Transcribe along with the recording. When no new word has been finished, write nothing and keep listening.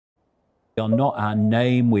We are not our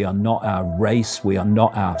name, we are not our race, we are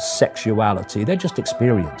not our sexuality. They're just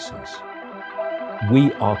experiences.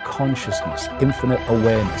 We are consciousness, infinite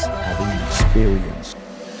awareness, having experience.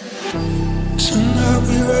 Tonight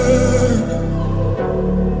we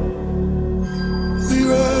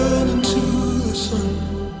ran into the sun.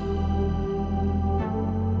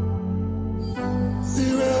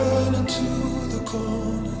 We ran into the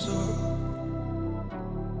corners of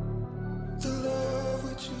the love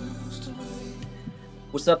we choose to make.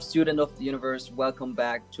 What's up, student of the universe? Welcome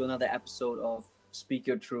back to another episode of Speak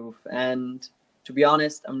Your Truth. And to be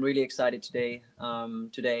honest, I'm really excited today.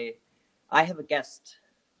 Today, I have a guest,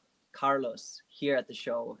 Carlos, here at the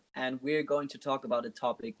show, and we're going to talk about a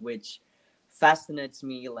topic which fascinates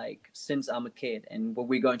me like since I'm a kid. And what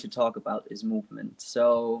we're going to talk about is movement.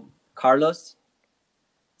 So, Carlos,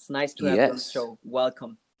 it's nice to have you on the Yes. show.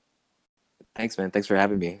 Welcome. Thanks, man. Thanks for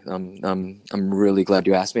having me. I'm really glad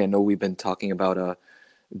you asked me. I know we've been talking about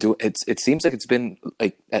it seems like it's been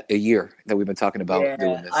like a year that we've been talking about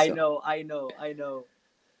doing this. I so. know.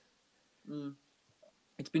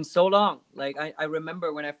 It's been so long. Like I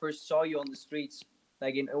remember when I first saw you on the streets,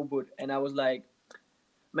 like in Ubud, and I was like,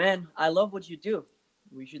 man, I love what you do.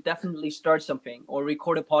 We should definitely start something or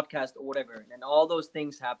record a podcast or whatever. And all those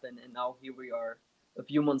things happened, and now here we are a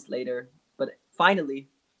few months later. But finally,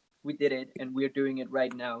 we did it, and we're doing it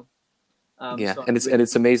right now. Yeah, so and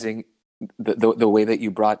it's amazing the way that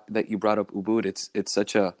you brought up Ubud.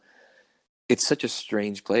 It's such a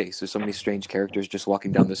strange place. There's so many strange characters just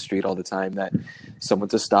walking down the street all the time that someone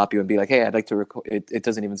to stop you and be like, "Hey, I'd like to record." It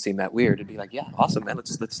doesn't even seem that weird. It'd be like, "Yeah, awesome, man.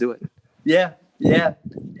 Let's do it." Yeah.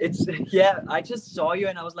 It's I just saw you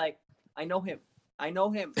and I was like, I know him, and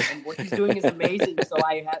what he's doing is amazing. So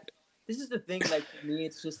this is the thing, like for me,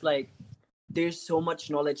 it's just like there's so much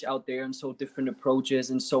knowledge out there and so different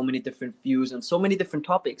approaches and so many different views and so many different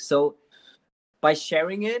topics. So by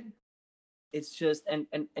sharing it, it's just and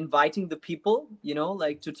inviting the people,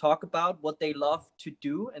 like to talk about what they love to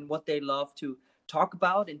do and what they love to talk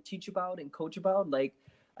about and teach about and coach about. Like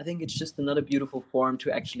I think it's just another beautiful form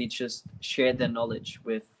to actually just share their knowledge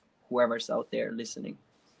with whoever's out there listening.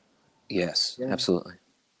 Yes, Yeah. absolutely.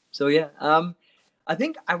 So I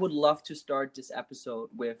think I would love to start this episode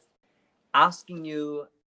with asking you,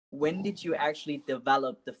 when did you actually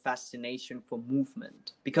develop the fascination for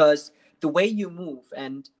movement? Because the way you move,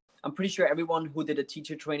 and I'm pretty sure everyone who did a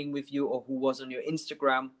teacher training with you or who was on your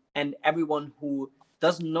Instagram, and everyone who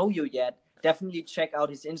doesn't know you yet, definitely check out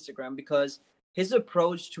his Instagram, because his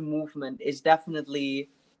approach to movement is definitely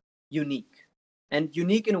unique, and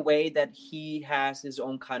unique in a way that he has his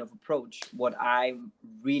own kind of approach, what I'm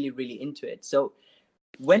really, really into it. So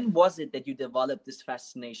when was it that you developed this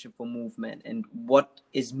fascination for movement, and what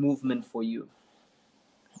is movement for you?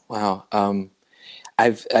 Wow.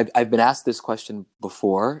 I've been asked this question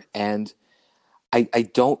before, and I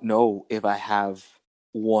don't know if I have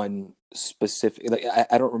one specific. Like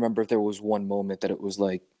I don't remember if there was one moment that it was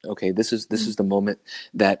like, okay, this is the moment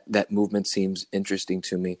that movement seems interesting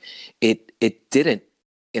to me. It didn't.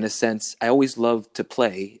 In a sense, I always loved to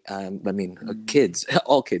play. Kids,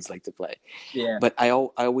 all kids like to play. Yeah. But I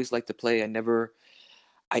always liked to play.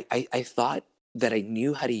 I thought that I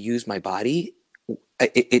knew how to use my body.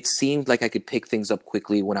 It seemed like I could pick things up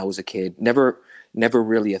quickly when I was a kid. Never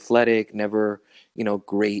really athletic. Never,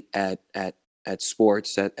 great at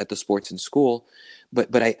sports at the sports in school. But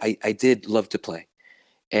I did love to play,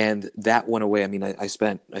 and that went away. I mean, I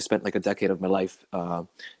spent like a decade of my life,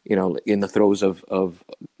 in the throes of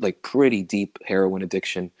like pretty deep heroin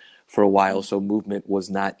addiction for a while. So movement was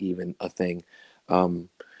not even a thing.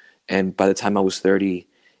 And by the time I was 30,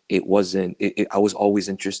 it wasn't. I was always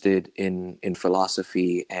interested in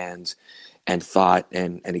philosophy and thought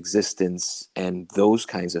and existence and those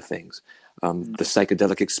kinds of things. The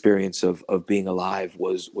psychedelic experience of being alive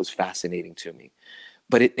was fascinating to me,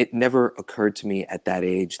 but it never occurred to me at that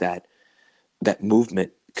age that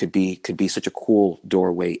movement could be such a cool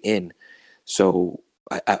doorway in. So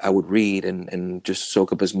I would read and just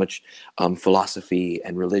soak up as much philosophy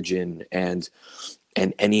and religion and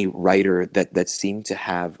any writer that seemed to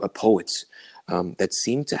have poets that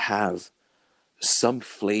seemed to have some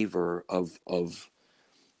flavor of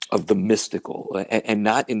the mystical, and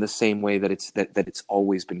not in the same way that it's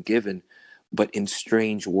always been given, but in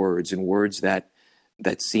strange words, in words that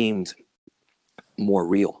seemed more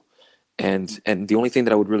real. And the only thing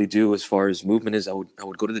that I would really do as far as movement is I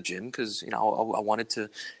would go to the gym, because I wanted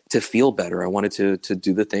to feel better. I wanted to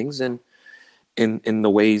do the things and in the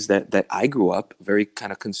ways that I grew up, very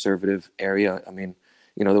kind of conservative area. I mean,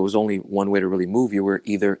 there was only one way to really move. You were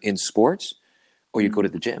either in sports or you go to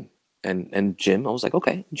the gym. And gym, I was like,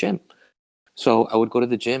 okay, gym. So I would go to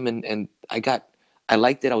the gym, and I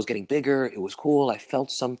liked it. I was getting bigger. It was cool. I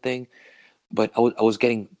felt something, but I was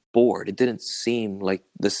getting bored. It didn't seem like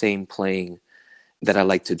the same playing that I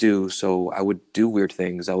like to do. So I would do weird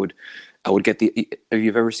things. I would get if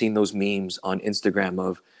you've ever seen those memes on Instagram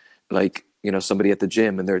of like, somebody at the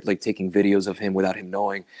gym and they're like taking videos of him without him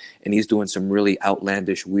knowing, and he's doing some really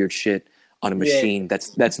outlandish, weird shit on a Yeah. machine.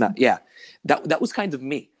 That's not, yeah, that was kind of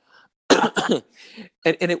me.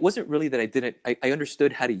 And it wasn't really that I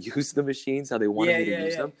understood how to use the machines, how they wanted me to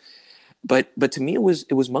use them. But to me, it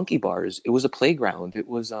was monkey bars. It was a playground. It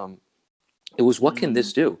was what can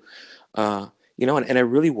this do? And I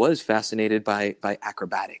really was fascinated by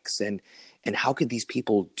acrobatics and how could these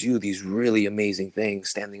people do these really amazing things,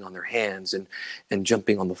 standing on their hands and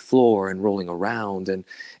jumping on the floor and rolling around, and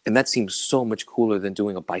that seems so much cooler than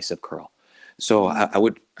doing a bicep curl. So I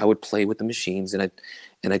would play with the machines, and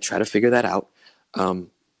I try to figure that out. And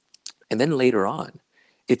then later on,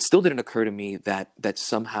 it still didn't occur to me that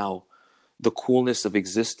somehow the coolness of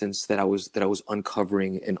existence that I was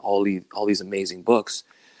uncovering in all these amazing books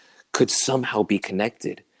could somehow be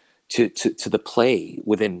connected to the play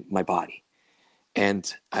within my body.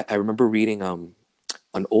 And I remember reading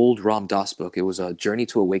an old Ram Dass book. It was a Journey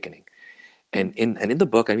to Awakening, and in the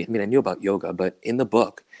book, I mean I knew about yoga, but in the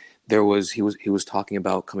book he was talking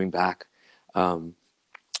about coming back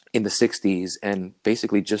in the 60s and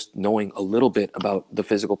basically just knowing a little bit about the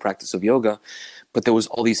physical practice of yoga, but there was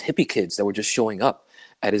all these hippie kids that were just showing up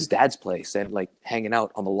at his dad's place and like hanging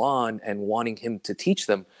out on the lawn and wanting him to teach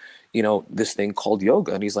them, this thing called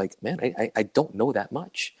yoga. And he's like, man, I don't know that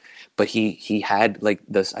much. But he had like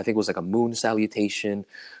this, I think it was like a moon salutation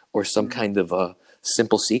or some kind of a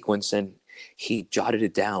simple sequence. And he jotted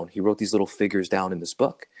it down. He wrote these little figures down in this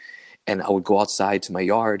book. And I would go outside to my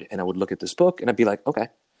yard and I would look at this book and I'd be like, okay.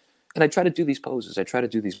 And I try to do these poses. I try to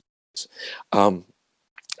do these. And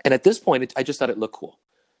at this point, I just thought it looked cool.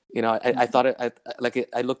 I thought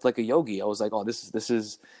I looked like a yogi. I was like, oh, this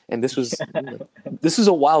is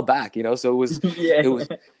a while back, so it was,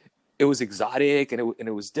 it was exotic and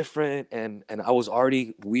it was different. And I was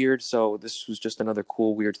already weird. So this was just another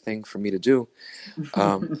cool, weird thing for me to do.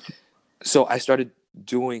 So I started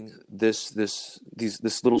doing this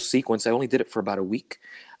little sequence. I only did it for about a week.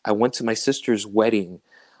 I went to my sister's wedding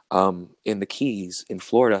in the Keys in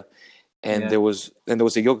Florida, and there was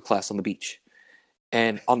a yoga class on the beach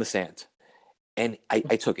and on the sand, and I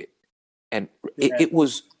took it, and it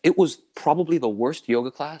was probably the worst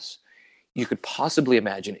yoga class you could possibly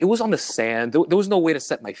imagine. It was on the sand. There was no way to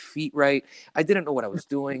set my feet right. I didn't know what I was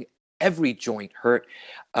doing. Every joint hurt.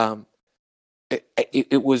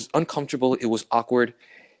 It was uncomfortable. It was awkward,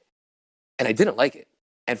 and I didn't like it.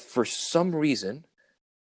 And for some reason,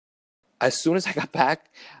 as soon as I got back,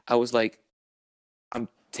 I was like, I'm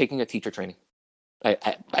taking a teacher training.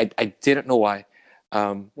 I didn't know why.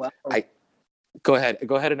 Wow. Go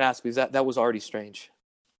ahead and ask me. That was already strange.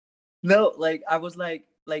 No, like I was like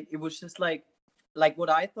it was just like what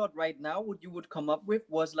I thought right now, what you would come up with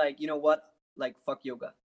was like, like fuck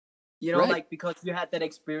yoga. Right. Like because you had that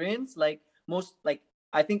experience, like most, like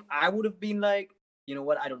I think I would have been like,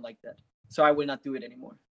 I don't like that, so I will not do it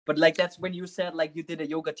anymore. But like that's when you said like you did a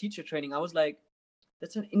yoga teacher training, I was like,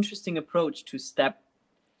 that's an interesting approach to step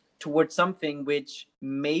towards something which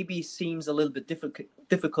maybe seems a little bit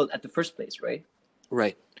difficult at the first place, right?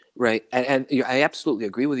 Right. And I absolutely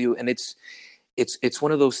agree with you. And it's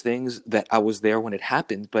one of those things that I was there when it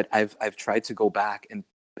happened, but I've tried to go back and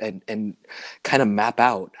kind of map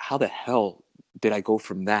out how the hell did I go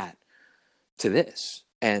from that to this,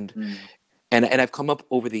 and I've come up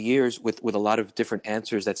over the years with a lot of different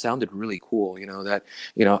answers that sounded really cool.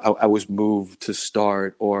 I was moved to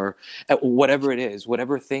start, or whatever it is,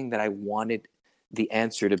 whatever thing that I wanted the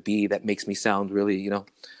answer to be that makes me sound really,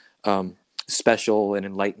 special and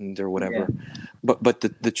enlightened or whatever. Yeah. But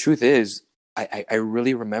the truth is, I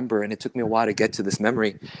really remember, and it took me a while to get to this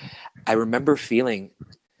memory. I remember feeling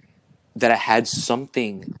that I had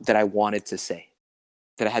something that I wanted to say,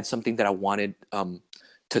 that I had something that I wanted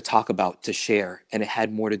to talk about, to share, and it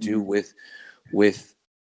had more to do with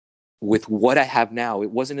what I have now.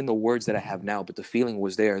 It wasn't in the words that I have now, but the feeling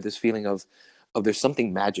was there. This feeling of there's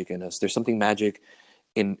something magic in us. There's something magic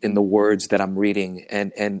in the words that I'm reading,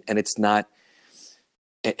 and it's not.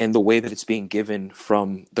 And the way that it's being given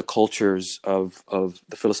from the cultures of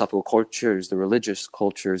the philosophical cultures, the religious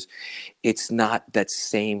cultures, it's not that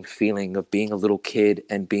same feeling of being a little kid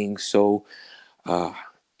and being so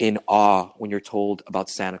in awe when you're told about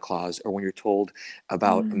Santa Claus or when you're told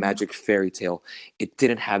about a magic fairy tale. It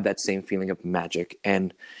didn't have that same feeling of magic,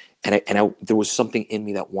 and there was something in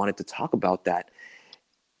me that wanted to talk about that.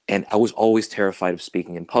 And I was always terrified of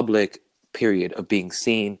speaking in public, period, of being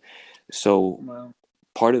seen. So Wow.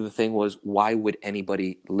 part of the thing was, why would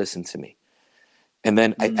anybody listen to me? And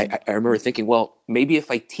then Mm. I remember thinking, well, maybe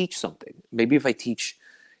if I teach something, maybe if I teach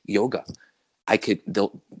yoga,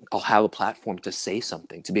 I'll have a platform to say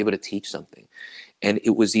something, to be able to teach something. And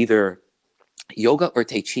it was either yoga or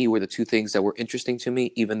Tai Chi were the two things that were interesting to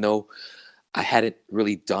me, even though I hadn't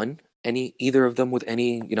really done either of them with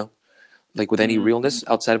any, like with any Mm. realness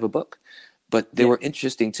outside of a book. But they Yeah. were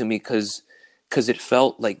interesting to me because it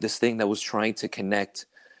felt like this thing that was trying to connect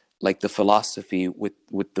like the philosophy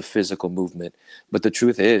with the physical movement. But the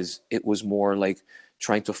truth is, it was more like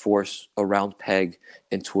trying to force a round peg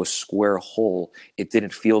into a square hole. It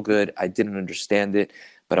didn't feel good. I didn't understand it,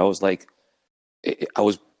 but I was like, I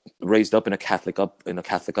was raised up in a Catholic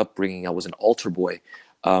upbringing. I was an altar boy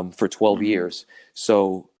for 12 Mhm. years,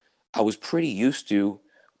 so I was pretty used to,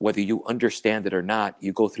 whether you understand it or not,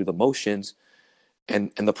 you go through the motions,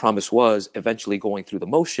 and the promise was, eventually going through the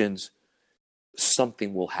motions,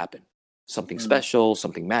 something will happen, something Mm. special,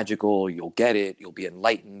 something magical. You'll get it. You'll be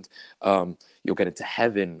enlightened. You'll get into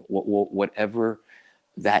heaven. Whatever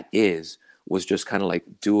that is, was just kind of like,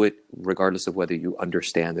 do it regardless of whether you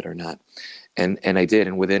understand it or not. And I did.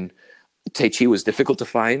 And within Tai Chi was difficult to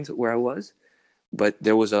find where I was, but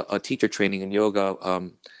there was a teacher training in yoga.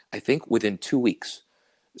 I think within 2 weeks.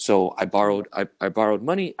 So I borrowed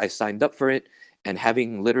money. I signed up for it, and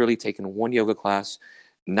having literally taken one yoga class,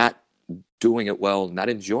 not doing it well, not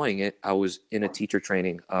enjoying it, I was in a teacher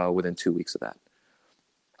training within 2 weeks of that.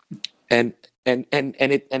 And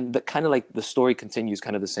the kind of like the story continues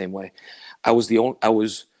kind of the same way. I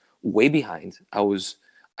was way behind.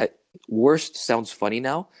 Worst sounds funny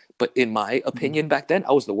now, but in my opinion back then,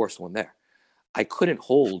 I was the worst one there. I couldn't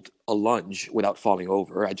hold a lunge without falling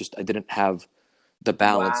over. I didn't have the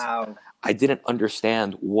balance. Wow. I didn't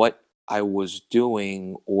understand what I was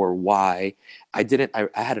doing or why. I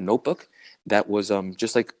had a notebook that was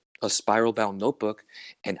just like a spiral bound notebook,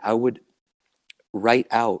 and I would write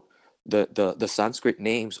out the Sanskrit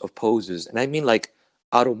names of poses, and I mean like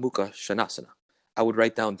Adho Mukha Svanasana. I would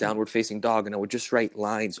write down downward facing dog, and I would just write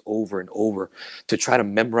lines over and over to try to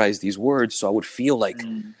memorize these words, so I would feel like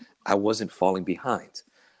Mm. I wasn't falling behind.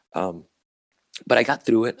 But I got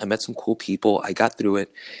through it. I met some cool people. I got through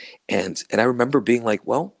it, and I remember being like,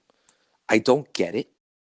 well, I don't get it.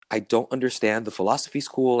 I don't understand. The philosophy's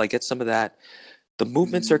cool. I get some of that. The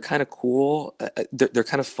movements are kind of cool. They're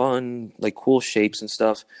kind of fun, like cool shapes and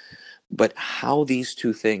stuff. But how these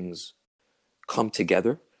two things come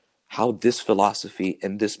together, how this philosophy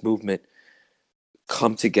and this movement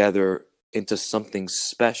come together into something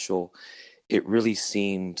special, it really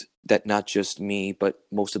seemed that not just me, but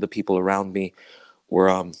most of the people around me were,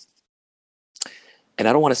 and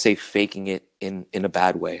I don't want to say faking it in a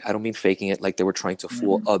bad way. I don't mean faking it like they were trying to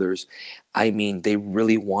fool others. I mean, they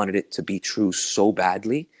really wanted it to be true so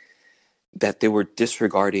badly that they were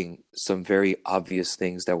disregarding some very obvious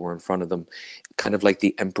things that were in front of them, kind of like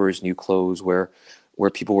the emperor's new clothes, where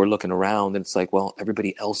people were looking around and it's like, well,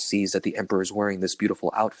 everybody else sees that the emperor is wearing this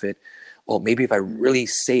beautiful outfit. Well, maybe if I really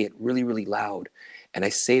say it really, really loud, and I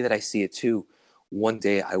say that I see it too, one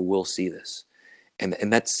day I will see this.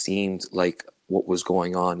 And that seemed like what was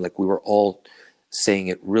going on. Like we were all saying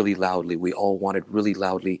it really loudly. We all wanted really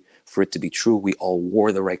loudly for it to be true. We all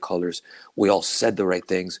wore the right colors. We all said the right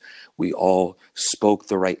things. We all spoke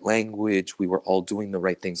the right language. We were all doing the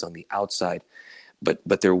right things on the outside.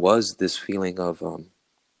 But there was this feeling of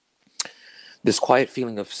this quiet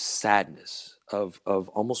feeling of sadness, of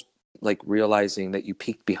almost like realizing that you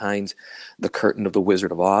peeked behind the curtain of the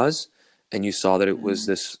Wizard of Oz, and you saw that it was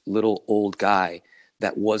this little old guy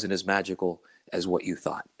that wasn't as magical as what you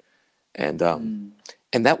thought. And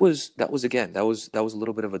and that was again, that was a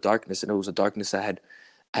little bit of a darkness, and it was a darkness I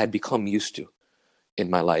had become used to in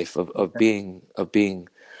my life, of being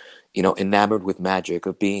enamored with magic,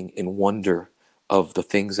 of being in wonder of the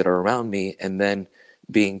things that are around me, and then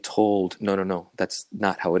being told, no, that's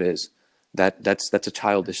not how it is. That's a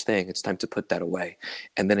childish thing. It's time to put that away.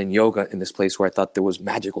 And then in yoga, in this place where I thought there was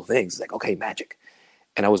magical things, like, okay, magic.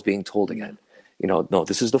 And I was being told again, no,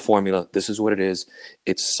 this is the formula. This is what it is.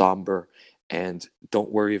 It's somber. And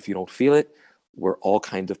don't worry if you don't feel it. We're all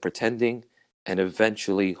kind of pretending. And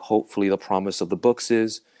eventually, hopefully, the promise of the books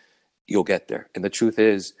is you'll get there. And the truth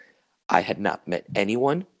is, I had not met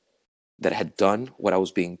anyone that had done what I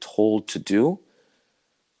was being told to do,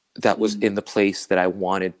 that was in the place that I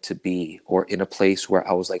wanted to be, or in a place where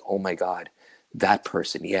I was like, oh my God, that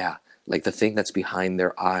person, yeah. Like the thing that's behind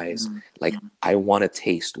their eyes, like I want to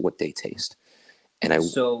taste what they taste. And I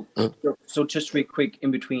So just real quick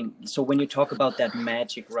in between. So when you talk about that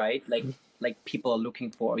magic, right? Like people are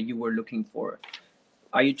looking for, or you were looking for,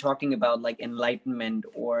 are you talking about like enlightenment,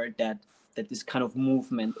 or that this kind of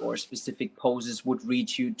movement or specific poses would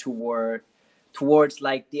reach you towards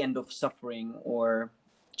like the end of suffering, or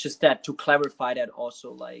just that, to clarify that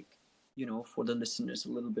also, like, for the listeners a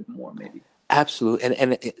little bit more maybe? absolutely,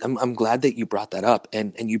 and I'm glad that you brought that up,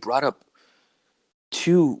 and you brought up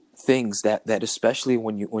two things that especially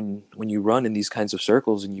when you run in these kinds of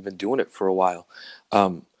circles and you've been doing it for a while,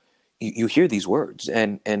 you hear these words,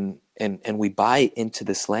 and we buy into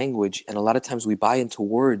this language, and a lot of times we buy into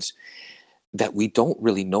words that we don't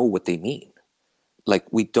really know what they mean. Like,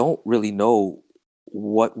 we don't really know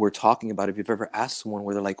what we're talking about. If you've ever asked someone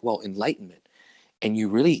where they're like, well, enlightenment, and you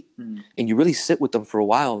really sit with them for a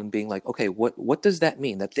while and being like, okay, what does that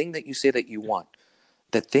mean? That thing that you say that you want,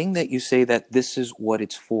 that thing that you say that this is what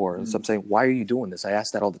it's for. And so I'm saying, why are you doing this? I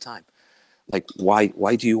ask that all the time. Like, why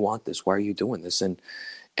do you want this? Why are you doing this? And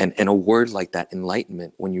a word like that,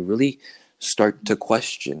 enlightenment, when you really start to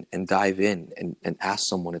question and dive in and ask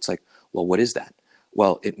someone, it's like, well, what is that?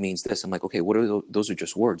 Well, it means this. I'm like, okay, what are those? Are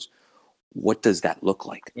just words. What does that look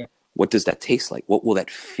like? Yeah. What does that taste like? What will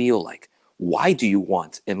that feel like? Why do you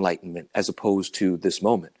want enlightenment as opposed to this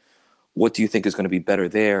moment? What do you think is going to be better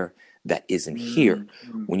there that isn't here?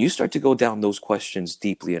 When you start to go down those questions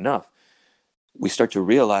deeply enough, we start to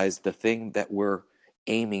realize the thing that we're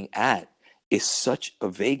aiming at is such a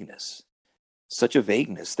vagueness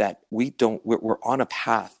that we're on a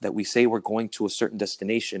path that we say we're going to a certain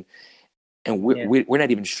destination, and we're not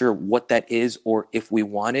even sure what that is, or if we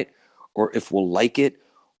want it, or if we'll like it,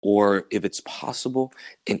 or if it's possible.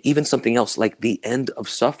 And even something else like the end of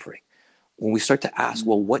suffering. When we start to ask,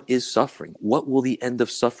 well, what is suffering? What will the end of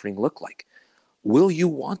suffering look like? Will you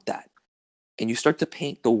want that? And you start to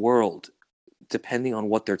paint the world depending on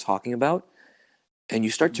what they're talking about. And you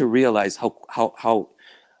start to realize how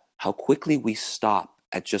quickly we stop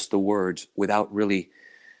at just the words without really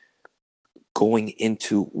going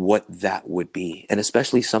into what that would be. And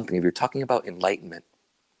especially something, if you're talking about enlightenment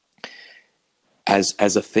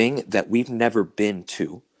as a thing that we've never been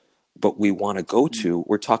to, but we want to go to,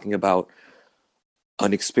 we're talking about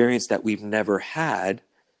an experience that we've never had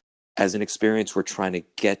as an experience we're trying to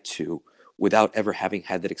get to without ever having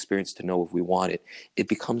had that experience to know if we want it. It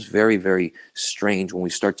becomes very, very strange when we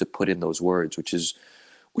start to put in those words, which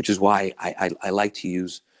is why I like to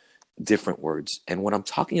use different words. And when I'm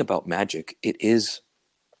talking about magic, it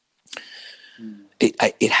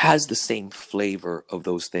has the same flavor of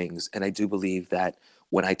those things. And I do believe that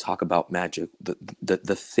when I talk about magic,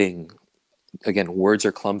 the thing, again, words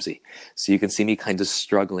are clumsy, so you can see me kind of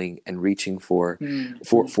struggling and reaching for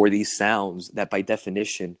these sounds that by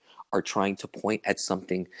definition are trying to point at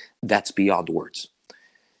something that's beyond words.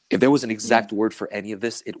 If there was an exact word for any of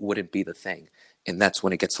this, it wouldn't be the thing. And that's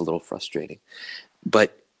when it gets a little frustrating.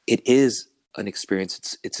 But it is an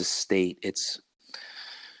experience. It's a state.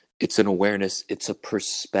 It's an awareness. It's a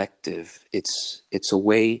perspective. It's a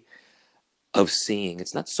way of seeing.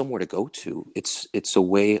 It's not somewhere to go to. It's a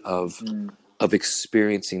way of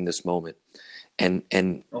experiencing this moment, and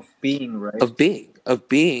of being, right? Of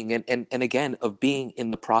being, and again, of being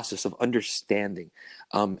in the process of understanding.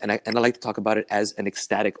 And I like to talk about it as an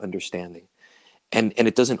ecstatic understanding, and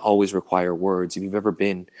it doesn't always require words. If you've ever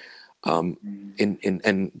been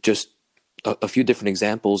in just a few different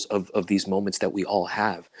examples of these moments that we all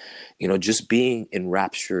have, just being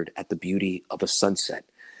enraptured at the beauty of a sunset,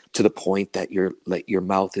 to the point that your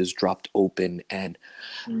mouth is dropped open and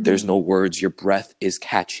there's no words, your breath is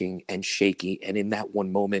catching and shaky. And in that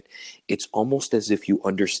one moment, it's almost as if you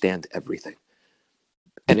understand everything.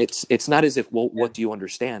 And it's not as if, well, what do you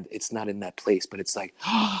understand? It's not in that place, but it's like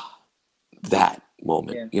that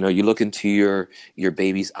moment. Yeah. You look into your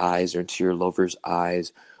baby's eyes or into your lover's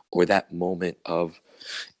eyes, or that moment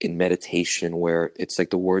in meditation where it's like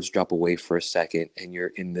the words drop away for a second and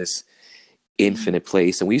you're in this infinite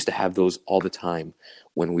place. And we used to have those all the time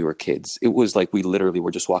when we were kids. It was like we literally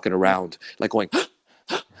were just walking around like going,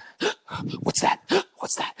 what's that?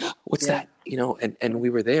 What's that? What's that? And we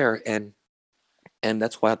were there. And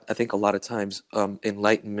that's why I think a lot of times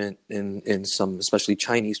enlightenment in some, especially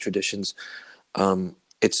Chinese traditions,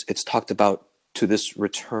 it's talked about to this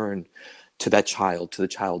return to that child, to the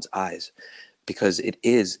child's eyes, because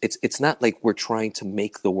it's not like we're trying to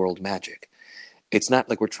make the world magic. It's not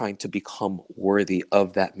like we're trying to become worthy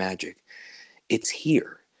of that magic. It's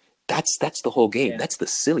here. That's the whole game. Yeah. That's the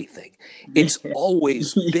silly thing. It's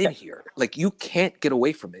always been here. Like, you can't get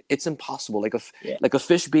away from it. It's impossible. Like a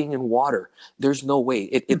fish being in water. There's no way.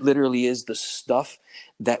 It literally is the stuff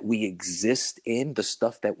that we exist in, the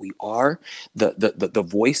stuff that we are, the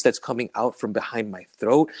voice that's coming out from behind my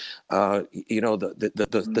throat,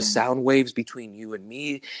 the sound waves between you and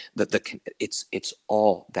me, it's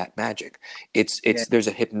all that magic. Yeah. There's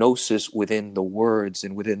a hypnosis within the words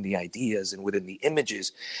and within the ideas and within the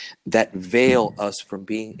images that veil us from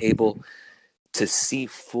being able to see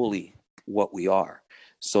fully what we are.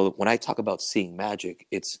 So when I talk about seeing magic,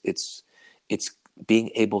 it's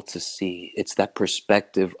being able to see. It's that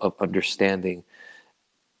perspective of understanding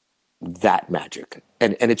that magic.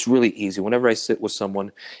 And it's really easy. Whenever I sit with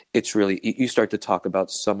someone, it's really, you start to talk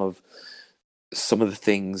about some of the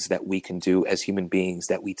things that we can do as human beings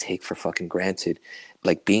that we take for fucking granted,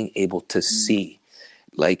 like being able to see,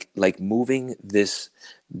 like moving this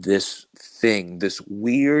thing, this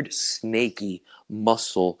weird snaky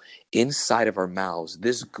muscle inside of our mouths,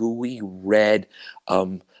 this gooey red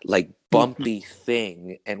like bumpy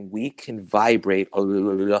thing, and we can vibrate,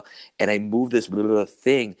 and I move this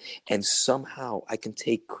thing, and somehow I can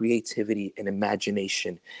take creativity and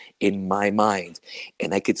imagination in my mind,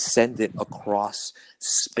 and I could send it across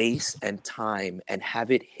space and time and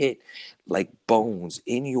have it hit like bones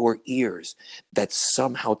in your ears that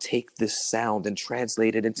somehow take this sound and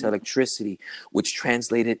translate it into electricity, which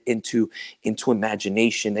translated into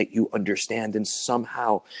imagination that you understand, and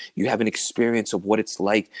somehow you have an experience of what it's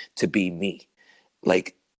like to be me.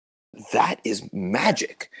 Like, that is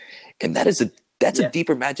magic, and that's a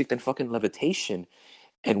deeper magic than fucking levitation.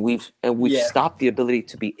 And we've stopped the ability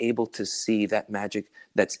to be able to see that magic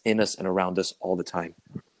that's in us and around us all the time.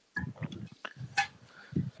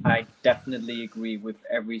 I definitely agree with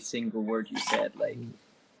every single word you said. Like,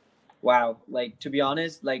 wow. Like, to be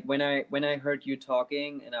honest, like when I heard you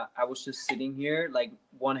talking, and I was just sitting here, like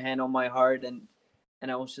one hand on my heart, and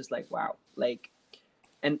I was just like, wow. Like,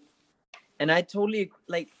 and I totally,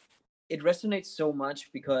 like, it resonates so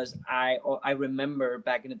much because I remember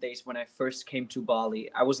back in the days when I first came to Bali.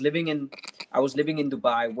 I was living in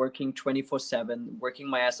Dubai, working 24/7, working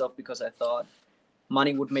my ass off because I thought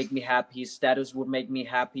money would make me happy, status would make me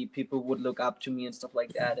happy, people would look up to me and stuff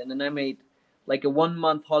like that. And then I made like a 1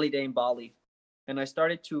 month holiday in Bali. And I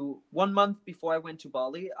started to, 1 month before I went to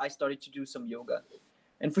Bali, I started to do some yoga.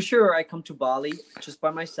 And for sure, I come to Bali just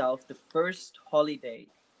by myself. The first holiday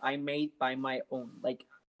I made by my own. Like,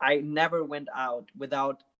 I never went out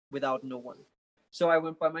without no one. So I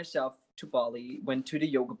went by myself to Bali, went to the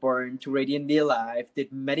yoga barn, to Radiantly Alive,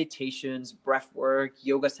 did meditations, breath work,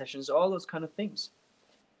 yoga sessions, all those kind of things.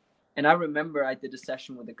 And I remember I did a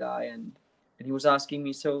session with a guy, and he was asking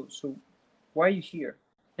me, so why are you here?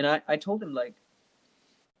 And I told him, like,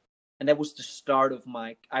 and that was the start of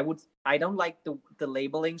my, I don't like the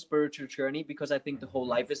labeling spiritual journey, because I think the whole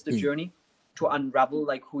life is the journey to unravel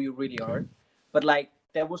like who you really are. But like,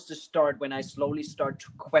 that was the start when I slowly start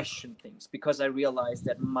to question things, because I realized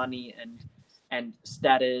that money and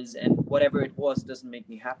status and whatever it was doesn't make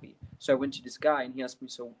me happy. So I went to this guy, and he asked me,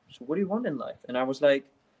 so what do you want in life? And I was like,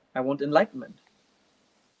 I want enlightenment.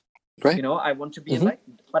 Right. You know, I want to be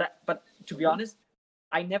enlightened. But to be honest,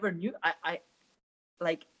 I never knew. I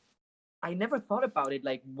never thought about it,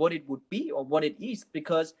 like what it would be or what it is,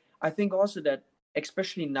 because I think also that,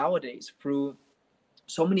 especially nowadays, through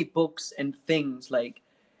so many books and things, like,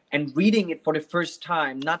 and reading it for the first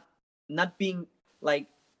time, not being like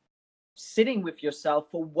sitting with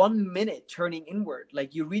yourself for 1 minute, turning inward.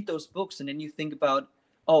 Like, you read those books and then you think about,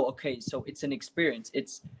 oh, okay, so it's an experience.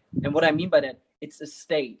 And what I mean by that, it's a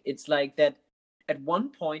state. It's like that at one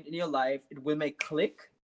point in your life, it will make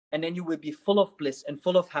click, and then you will be full of bliss and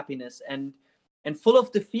full of happiness and full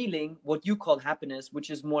of the feeling, what you call happiness, which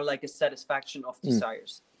is more like a satisfaction of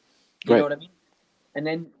desires. You know what I mean?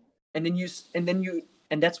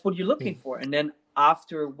 And that's what you're looking for. And then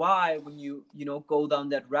after a while, when you go down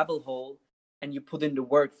that rabbit hole and you put in the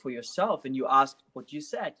work for yourself, and you ask what you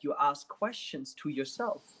said, you ask questions to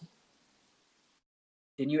yourself,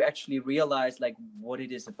 then you actually realize like what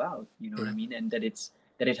it is about, you know what I mean? And that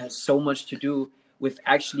it has so much to do with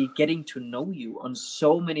actually getting to know you on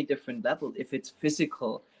so many different levels. If it's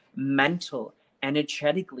physical, mental,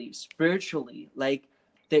 energetically, spiritually, like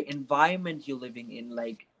the environment you're living in,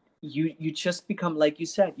 like you just become, like you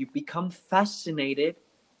said, you become fascinated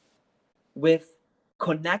with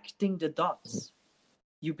connecting the dots.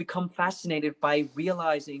 You become fascinated by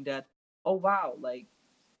realizing that, oh wow, like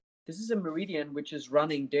this is a meridian which is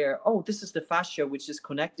running there. Oh, this is the fascia which is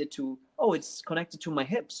connected to, oh, it's connected to my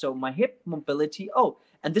hip. So my hip mobility. Oh,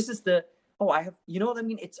 and this is the, oh, I have, you know what I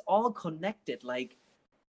mean? It's all connected. Like,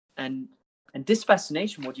 and this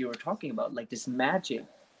fascination, what you were talking about, like this magic,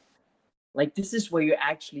 like this is where you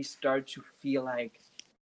actually start to feel like,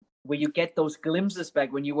 where you get those glimpses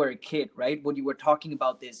back when you were a kid, right? When you were talking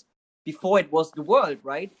about this before it was the world,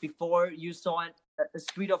 right? Before you saw a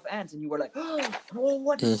street of ants and you were like, oh,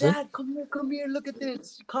 what is Mhm. that? Come here, look at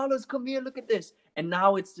this. Carlos, come here, look at this. And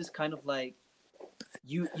now it's just kind of like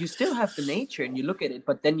you still have the nature and you look at it,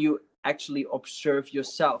 but then you actually observe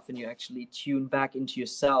yourself and you actually tune back into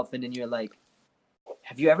yourself, and then you're like,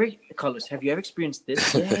 have you ever, Carlos, have you ever experienced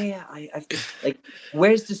this? Yeah, I've like,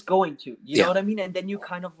 where's this going to? You know Yeah. what I mean? And then you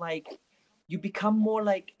kind of like, you become more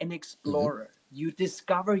like an explorer. You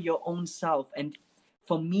discover your own self. And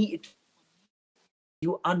for me,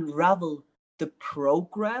 you unravel the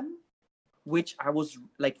program, which I was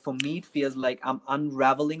like, for me, it feels like I'm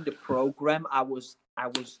unraveling the program I was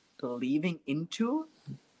believing into,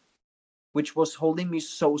 which was holding me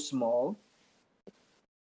so small.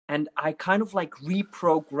 And I kind of like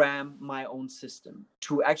reprogram my own system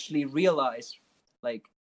to actually realize, like,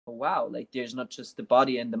 oh wow, like there's not just the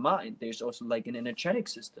body and the mind, there's also like an energetic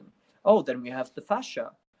system. Oh, then we have the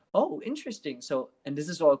fascia. Oh, interesting. So, and this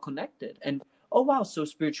is all connected. And oh wow, so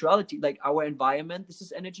spirituality, like our environment, this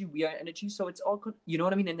is energy, we are energy, so it's all you know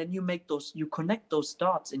what I mean? And then you connect those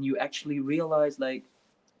dots and you actually realize, like,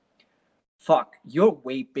 fuck, you're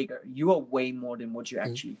way bigger, you are way more than what you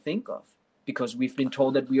actually think of, because we've been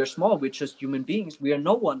told that we are small, we're just human beings, we are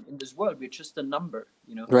no one in this world, we're just a number,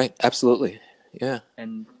 you know. Right. Absolutely. Yeah.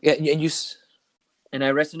 And Yeah. And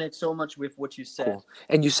I resonate so much with what you said. cool.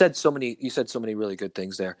 And you said so many really good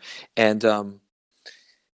things there. And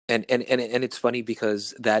and it's funny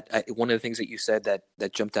because one of the things that you said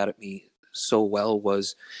that jumped out at me so well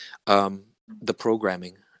was the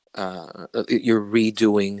programming. You're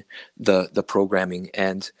redoing the programming,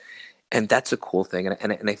 and that's a cool thing.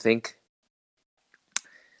 And I think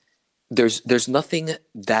there's nothing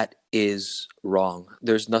that is wrong.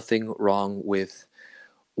 There's nothing wrong with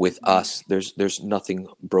us. There's nothing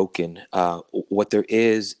broken. What there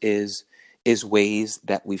is ways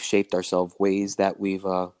that we've shaped ourselves, ways that we've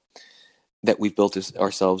built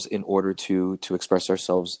ourselves in order to express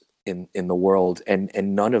ourselves in the world, and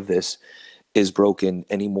none of this is broken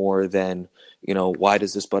any more than, you know, why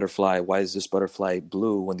is this butterfly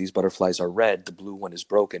blue when these butterflies are red? The blue one is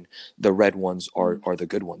broken, the red ones are the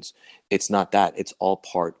good ones. It's not that. It's all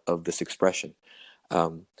part of this expression.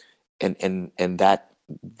 And that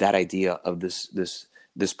idea of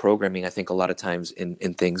this programming, I think a lot of times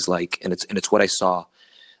in things like, and it's what I saw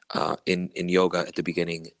in yoga at the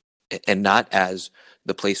beginning, and not as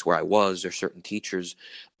the place where I was or certain teachers,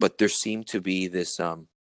 but there seemed to be this and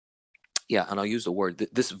I'll use the word,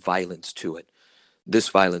 this violence to it, this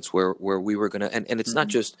violence where we were gonna, and it's not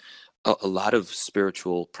just a lot of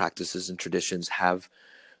spiritual practices and traditions have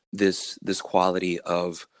this quality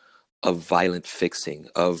of violent fixing,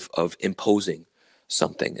 of imposing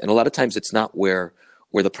something, and a lot of times it's not where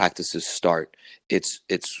the practices start, it's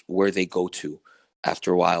where they go to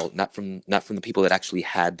after a while, not from the people that actually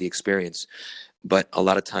had the experience, but a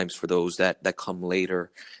lot of times for those that come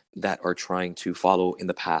later, that are trying to follow in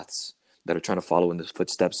the paths, that are trying to follow in the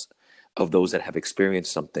footsteps of those that have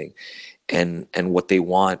experienced something. And what they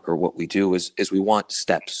want, or what we do is we want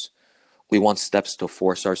steps. We want steps to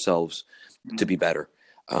force ourselves to be better.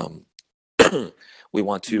 We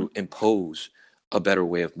want to impose a better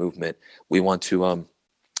way of movement. We want to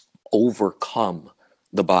overcome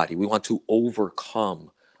the body. We want to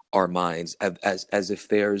overcome our minds, as if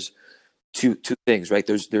there's two things, right?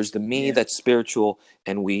 There's the me that's spiritual,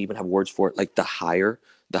 and we even have words for it, like the higher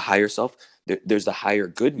self. There's the higher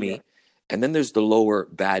good me, and then there's the lower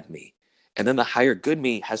bad me, and then the higher good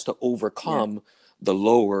me has to overcome the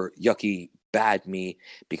lower yucky bad me,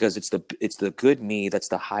 because it's the good me that's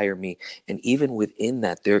the higher me. And even within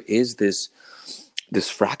that, there is this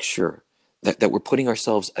fracture that we're putting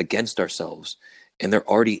ourselves against ourselves, and there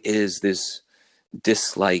already is this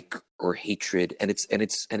dislike or hatred, and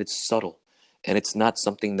it's subtle, and it's not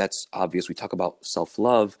something that's obvious. We talk about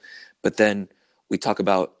self-love, but then we talk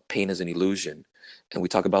about pain as an illusion, and we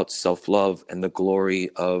talk about self-love and the glory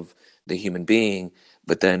of the human being,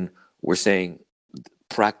 but then we're saying,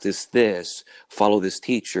 practice this, follow this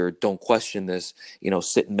teacher, don't question this,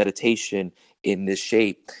 sit in meditation in this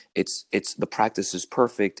shape. It's the practice is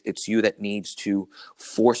perfect. It's you that needs to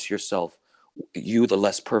force yourself. You, the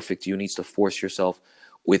less perfect, you needs to force yourself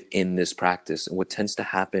within this practice. And what tends to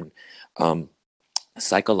happen,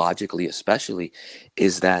 psychologically especially,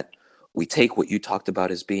 is that we take what you talked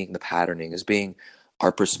about as being the patterning, as being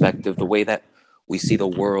our perspective, the way that we see the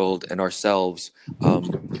world and ourselves,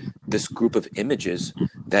 this group of images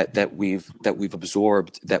that we've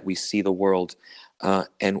absorbed, that we see the world,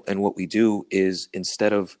 and what we do is,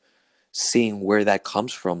 instead of seeing where that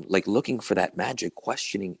comes from, like looking for that magic,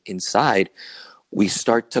 questioning inside, we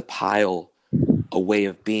start to pile a way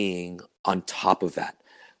of being on top of that.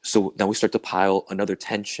 So now we start to pile another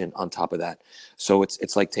tension on top of that. So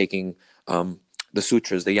it's like taking the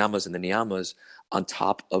sutras, the yamas and the niyamas on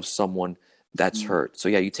top of someone that's hurt. So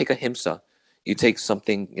yeah, you take ahimsa, you take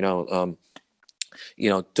something,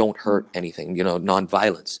 don't hurt anything,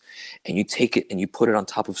 non-violence, and you take it and you put it on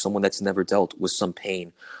top of someone that's never dealt with some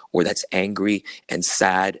pain, or that's angry and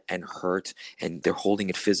sad and hurt, and they're holding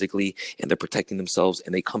it physically and they're protecting themselves,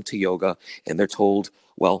 and they come to yoga and they're told,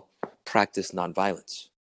 well, practice non-violence.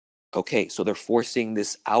 Okay, so they're forcing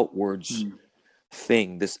this outwards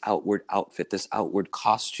thing, this outward outfit, this outward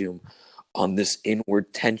costume on this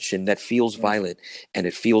inward tension that feels violent and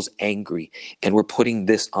it feels angry, and we're putting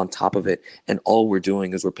this on top of it, and all we're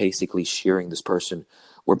doing is we're basically shearing this person.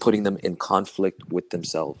 We're putting them in conflict with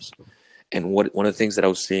themselves. And one of the things that I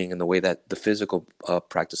was seeing in the way that the physical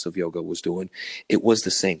practice of yoga was doing, it was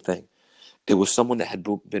the same thing. It was someone that had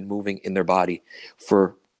been moving in their body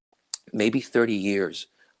for maybe 30 years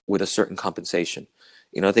with a certain compensation.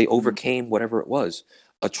 They overcame whatever it was,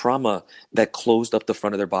 a trauma that closed up the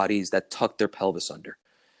front of their bodies, that tucked their pelvis under.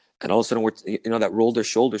 And all of a sudden, that rolled their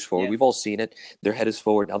shoulders forward. We've all seen it. Their head is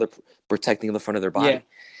forward. Now they're protecting the front of their body. Yeah.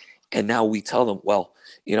 And now we tell them, well,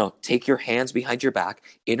 take your hands behind your back,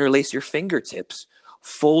 interlace your fingertips,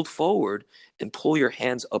 fold forward, and pull your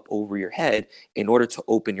hands up over your head in order to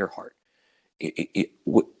open your heart.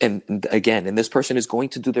 And again, this person is going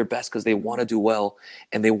to do their best because they want to do well,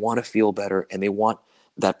 and they want to feel better, and they want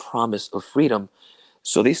that promise of freedom.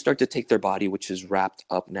 So they start to take their body, which is wrapped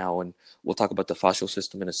up now, and we'll talk about the fascial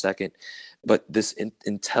system in a second, but this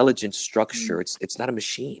intelligent structure, it's not a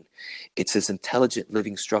machine. It's this intelligent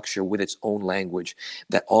living structure with its own language,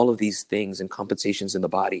 that all of these things and compensations in the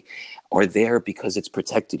body are there because it's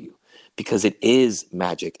protected you, because it is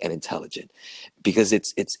magic and intelligent, because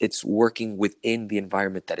it's working within the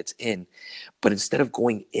environment that it's in. But instead of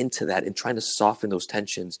going into that and trying to soften those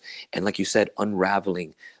tensions, and like you said,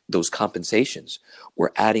 unraveling those compensations, we're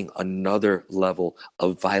adding another level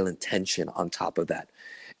of violent tension on top of that.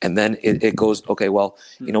 And then it goes, okay, well,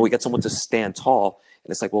 we get someone to stand tall,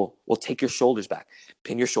 and it's like, well, take your shoulders back,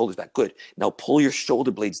 pin your shoulders back. Good. Now pull your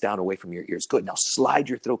shoulder blades down away from your ears. Good. Now slide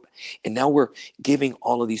your throat back. And now we're giving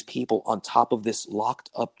all of these people on top of this locked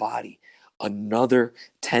up body another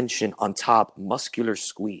tension on top, muscular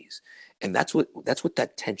squeeze. And that's what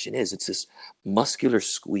that tension is. It's this muscular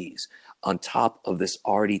squeeze on top of this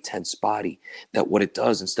already tense body, that what it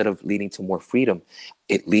does, instead of leading to more freedom,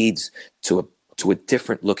 it leads to a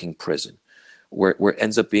different looking prison, where it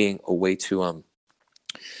ends up being a way to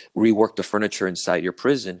rework the furniture inside your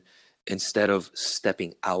prison instead of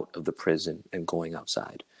stepping out of the prison and going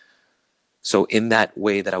outside. So in that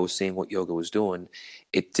way that I was seeing what yoga was doing,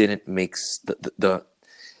 it didn't make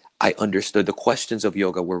I understood the questions of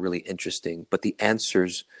yoga were really interesting, but the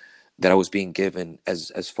answers that I was being given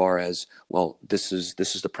as far as, well, this is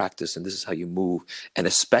the practice and this is how you move, and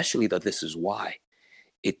especially that this is why,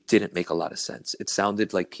 it didn't make a lot of sense. It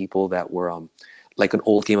sounded like people that were like an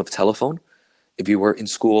old game of telephone. If you were in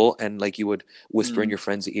school and like you would whisper in your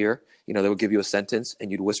friend's ear, they would give you a sentence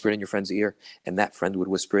and you'd whisper it in your friend's ear, and that friend would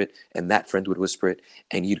whisper it and that friend would whisper it,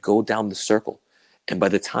 and you'd go down the circle. And by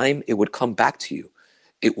the time it would come back to you,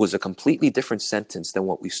 it was a completely different sentence than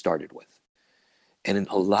what we started with. And in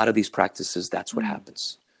a lot of these practices, that's what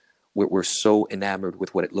happens. We're so enamored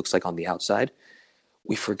with what it looks like on the outside,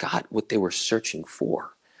 we forgot what they were searching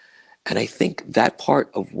for. And I think that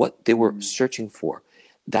part of what they were searching for,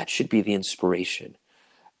 that should be the inspiration.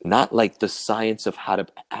 Not like the science of how to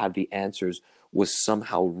have the answers was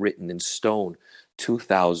somehow written in stone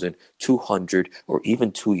 2,000, 200, or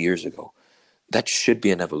even 2 years ago. That should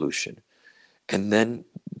be an evolution. And then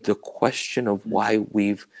the question of why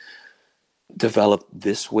we've developed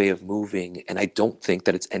this way of moving, and I don't think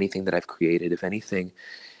that it's anything that I've created. If anything,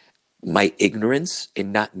 my ignorance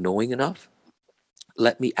in not knowing enough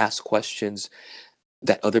let me ask questions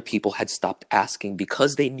that other people had stopped asking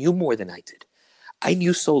because they knew more than I did. I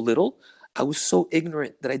knew so little. I was so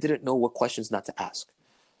ignorant that I didn't know what questions not to ask.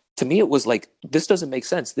 To me, it was like, this doesn't make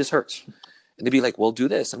sense. This hurts. And they'd be like, well, do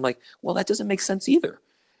this. I'm like, well, that doesn't make sense either.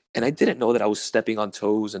 And I didn't know that I was stepping on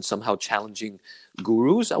toes and somehow challenging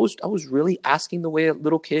gurus. I was really asking the way a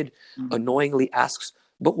little kid annoyingly asks,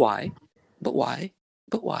 but why? But why?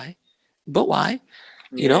 But why? But why?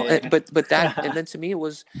 But that, and then to me,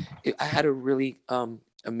 I had a really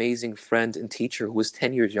amazing friend and teacher who was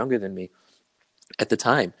 10 years younger than me at the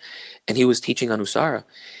time. And he was teaching Anusara.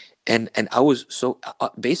 And I was so,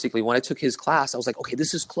 basically, when I took his class, I was like, okay,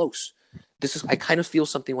 this is close. I kind of feel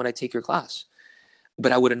something when I take your class.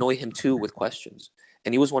 But I would annoy him too with questions.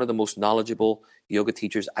 And he was one of the most knowledgeable yoga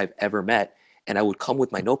teachers I've ever met. And I would come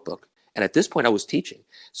with my notebook. And at this point, I was teaching.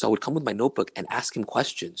 So I would come with my notebook and ask him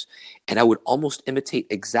questions. And I would almost imitate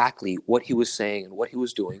exactly what he was saying and what he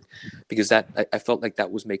was doing, because I felt like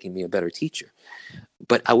that was making me a better teacher.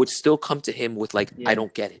 But I would still come to him with like, I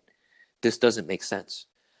don't get it. This doesn't make sense.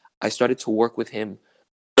 I started to work with him.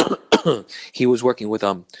 He was working with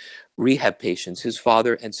rehab patients. His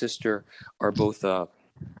father and sister are both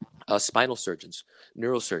spinal surgeons,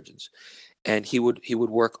 neurosurgeons, and he would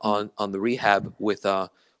work on the rehab with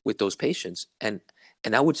those patients, and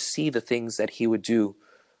I would see the things that he would do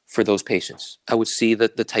for those patients. I would see the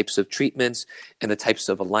types of treatments and the types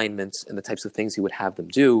of alignments and the types of things he would have them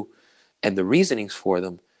do, and the reasonings for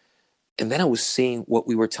them. And then I was seeing what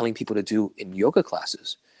we were telling people to do in yoga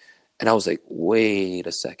classes, and I was like, wait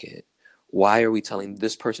a second. Why are we telling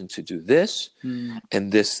this person to do this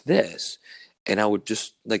and this? And I would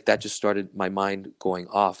just like that just started my mind going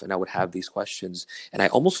off, and I would have these questions, and I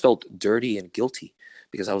almost felt dirty and guilty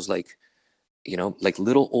because I was like, like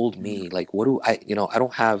little old me, like what do I, I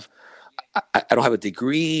don't have a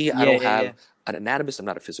degree. I don't have an anatomist. I'm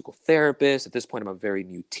not a physical therapist. At this point, I'm a very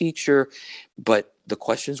new teacher, but the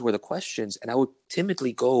questions were the questions, and I would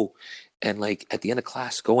timidly go and like at the end of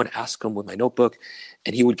class, go and ask him with my notebook,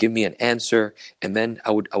 and he would give me an answer. And then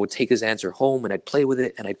I would take his answer home and I'd play with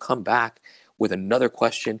it, and I'd come back with another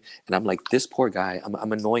question. And I'm like, this poor guy,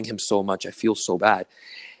 I'm annoying him so much. I feel so bad.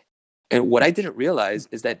 And what I didn't realize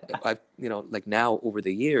is that I've, like now over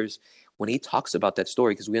the years, when he talks about that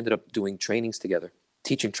story, because we ended up doing trainings together,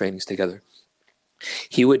 teaching trainings together,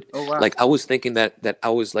 he would like, I was thinking that I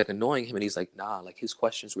was like annoying him, and he's like, nah, like his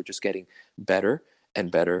questions were just getting better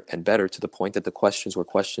and better and better, to the point that the questions were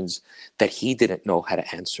questions that he didn't know how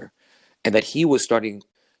to answer, and that he was starting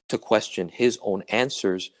to question his own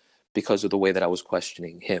answers because of the way that I was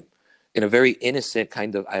questioning him, in a very innocent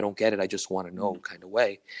kind of, I don't get it, I just want to know kind of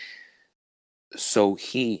way. So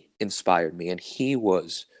he inspired me, and he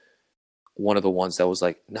was one of the ones that was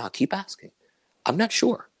like, nah, keep asking. I'm not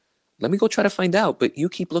sure. Let me go try to find out, but you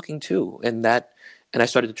keep looking too. And I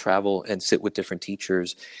started to travel and sit with different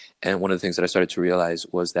teachers. And one of the things that I started to realize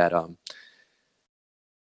was that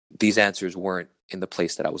these answers weren't in the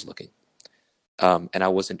place that I was looking. And I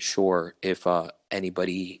wasn't sure if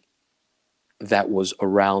anybody that was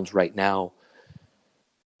around right now,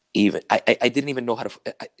 even I didn't even know how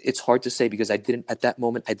to, it's hard to say, because at that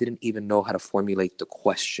moment I didn't even know how to formulate the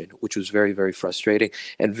question, which was very, very frustrating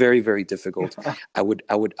and very, very difficult. I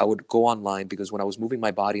would go online, because when I was moving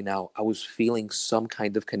my body now, I was feeling some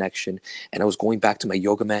kind of connection, and I was going back to my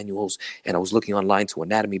yoga manuals, and I was looking online to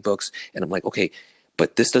anatomy books, and I'm like, okay,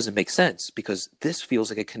 but this doesn't make sense, because this feels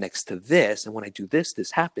like it connects to this, and when I do this,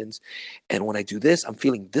 this happens, and when I do this, I'm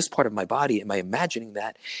feeling this part of my body, am I imagining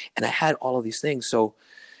that? And I had all of these things. So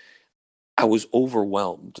I was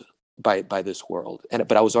overwhelmed by this world,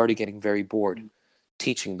 but I was already getting very bored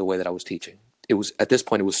teaching the way that I was teaching. It was, at this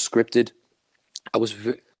point, it was scripted. I was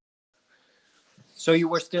So you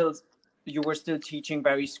were still teaching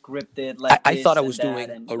very scripted, like I thought I was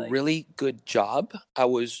doing a really good job.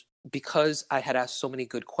 Because I had asked so many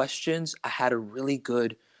good questions, I had a really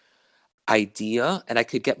good idea, and I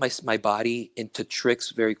could get my body into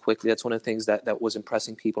tricks very quickly. That's one of the things that was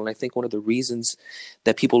impressing people. And I think one of the reasons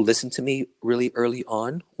that people listened to me really early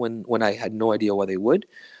on, when I had no idea why they would,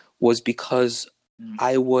 was because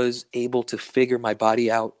I was able to figure my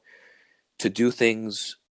body out to do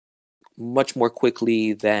things much more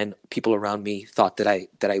quickly than people around me thought that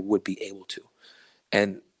I would be able to.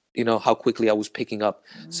 And how quickly I was picking up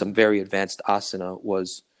some very advanced asana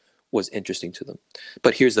was interesting to them.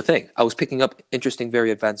 But here's the thing. I was picking up interesting,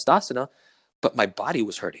 very advanced asana, but my body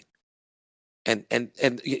was hurting. And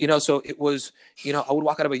so it was, I would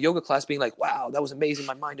walk out of a yoga class being like, wow, that was amazing.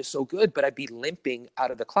 My mind is so good. But I'd be limping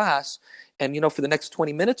out of the class. And, for the next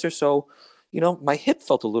 20 minutes or so, my hip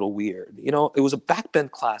felt a little weird. It was a back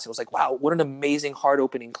bend class. I was like, wow, what an amazing heart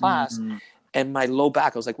opening class. Mm-hmm. And my low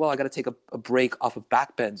back, I was like, well, I got to take a break off of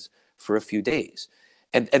back bends for a few days.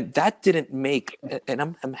 And that didn't make, and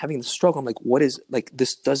I'm having the struggle. I'm like, what is, like,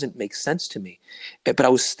 this doesn't make sense to me. But I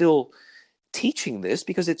was still teaching this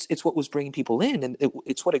because it's what was bringing people in, and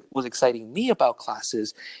it's what was exciting me about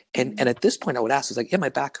classes. And at this point I would ask, it's like, yeah, my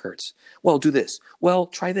back hurts. Well, do this. Well,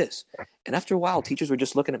 try this. And after a while, teachers were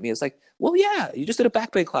just looking at me. It's like, well, yeah, you just did a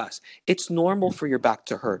back bend class. It's normal for your back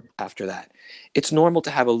to hurt after that. It's normal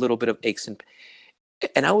to have a little bit of aches.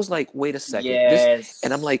 And I was like, wait a second. Yes.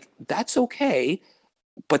 And I'm like, that's okay.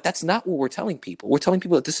 But that's not what we're telling people. We're telling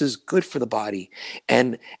people that this is good for the body.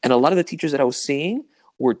 And a lot of the teachers that I was seeing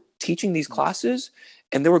were teaching these classes,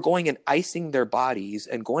 and they were going and icing their bodies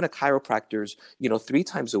and going to chiropractors, 3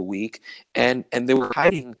 times a week, and they were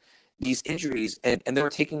hiding these injuries, and they were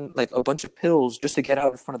taking like a bunch of pills just to get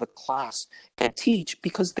out in front of the class and teach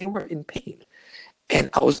because they were in pain. And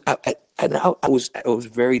I was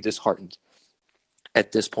very disheartened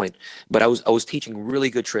at this point. But I was teaching really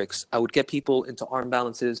good tricks. I would get people into arm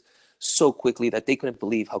balances so quickly that they couldn't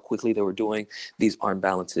believe how quickly they were doing these arm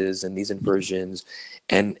balances and these inversions,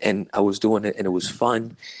 and I was doing it, and it was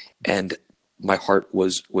fun, and my heart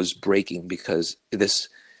was breaking because this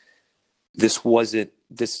wasn't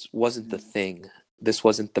the thing. This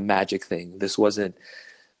wasn't the magic thing. This was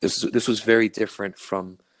very different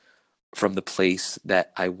from the place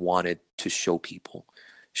that I wanted to show people.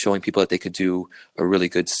 Showing people that they could do a really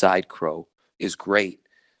good side crow is great,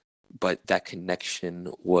 but that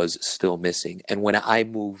connection was still missing. And when I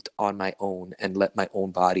moved on my own and let my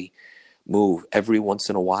own body move, every once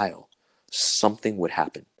in a while, something would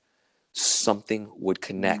happen. Something would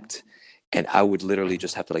connect. And I would literally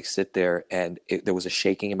just have to like sit there, and there was a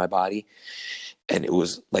shaking in my body, and it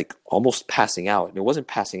was like almost passing out. And it wasn't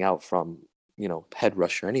passing out from, head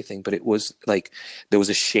rush or anything, but it was like there was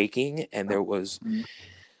a shaking, and there was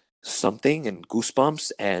something, and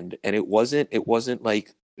goosebumps, and it wasn't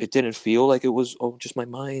like, it didn't feel like it was just my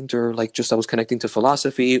mind, or like just I was connecting to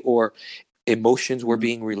philosophy, or emotions were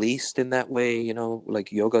being released in that way,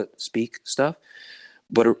 like yoga speak stuff,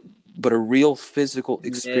 but a real physical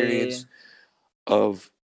experience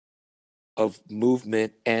of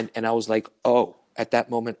movement. And I was like, at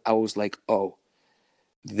that moment I was like,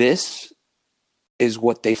 this is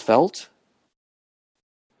what they felt,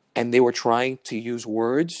 and they were trying to use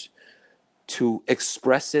words to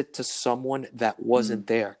express it to someone that wasn't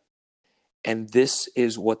there. And this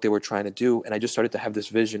is what they were trying to do. And I just started to have this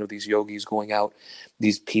vision of these yogis going out,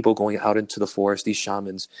 these people going out into the forest, these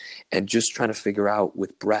shamans, and just trying to figure out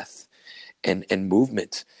with breath and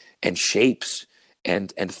movement and shapes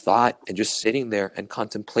and thought, and just sitting there and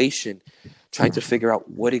contemplation, trying to figure out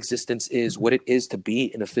what existence is, what it is to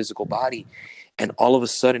be in a physical body. And all of a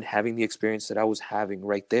sudden having the experience that I was having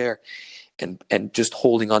right there, and just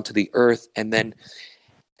holding on to the earth, and then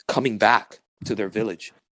coming back to their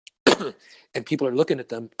village. And people are looking at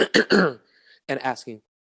them and asking,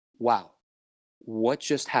 wow, what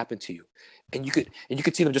just happened to you? And you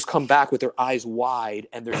could see them just come back with their eyes wide,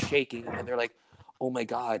 and they're shaking, and they're like, oh my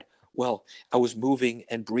God, well, I was moving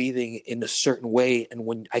and breathing in a certain way, and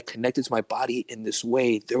when I connected to my body in this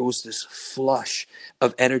way, there was this flush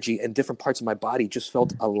of energy, and different parts of my body just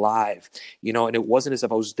felt alive, and it wasn't as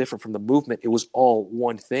if I was different from the movement. It was all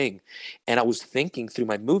one thing. And I was thinking through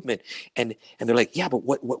my movement, and they're like, yeah, but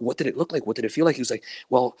what did it look like? What did it feel like? He was like,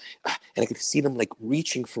 well, and I could see them like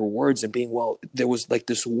reaching for words and being, well, there was like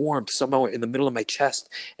this warmth somehow in the middle of my chest,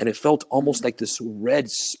 and it felt almost like this red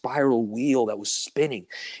spiral wheel that was spinning,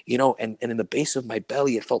 and in the base of my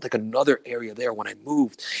belly, it felt like another area there when I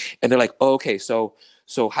moved. And they're like, oh, okay, so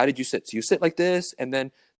how did you sit? So you sit like this, and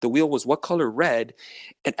then the wheel was what color? Red.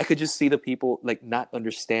 And I could just see the people like not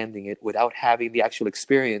understanding it without having the actual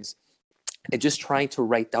experience, and just trying to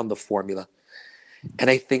write down the formula.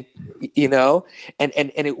 And I think, and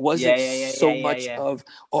it wasn't so much of,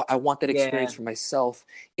 I want that experience for myself.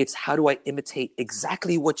 It's how do I imitate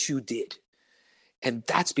exactly what you did? And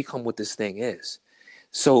that's become what this thing is.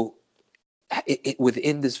 So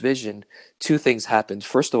within this vision, two things happened.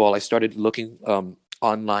 First of all, I started looking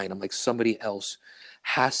online. I'm like, somebody else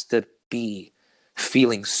has to be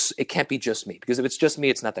feeling. It can't be just me, because if it's just me,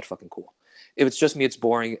 it's not that fucking cool. If it's just me, it's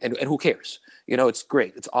boring, and who cares? It's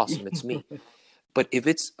great, it's awesome, it's me. But if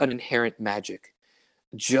it's an inherent magic,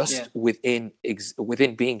 just within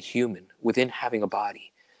being human, within having a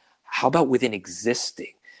body, how about within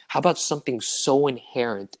existing? How about something so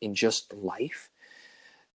inherent in just life,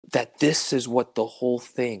 that this is what the whole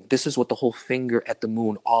finger at the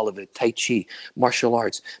moon, all of it, Tai Chi, martial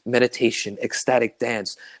arts, meditation, ecstatic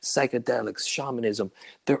dance, psychedelics, shamanism,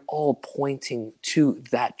 they're all pointing to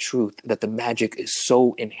that truth, that the magic is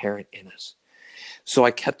so inherent in us. So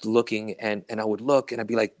I kept looking, and I would look, and I'd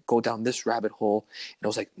be like, go down this rabbit hole. And I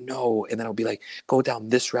was like, no. And then I would be like, go down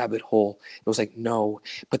this rabbit hole. It was like, no.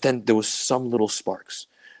 But then there was some little sparks.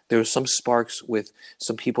 There was some sparks with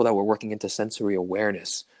some people that were working into sensory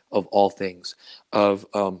awareness of all things, of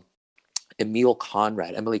Emily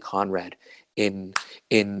Conrad in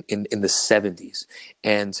the 70s,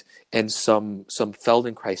 and some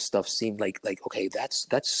Feldenkrais stuff seemed like okay, that's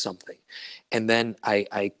something. And then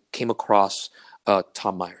I came across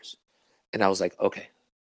Tom Myers, and I was like, okay,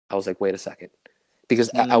 wait a second, because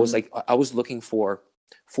I was looking for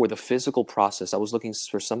for the physical process. I was looking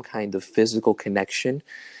for some kind of physical connection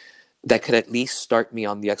that could at least start me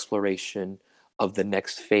on the exploration of the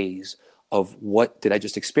next phase of what did I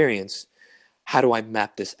just experience? How do I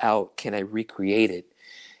map this out? Can I recreate it?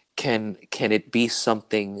 Can it be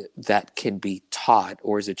something that can be taught,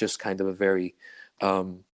 or is it just kind of a very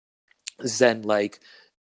Zen-like,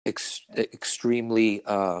 extremely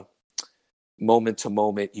moment to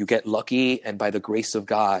moment? You get lucky, and by the grace of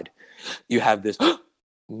God, you have this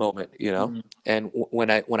moment, you know. And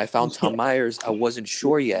when I found Tom Myers, I wasn't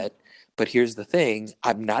sure yet. But here's the thing: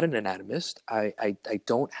 I'm not an anatomist. I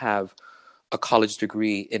don't have a college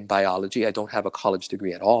degree in biology. I don't have a college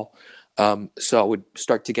degree at all. So I would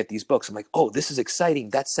start to get these books. I'm like, oh, this is exciting.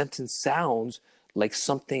 That sentence sounds like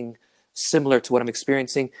something similar to what I'm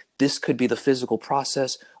experiencing. This could be the physical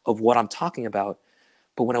process of what I'm talking about.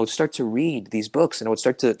 But when I would start to read these books and I would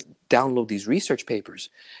start to download these research papers,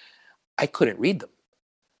 I couldn't read them.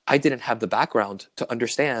 I didn't have the background to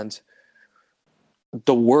understand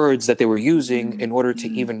the words that they were using in order to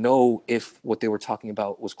even know if what they were talking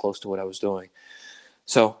about was close to what I was doing.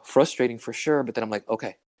 So frustrating for sure. But then I'm like,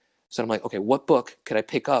 okay. So I'm like, okay, what book could I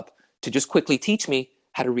pick up to just quickly teach me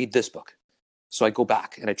how to read this book? So I go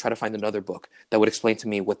back and I try to find another book that would explain to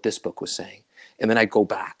me what this book was saying. And then I go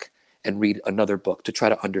back and read another book to try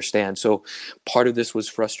to understand. So part of this was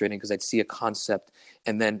frustrating because I'd see a concept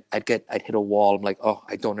and then I'd hit a wall. I'm like, oh,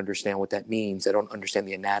 I don't understand what that means. I don't understand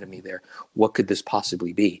the anatomy there. What could this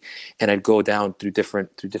possibly be? And I'd go down through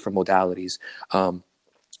different modalities,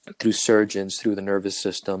 through surgeons, through the nervous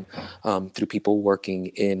system, through people working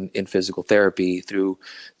in physical therapy, through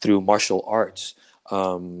martial arts,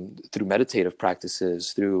 through meditative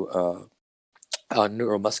practices, through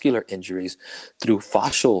neuromuscular injuries, through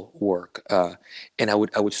fascial work, and I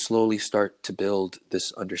would slowly start to build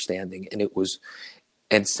this understanding.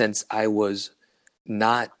 And since I was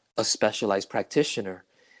not a specialized practitioner,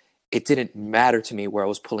 it didn't matter to me where I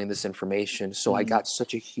was pulling this information. So I got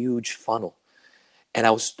such a huge funnel, and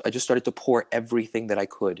I just started to pour everything that I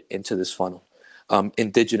could into this funnel.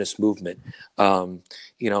 Indigenous movement, running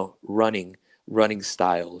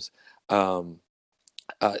styles.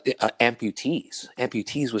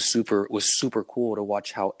 Amputees was super cool to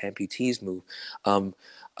watch how amputees move.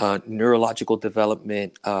 Neurological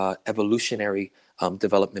development, evolutionary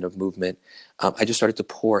development of movement. I just started to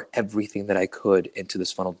pour everything that I could into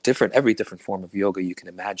this funnel. Every different form of yoga you can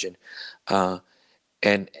imagine, and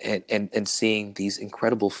seeing these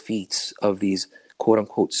incredible feats of these quote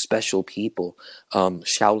unquote special people,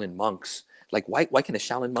 Shaolin monks. Like why can a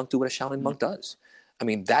Shaolin monk do what a Shaolin monk does? I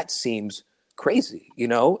mean, that seems crazy, you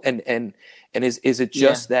know? And is it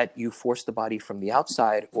just that you force the body from the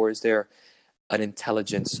outside, or is there an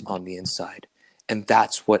intelligence on the inside? And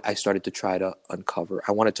that's what I started to try to uncover.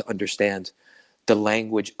 I wanted to understand the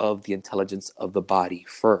language of the intelligence of the body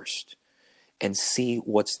first and see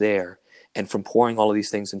what's there. And from pouring all of these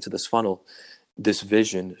things into this funnel, this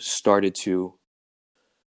vision started to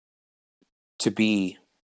be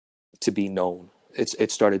known.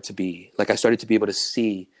 It started to be like I started to be able to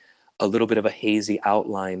see a little bit of a hazy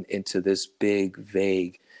outline into this big,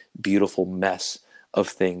 vague, beautiful mess of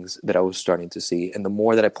things that I was starting to see. And the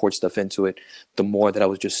more that I poured stuff into it, the more that I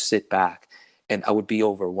would just sit back and I would be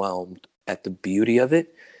overwhelmed at the beauty of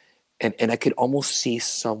it. And I could almost see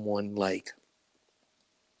someone, like,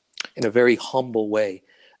 in a very humble way,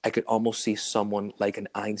 I could almost see someone like an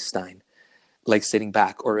Einstein, like sitting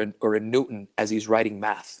back, or a Newton as he's writing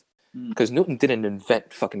math. Because Newton didn't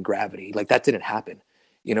invent fucking gravity. Like, that didn't happen.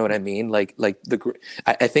 You know what I mean?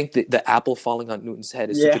 I think the apple falling on Newton's head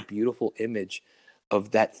is such a beautiful image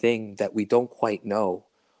of that thing that we don't quite know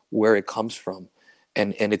where it comes from.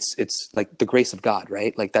 And it's like the grace of God,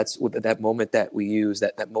 right? Like that's what that moment that we use,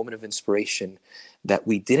 that moment of inspiration that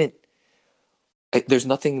we didn't, there's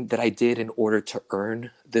nothing that I did in order to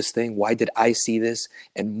earn this thing. Why did I see this?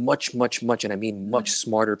 And much, and I mean much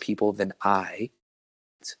smarter people than I,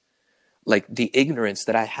 like the ignorance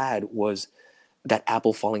that I had was that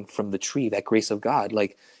apple falling from the tree, that grace of God.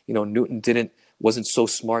 Like, you know, Newton wasn't so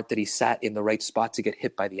smart that he sat in the right spot to get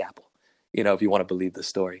hit by the apple. You know, if you want to believe the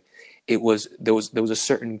story, there was a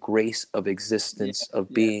certain grace of existence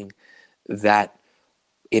of being that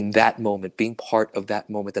in that moment, being part of that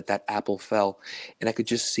moment that apple fell. And I could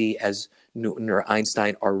just see as Newton or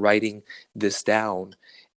Einstein are writing this down,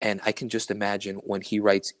 and I can just imagine when he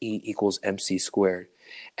writes E equals MC squared,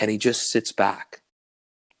 and he just sits back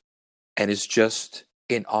and is just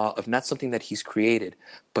in awe of not something that he's created,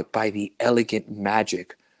 but by the elegant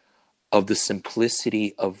magic of the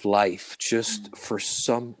simplicity of life, just for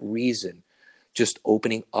some reason, just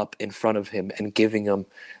opening up in front of him and giving him,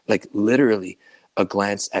 like, literally a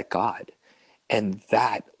glance at God. And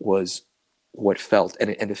that was what felt, and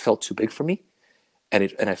it felt too big for me.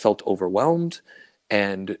 And I felt overwhelmed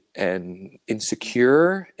and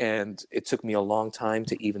insecure. And it took me a long time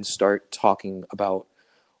to even start talking about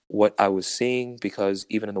what I was seeing, because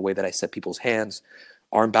even in the way that I set people's hands,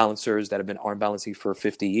 arm balancers that have been arm balancing for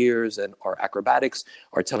 50 years and are acrobatics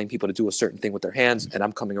are telling people to do a certain thing with their hands. And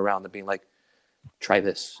I'm coming around and being like, try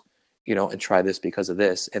this, and try this because of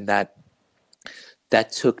this. And that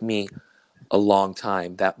took me a long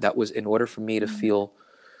time. That was in order for me to feel,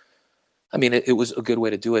 I mean, it was a good way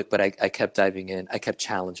to do it, but I kept diving in. I kept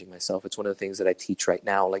challenging myself. It's one of the things that I teach right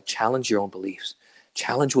now, like challenge your own beliefs,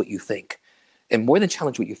 challenge what you think. And more than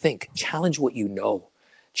challenge what you think, challenge what you know,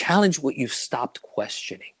 challenge what you've stopped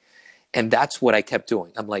questioning. And that's what I kept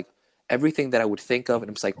doing. I'm like, everything that I would think of, and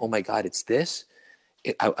I'm like, oh my God, it's this.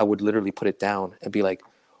 I would literally put it down and be like,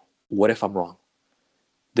 what if I'm wrong?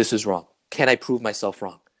 This is wrong. Can I prove myself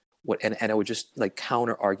wrong? And I would just like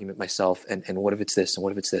counter argument myself. And what if it's this? And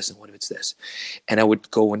what if it's this? And what if it's this? And I would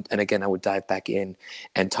go and again, I would dive back in.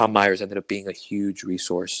 And Tom Myers ended up being a huge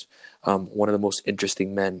resource. One of the most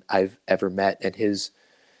interesting men I've ever met. And his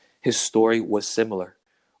story was similar,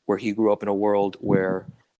 where he grew up in a world where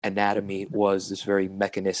anatomy was this very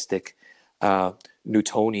mechanistic,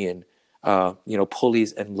 Newtonian,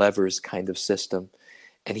 pulleys and levers kind of system.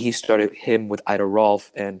 And he started him with Ida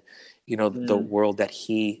Rolf, and the world that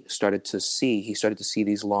he started to see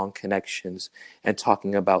these long connections and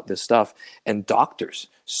talking about this stuff. And doctors,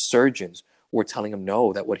 surgeons were telling him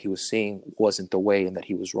no, that what he was seeing wasn't the way and that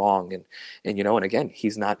he was wrong. And again,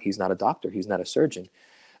 he's not a doctor, he's not a surgeon,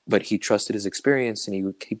 but he trusted his experience and he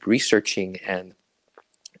would keep researching, and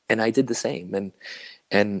I did the same.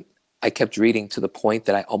 And I kept reading to the point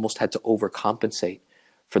that I almost had to overcompensate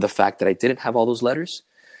for the fact that I didn't have all those letters.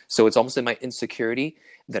 So it's almost in my insecurity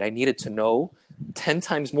that I needed to know 10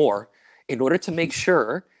 times more in order to make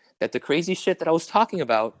sure that the crazy shit that I was talking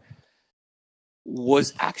about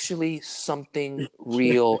was actually something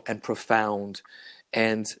real and profound.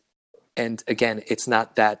 And again, it's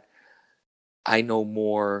not that I know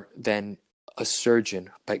more than a surgeon,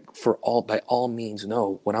 by all means,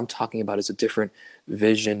 no. What I'm talking about is a different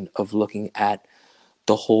vision of looking at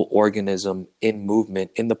the whole organism in movement,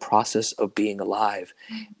 in the process of being alive,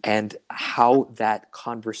 and how that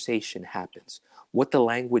conversation happens, what the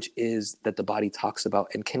language is that the body talks about,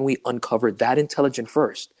 and can we uncover that intelligence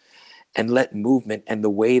first and let movement and the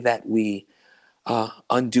way that we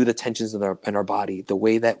undo the tensions in our body, the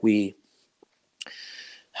way that we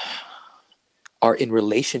are in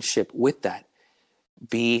relationship with that,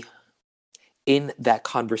 be in that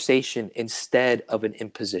conversation instead of an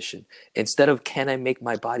imposition. Instead of, can I make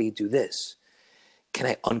my body do this? Can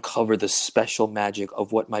I uncover the special magic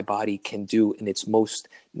of what my body can do in its most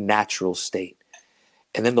natural state?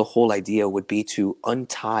 And then the whole idea would be to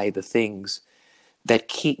untie the things that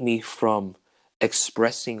keep me from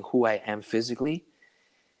expressing who I am physically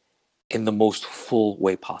in the most full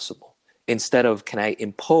way possible. Instead of, can I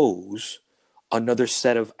impose another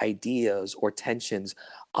set of ideas or tensions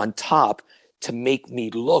on top to make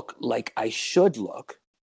me look like I should look,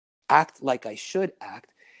 act like I should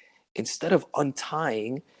act, instead of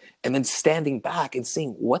untying and then standing back and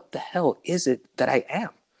seeing, what the hell is it that I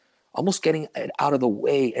am? Almost getting it out of the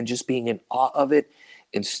way and just being in awe of it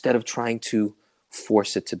instead of trying to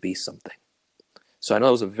force it to be something. So I know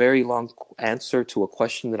it was a very long answer to a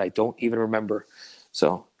question that I don't even remember.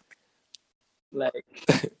 So Like,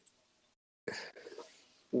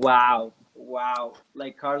 wow.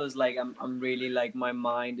 Like, Carlos, like I'm really like, my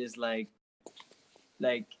mind is like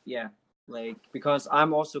yeah, like, because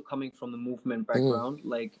I'm also coming from the movement background.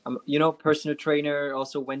 Like, I'm personal trainer,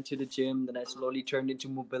 also went to the gym, then I slowly turned into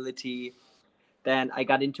mobility, then I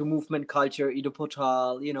got into movement culture, Ido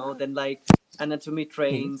Portal, then like anatomy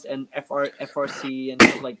trains and FRC and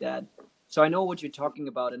stuff like that. So I know what you're talking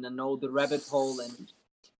about, and I know the rabbit hole and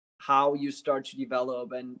how you start to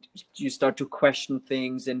develop and you start to question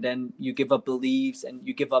things, and then you give up beliefs and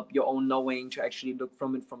you give up your own knowing to actually look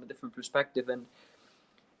from it from a different perspective.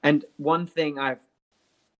 And one thing I've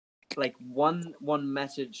like, one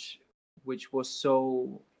message which was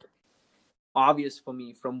so obvious for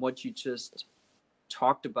me from what you just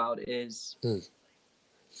talked about is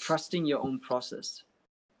trusting your own process.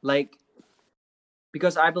 Like,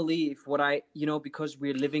 because I believe because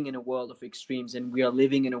we're living in a world of extremes, and we are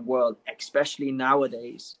living in a world, especially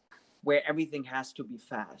nowadays, where everything has to be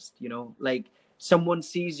fast. Like, someone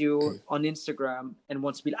sees you on Instagram and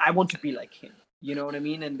wants to be, I want to be like him. You know what I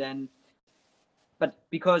mean? And then, but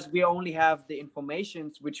because we only have the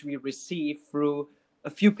informations which we receive through a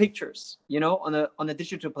few pictures, on a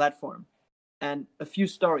digital platform, and a few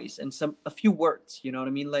stories and a few words, you know what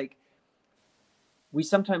I mean? Like, we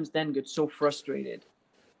sometimes then get so frustrated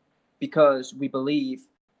because we believe,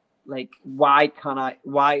 like, why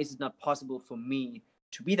is it not possible for me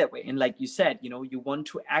to be that way? And like you said, you know, you want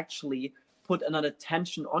to actually put another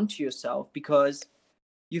tension onto yourself because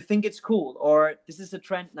you think it's cool, or this is a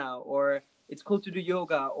trend now, or it's cool to do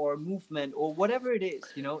yoga or movement or whatever it is,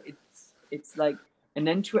 you know. It's like, and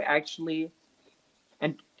then to actually,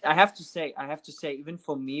 and I have to say, even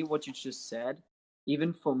for me, what you just said,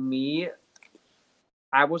 even for me,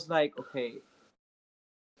 I was like, okay,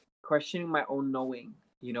 questioning my own knowing,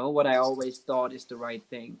 you know, what I always thought is the right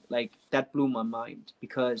thing. Like, that blew my mind,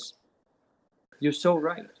 because you're so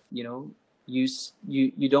right, you know. You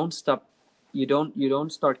don't stop, you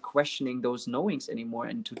don't start questioning those knowings anymore,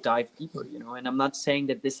 and to dive deeper, you know. And I'm not saying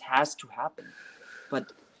that this has to happen,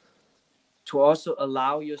 but to also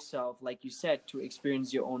allow yourself, like you said, to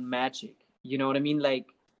experience your own magic, you know what I mean? Like,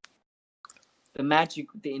 the magic,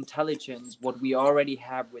 the intelligence, what we already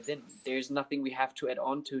have within. There's nothing we have to add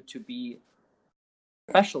on to be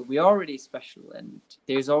special. We're already special, and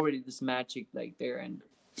there's already this magic, like, there. And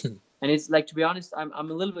it's like, to be honest, I'm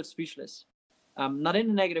a little bit speechless, not in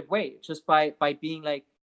a negative way, just by being like,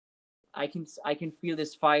 I can feel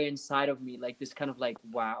this fire inside of me, like this kind of like,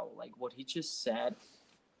 wow, like what he just said.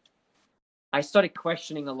 I started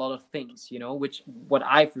questioning a lot of things, you know, which what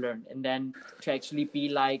I've learned, and then to actually be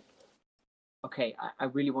like, okay, I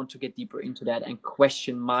really want to get deeper into that and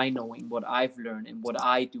question my knowing, what I've learned and what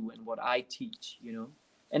I do and what I teach, you know.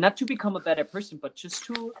 And not to become a better person, but just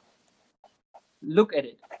to look at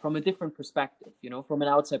it from a different perspective, you know, from an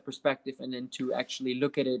outside perspective, and then to actually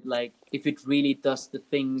look at it like, if it really does the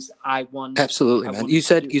things I want. Absolutely, I man. want You to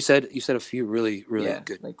said do. you said a few really Yeah,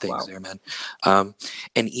 good like, things wow. there, man.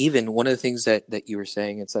 And even one of the things that you were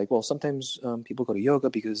saying, it's like, well, sometimes people go to yoga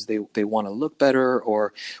because they want to look better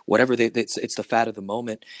or whatever. It's the fad of the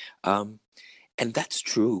moment, and that's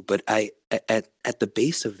true. But at the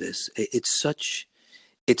base of this, it's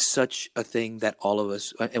such a thing that all of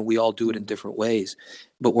us, and we all do it in different ways,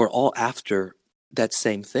 but we're all after that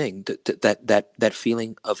same thing, that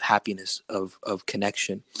feeling of happiness, of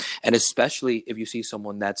connection. And especially if you see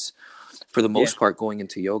someone that's, for the most part, going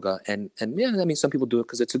into yoga, and yeah, I mean, some people do it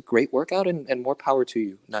because it's a great workout, and more power to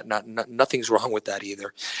you. Nothing's wrong with that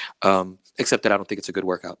either, except that I don't think it's a good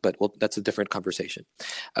workout, but well, that's a different conversation.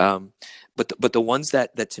 But the ones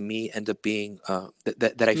that to me end up being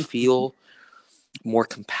that I feel more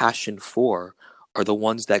compassion for are the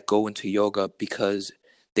ones that go into yoga because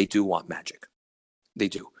they do want magic. They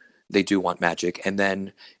do want magic. And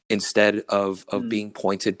then instead of being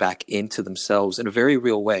pointed back into themselves in a very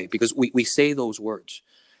real way, because we say those words,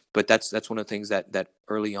 but that's one of the things that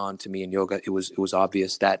early on to me in yoga, it was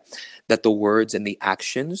obvious that the words and the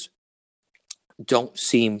actions don't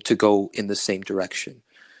seem to go in the same direction.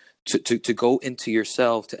 To go into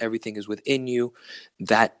yourself, to everything is within you,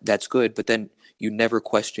 that's good. But then you never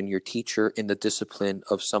question your teacher in the discipline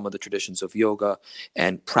of some of the traditions of yoga,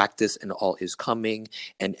 and practice and all is coming.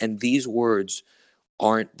 And these words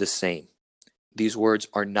aren't the same. These words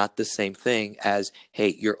are not the same thing as,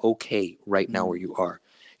 hey, you're okay right now where you are.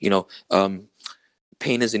 You know,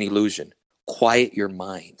 pain is an illusion. Quiet your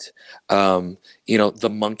mind. You know, the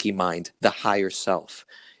monkey mind, the higher self.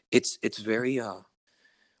 It's very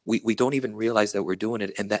we don't even realize that we're doing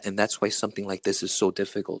it, and that's why something like this is so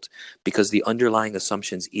difficult, because the underlying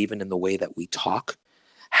assumptions, even in the way that we talk,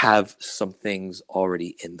 have some things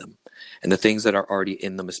already in them. And the things that are already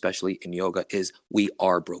in them, especially in yoga, is we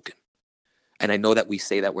are broken. And I know that we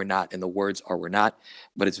say that we're not, and the words are we're not,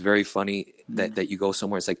 but it's very funny that you go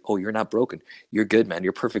somewhere, it's like, oh, you're not broken. You're good, man.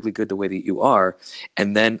 You're perfectly good the way that you are.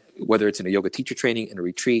 And then whether it's in a yoga teacher training, in a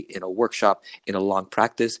retreat, in a workshop, in a long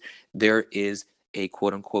practice, there is a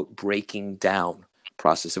quote unquote breaking down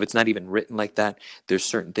process. If it's not even written like that, there's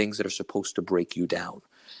certain things that are supposed to break you down,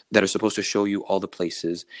 that are supposed to show you all the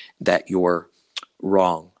places that you're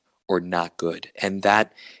wrong or not good. And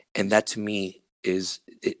that to me is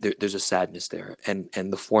there's a sadness there. And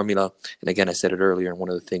the formula, and again, I said it earlier, and one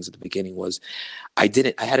of the things at the beginning was I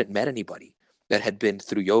hadn't met anybody that had been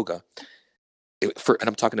through yoga. And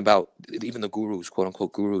I'm talking about even the gurus, quote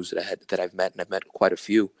unquote gurus that I've met, and I've met quite a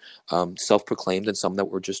few, self-proclaimed, and some that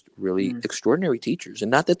were just really extraordinary teachers. And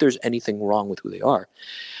not that there's anything wrong with who they are,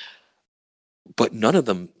 but none of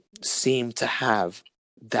them seem to have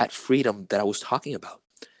that freedom that I was talking about,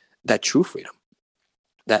 that true freedom,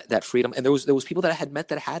 that freedom. And there was people that I had met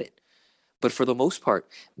that had it, but for the most part,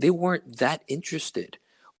 they weren't that interested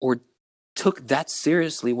or took that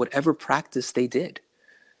seriously whatever practice they did.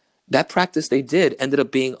 That practice they did ended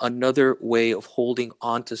up being another way of holding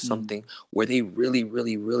on to something where they really,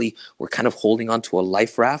 really, really were kind of holding on to a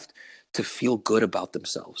life raft to feel good about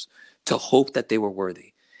themselves, to hope that they were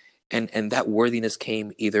worthy. And that worthiness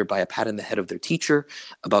came either by a pat on the head of their teacher,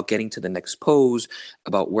 about getting to the next pose,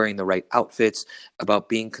 about wearing the right outfits, about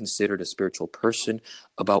being considered a spiritual person,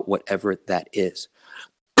 about whatever that is.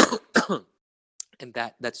 And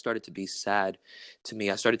that started to be sad to me.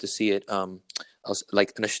 I started to see it I was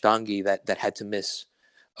like an Ashtangi that had to miss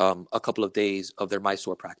a couple of days of their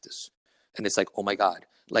Mysore practice. And it's like, oh my God,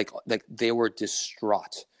 like they were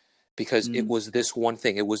distraught because it was this one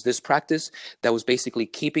thing. It was this practice that was basically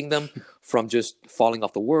keeping them from just falling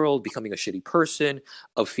off the world, becoming a shitty person,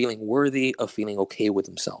 of feeling worthy, of feeling okay with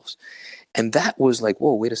themselves. And that was like,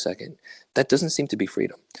 whoa, wait a second. That doesn't seem to be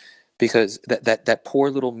freedom. Because that poor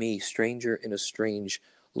little me, stranger in a strange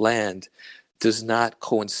land, does not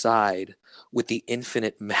coincide with the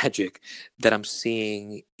infinite magic that I'm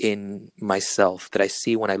seeing in myself, that I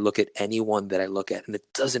see when I look at anyone that I look at. And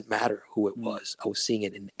it doesn't matter who it was. I was seeing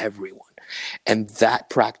it in everyone. And that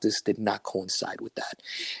practice did not coincide with that.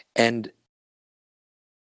 And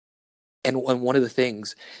one of the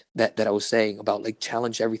things that I was saying about like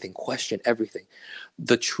challenge everything, question everything,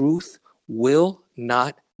 the truth will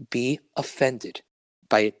not be offended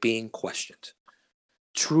by it being questioned.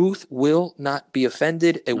 Truth will not be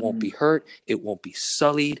offended. It won't be hurt. It won't be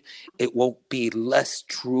sullied. It won't be less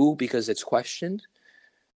true because it's questioned.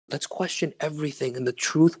 Let's question everything, and the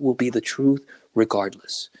truth will be the truth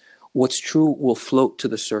regardless. What's true will float to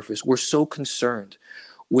the surface. We're so concerned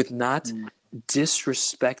with not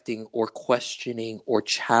disrespecting or questioning or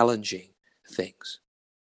challenging things,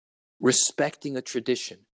 respecting a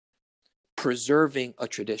tradition, preserving a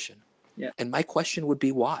tradition. Yeah. And my question would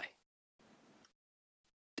be, why?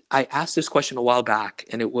 I asked this question a while back,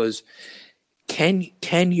 and it was, can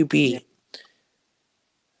you be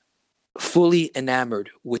fully enamored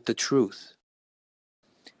with the truth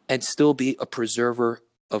and still be a preserver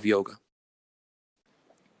of yoga?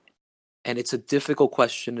 And it's a difficult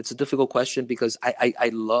question. It's a difficult question because I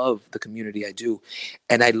love the community I do,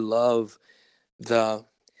 and I love the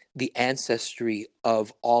ancestry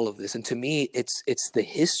of all of this. And to me, it's the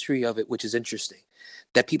history of it which is interesting,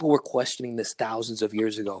 that people were questioning this thousands of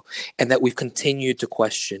years ago and that we've continued to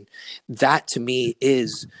question. That to me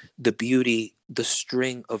is the beauty, the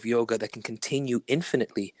string of yoga that can continue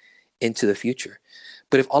infinitely into the future.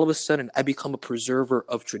 But if all of a sudden I become a preserver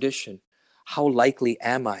of tradition, how likely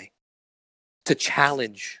am I to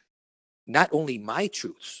challenge not only my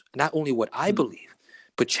truths, not only what I believe,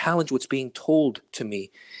 but challenge what's being told to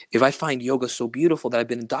me? If I find yoga so beautiful that I've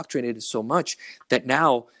been indoctrinated so much that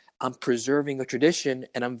now I'm preserving a tradition,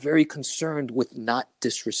 and I'm very concerned with not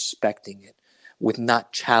disrespecting it, with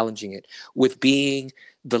not challenging it, with being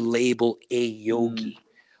the label a yogi.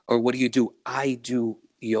 Or what do? I do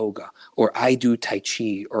yoga, or I do Tai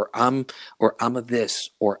Chi, or I'm a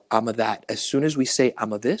this, or I'm a that. As soon as we say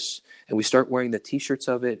I'm a this, and we start wearing the t-shirts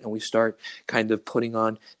of it, and we start kind of putting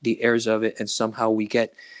on the airs of it, and somehow we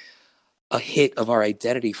get a hit of our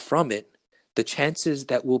identity from it, the chances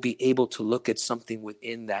that we'll be able to look at something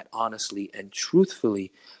within that honestly and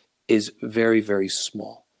truthfully is very, very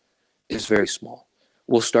small. Is very small.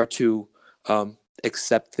 We'll start to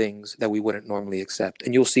accept things that we wouldn't normally accept.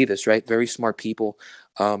 And you'll see this, right? Very smart people,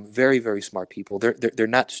 very, very smart people. They're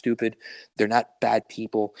not stupid. They're not bad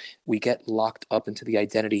people. We get locked up into the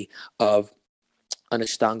identity of an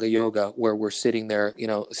Ashtanga yoga where we're sitting there,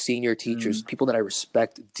 senior teachers, people that I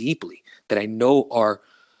respect deeply, that I know are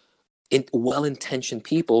well-intentioned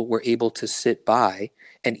people, were able to sit by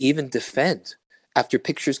and even defend after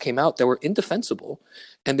pictures came out that were indefensible.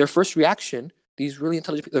 And their first reaction, these really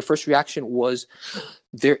intelligent people, their first reaction was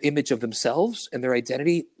their image of themselves and their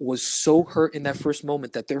identity was so hurt in that first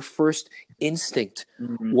moment that their first instinct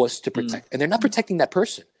was to protect. And they're not protecting that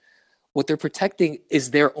person. What they're protecting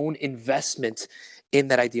is their own investment in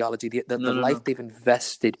that ideology, the life they've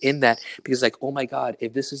invested in that. Because like, oh my God,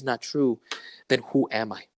 if this is not true, then who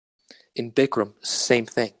am I? In Bikram, same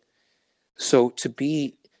thing. So to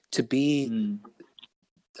be,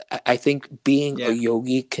 I think being a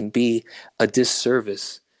yogi can be a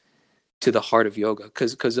disservice to the heart of yoga,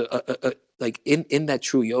 because like in that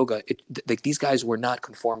true yoga, like these guys were not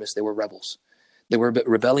conformists; they were rebels. They were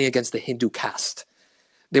rebelling against the Hindu caste.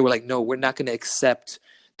 They were like, no, we're not going to accept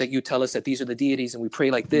that you tell us that these are the deities and we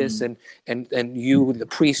pray like this, and you, the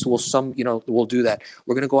priest, will do that.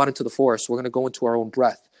 We're going to go out into the forest. We're going to go into our own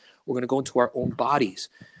breath. We're going to go into our own bodies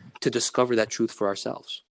to discover that truth for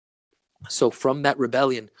ourselves. So from that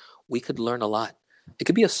rebellion, we could learn a lot. It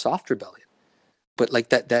could be a soft rebellion, but like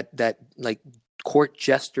that like court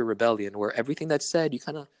jester rebellion, where everything that's said, you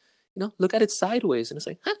kind of, look at it sideways, and it's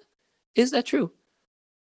like, huh, is that true?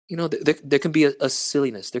 There can be a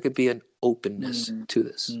silliness, there could be an openness to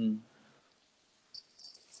this.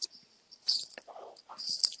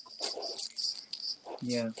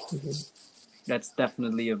 Yeah, that's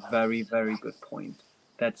definitely a very, very good point.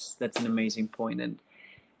 That's an amazing point,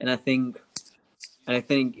 and I think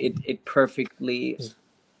it perfectly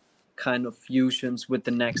kind of fusions with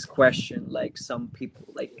the next question. Like some people,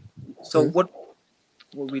 like, so what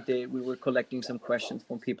we did, we were collecting some questions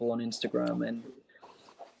from people on Instagram, and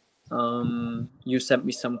you sent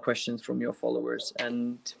me some questions from your followers,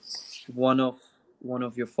 and one of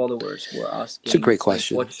your followers were asking. It's a great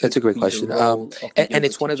question. Like, That's a great should be the question. role of a And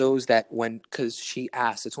it's yoga one of teacher? those that because she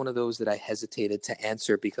asked, it's one of those that I hesitated to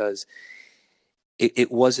answer because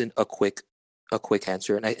it wasn't a quick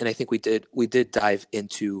answer. And I think we did dive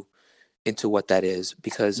into what that is,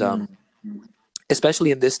 because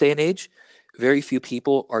especially in this day and age, very few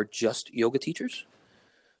people are just yoga teachers.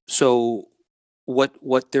 So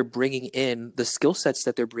what they're bringing in, the skill sets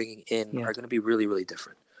that they're bringing in are going to be really, really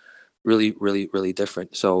different. Really, really, really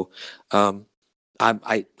different. So I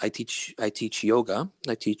teach yoga.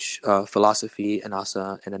 I teach philosophy and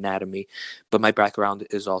asa and anatomy, but my background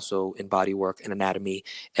is also in body work and anatomy,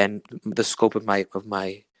 and the scope of my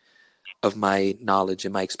knowledge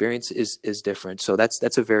and my experience is different. So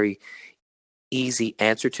that's a very easy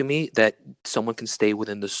answer to me, that someone can stay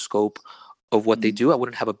within the scope of what they do. I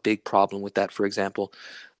wouldn't have a big problem with that. For example,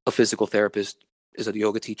 a physical therapist is a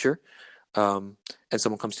yoga teacher, and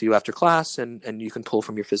someone comes to you after class, and you can pull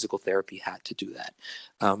from your physical therapy hat to do that.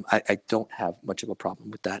 I don't have much of a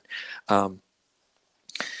problem with that. But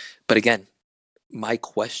again, my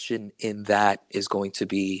question in that is going to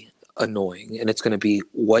be annoying, and it's going to be,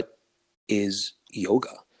 what is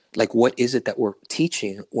yoga? Like, what is it that we're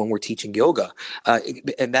teaching when we're teaching yoga?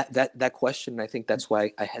 And that question, I think that's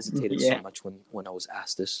why I hesitated so much when I was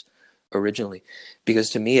asked this originally, because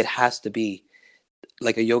to me, it has to be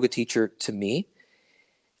like, a yoga teacher to me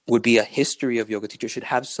would be a history of yoga teacher, should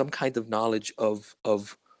have some kind of knowledge of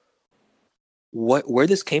where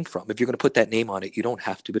this came from. If you're going to put that name on it, you don't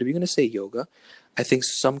have to, but if you're going to say yoga, I think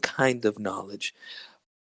some kind of knowledge.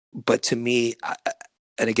 But to me,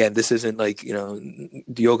 and again, this isn't like, the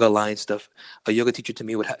Yoga Alliance stuff. A yoga teacher to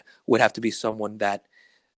me would have to be someone that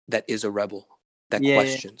is a rebel, that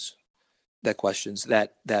questions, that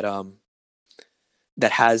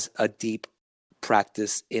has a deep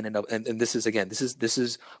practice in and of. And this is, again, this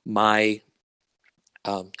is my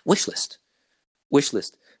wish list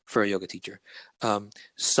for a yoga teacher.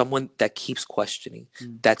 Someone that keeps questioning,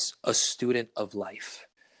 that's a student of life.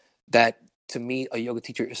 That, to me, a yoga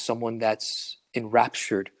teacher is someone that's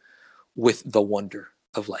enraptured with the wonder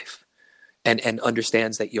of life, and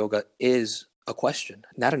understands that yoga is a question,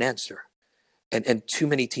 not an answer. And too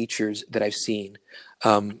many teachers that I've seen,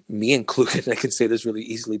 me included, I can say this really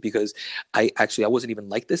easily, because I wasn't even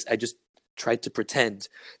like this. I just tried to pretend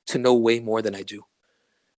to know way more than I do.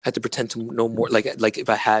 I had to pretend to know more, like if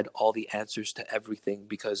I had all the answers to everything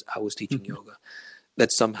because I was teaching yoga,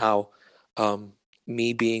 that somehow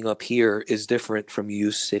me being up here is different from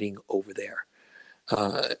you sitting over there.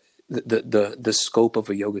 The scope of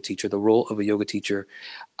a yoga teacher, the role of a yoga teacher,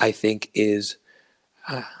 I think, is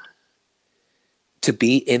to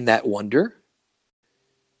be in that wonder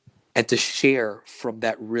and to share from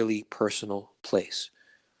that really personal place.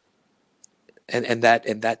 And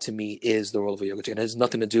that to me is the role of a yoga teacher. And it has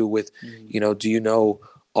nothing to do with, do you know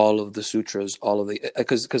all of the sutras, all of the,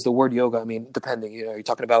 because the word yoga, I mean, depending, you're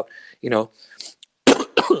talking about,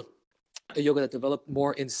 a yoga that developed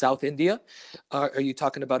more in South India? Are you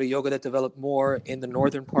talking about a yoga that developed more in the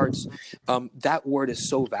northern parts? That word is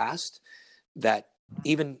so vast that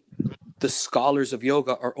even the scholars of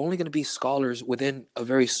yoga are only going to be scholars within a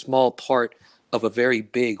very small part of a very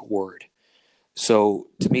big word. So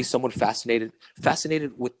to me, someone fascinated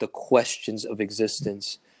with the questions of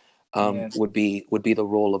existence would be the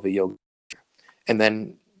role of a yoga teacher. And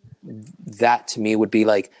then that to me would be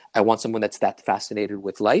like, I want someone that's that fascinated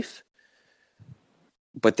with life.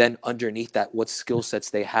 But then underneath that, what skill sets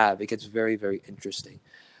they have, it gets very, very interesting.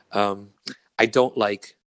 I don't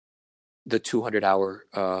like the 200-hour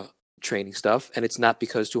training stuff. And it's not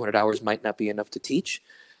because 200 hours might not be enough to teach,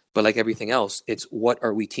 but like everything else, it's what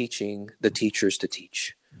are we teaching the teachers to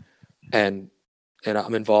teach? And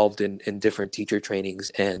I'm involved in different teacher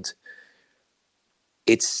trainings, and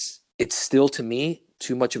it's still, to me,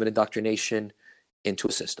 too much of an indoctrination into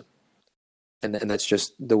a system. And that's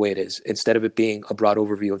just the way it is. Instead of it being a broad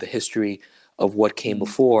overview of the history of what came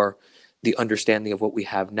before, the understanding of what we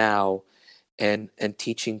have now, and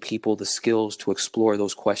teaching people the skills to explore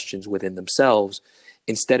those questions within themselves,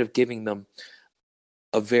 instead of giving them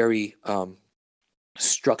a very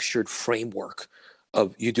structured framework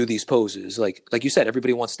of, you do these poses, like you said,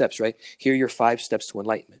 everybody wants steps, right? Here are your 5 steps to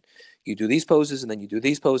enlightenment. You do these poses, and then you do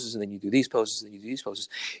these poses, and then you do these poses, and then you do these poses.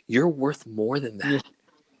 You're worth more than that. Yeah.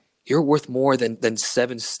 You're worth more than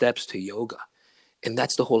 7 steps to yoga. And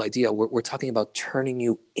that's the whole idea. We're talking about turning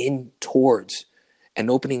you in towards and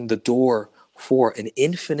opening the door for an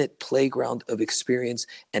infinite playground of experience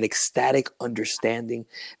and ecstatic understanding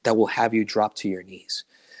that will have you drop to your knees.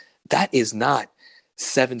 That is not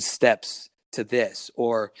 7 steps to this,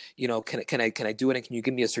 or, you know, can I do it, and can you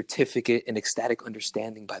give me a certificate in ecstatic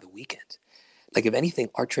understanding by the weekend? Like, if anything,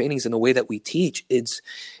 our trainings and the way that we teach,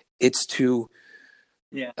 it's to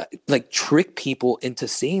like trick people into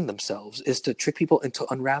seeing themselves, is to trick people into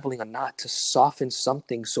unraveling a knot, to soften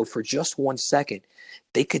something, so for just 1 second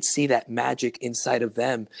they could see that magic inside of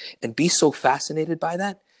them and be so fascinated by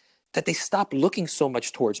that they stop looking so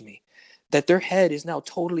much towards me, that their head is now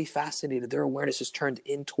totally fascinated, their awareness is turned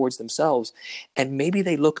in towards themselves, and maybe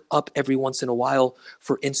they look up every once in a while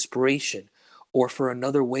for inspiration or for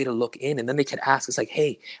another way to look in, and then they can ask, it's like,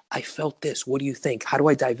 hey, I felt this, what do you think? How do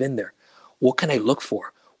I dive in there? What can I look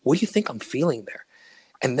for? What do you think I'm feeling there?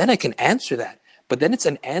 And then I can answer that. But then it's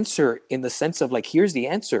an answer in the sense of, like, here's the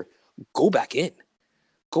answer. Go back in.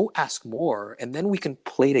 Go ask more. And then we can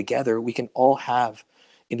play together. We can all have,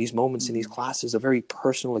 in these moments, in these classes, a very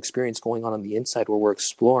personal experience going on the inside, where we're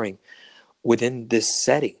exploring within this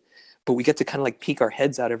setting. But we get to kind of like peek our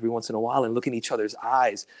heads out every once in a while and look in each other's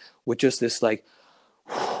eyes with just this like,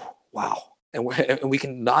 wow. And we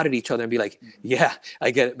can nod at each other and be like, yeah,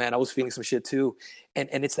 I get it, man. I was feeling some shit too. And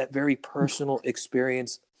it's that very personal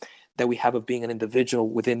experience that we have of being an individual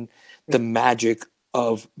within the magic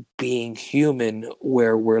of being human,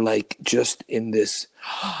 where we're like just in this.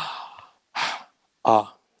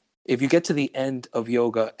 If you get to the end of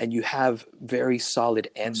yoga and you have very solid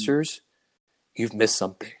answers, you've missed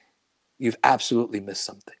something. You've absolutely missed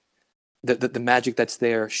something. The magic that's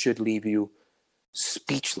there should leave you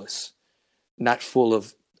speechless, not full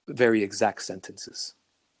of very exact sentences.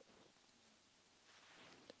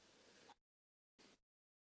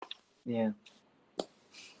 Yeah.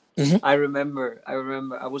 Mhm. I remember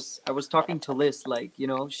I was talking to Liz, like, you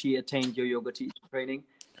know, she attained your yoga teacher training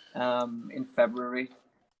in February.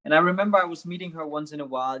 And I remember I was meeting her once in a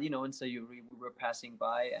while, you know, and so we were passing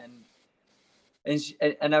by, and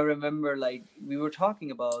I remember, like, we were talking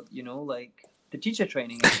about, you know, like the teacher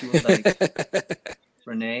training, and she was like,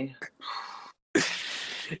 Renee,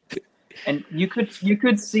 and you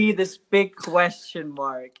could see this big question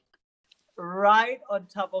mark right on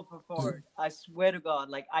top of her forehead. I swear to God,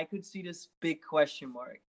 like, I could see this big question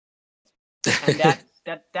mark, and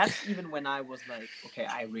that's even when I was like, okay,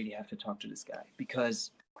 I really have to talk to this guy, because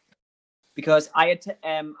I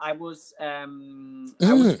was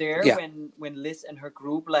there Yeah. when Liz and her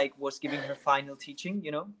group, like, was giving her final teaching,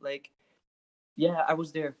 you know, like, yeah, I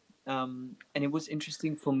was there, and it was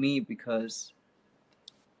interesting for me because,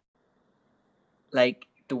 like,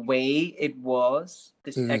 the way it was,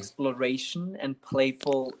 this exploration and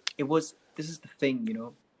playful, this is the thing, you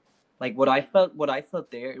know, like, what I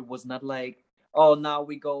felt there, it was not like, oh, now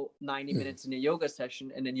we go 90 minutes in a yoga session,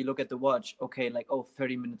 and then you look at the watch, okay, like, oh,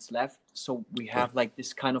 30 minutes left, so we have like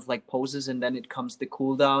this kind of like poses, and then it comes the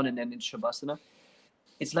cool down, and then it's shavasana.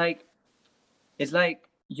 It's like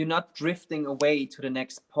you're not drifting away to the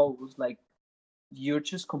next pose, like, you're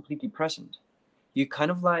just completely present. You kind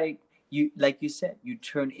of like you said, you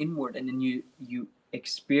turn inward, and then you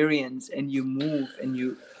experience, and you move, and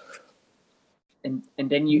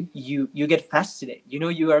then you get fascinated, you know,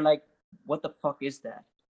 you are like, what the fuck is that,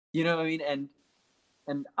 you know what I mean?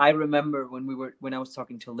 And I remember when I was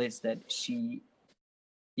talking to Liz, that she,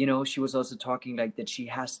 you know, she was also talking like that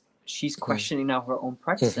she's questioning now her own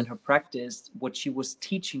practice, and her practice, what she was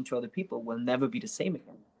teaching to other people, will never be the same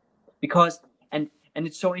again, because and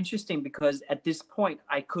it's so interesting, because at this point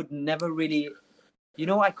I could never really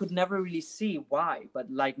see why, but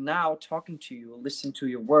like, now talking to you, listen to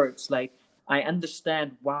your words, like, I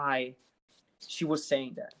understand why she was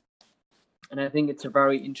saying that. And I think it's a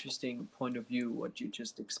very interesting point of view, what you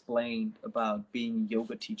just explained about being a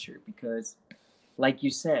yoga teacher, because, like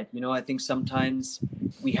you said, you know, I think sometimes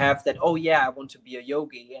we have that, oh yeah, I want to be a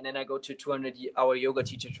yogi, and then I go to 200-hour yoga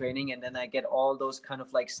teacher training, and then I get all those kind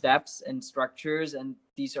of like steps and structures, and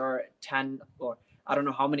these are 10, or I don't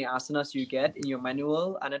know how many asanas you get in your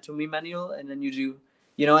anatomy manual, and then you do,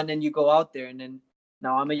 you know, and then you go out there, and then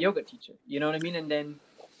now I'm a yoga teacher, you know what I mean? And then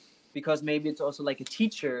because maybe it's also like a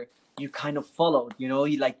teacher you kind of followed, you know,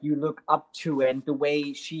 you look up to, and the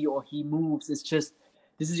way she or he moves is just,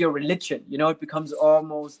 this is your religion, you know. It becomes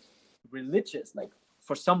almost religious, like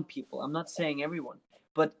for some people. I'm not saying everyone,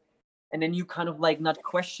 but and then you kind of like not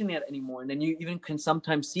question it anymore, and then you even can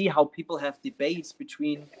sometimes see how people have debates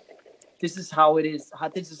between, this is how it is,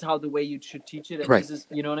 this is how the way you should teach it, and Right. this is,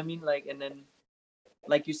 you know what I mean, like, and then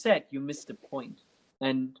like you said, you missed the point.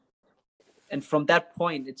 And from that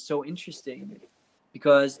point, it's so interesting,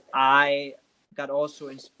 because I got also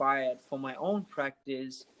inspired for my own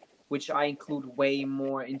practice, which I include way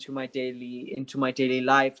more into my daily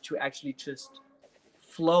life, to actually just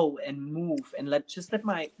flow and move, and let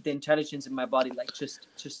the intelligence in my body, like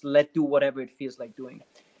just let do whatever it feels like doing.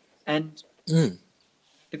 And Mm.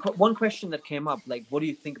 one question that came up, like, what do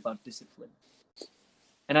you think about discipline?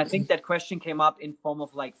 And I think that question came up in form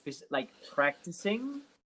of like practicing,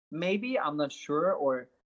 maybe, I'm not sure, or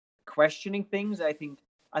questioning things. I think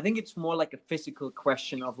it's more like a physical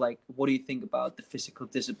question of like, what do you think about the physical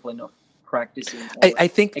discipline of practicing, or I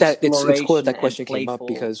think that it's cool that exploration that and question came up, playful?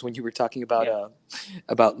 because when you were talking Yeah.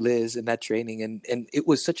 about Liz and that training, and it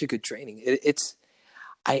was such a good training. It's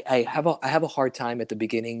I have a hard time at the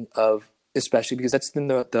beginning of, especially because that's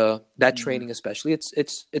the that training, especially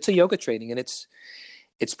it's a yoga training, and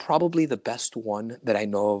it's probably the best one that I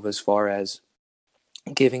know of, as far as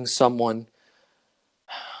giving someone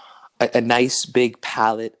a nice big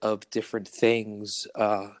palette of different things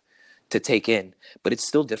to take in. But it's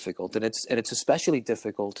still difficult, and it's especially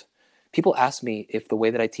difficult. People ask me if the way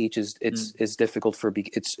that I teach is difficult for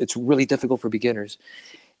it's really difficult for beginners,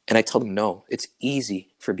 and I tell them no, it's easy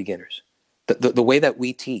for beginners. The way that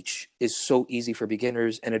we teach is so easy for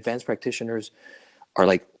beginners, and advanced practitioners are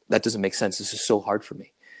like, that doesn't make sense. This is so hard for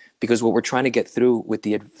me. Because what we're trying to get through with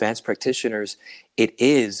the advanced practitioners, it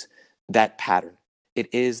is that pattern.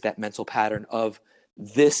 It is that mental pattern of,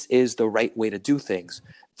 this is the right way to do things.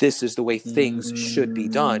 This is the way things should be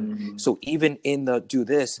done. So even in the do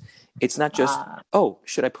this, it's not just, oh,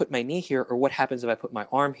 should I put my knee here? Or what happens if I put my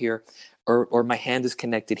arm here? Or my hand is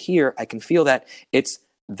connected here. I can feel that. It's,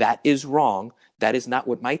 that is wrong. That is not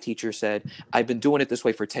what my teacher said. I've been doing it this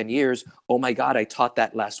way for 10 years. Oh my God, I taught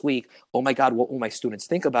that last week. Oh my God, what will my students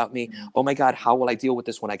think about me? Oh my God, how will I deal with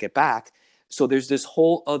this when I get back? So there's this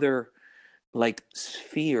whole other like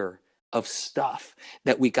sphere of stuff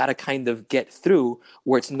that we got to kind of get through,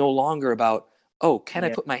 where it's no longer about, oh, can I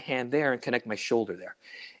put my hand there and connect my shoulder there?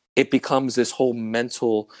 It becomes this whole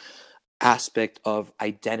mental aspect of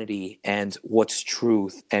identity, and what's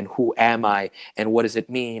truth, and who am I, and what does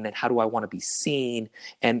it mean, and how do I want to be seen,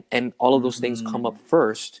 and all of those things come up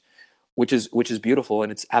first, which is beautiful.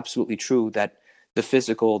 And it's absolutely true that the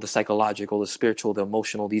physical, the psychological, the spiritual, the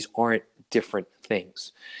emotional, these aren't different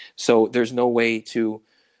things. So there's no way to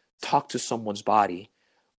talk to someone's body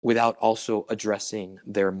without also addressing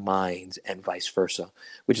their minds, and vice versa,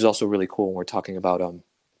 which is also really cool when we're talking about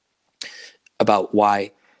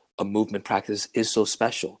why a movement practice is so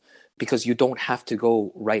special, because you don't have to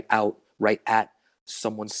go right at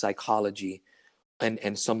someone's psychology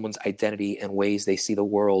and someone's identity and ways they see the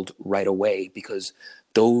world right away, because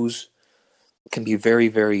those can be very,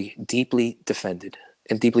 very deeply defended.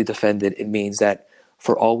 And deeply defended, it means that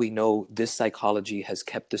for all we know, this psychology has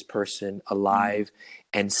kept this person alive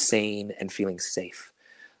and sane and feeling safe.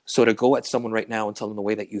 So to go at someone right now and tell them the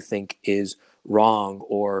way that you think is wrong,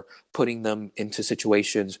 or putting them into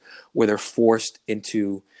situations where they're forced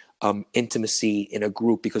into intimacy in a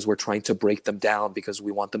group because we're trying to break them down because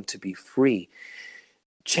we want them to be free,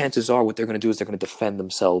 chances are what they're going to do is they're going to defend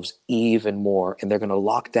themselves even more, and they're going to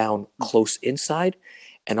lock down close inside,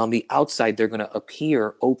 and on the outside they're going to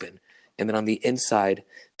appear open, and then on the inside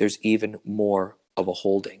there's even more of a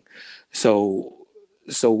holding. So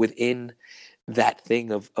within that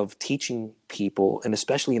thing of teaching people, and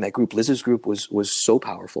especially in that group, Liz's group was so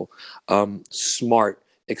powerful. Smart,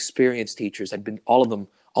 experienced teachers had been,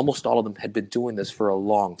 almost all of them had been doing this for a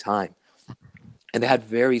long time, and they had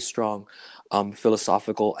very strong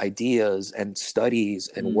philosophical ideas and studies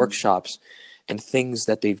and workshops and things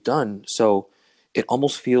that they've done. So it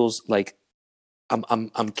almost feels like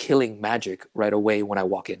I'm killing magic right away when I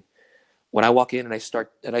walk in. When I walk in and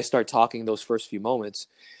I start talking those first few moments,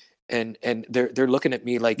 and they're looking at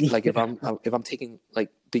me like if I'm taking like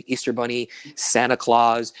the Easter Bunny, Santa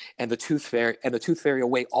Claus, and the Tooth Fairy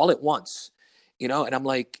away all at once, and I'm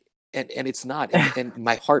like, and it's not, and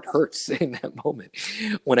my heart hurts in that moment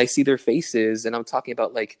when I see their faces, and I'm talking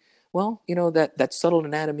about like, well, that subtle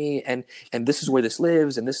anatomy, and this is where this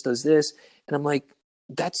lives, and this does this, and I'm like,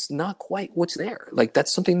 that's not quite what's there. Like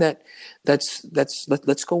that's something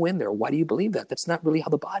let's go in there. Why do you believe that? That's not really how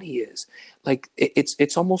the body is. Like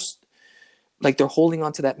it's almost like they're holding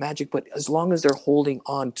on to that magic, but as long as they're holding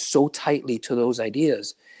on so tightly to those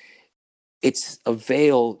ideas, it's a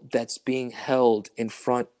veil that's being held in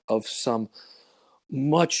front of some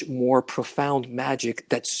much more profound magic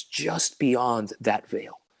that's just beyond that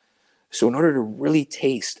veil. So in order to really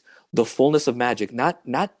taste the fullness of magic, not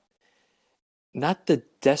the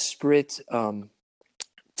desperate,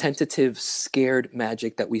 tentative, scared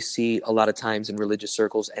magic that we see a lot of times in religious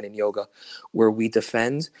circles and in yoga, where we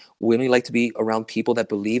only like to be around people that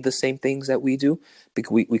believe the same things that we do,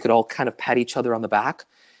 because we could all kind of pat each other on the back.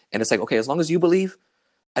 And it's like, okay, as long as you believe,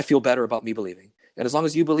 I feel better about me believing. And as long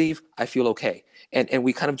as you believe, I feel okay. And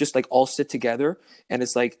we kind of just like all sit together, and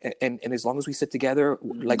it's like, and as long as we sit together,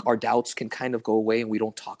 like our doubts can kind of go away and we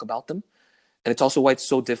don't talk about them. And it's also why it's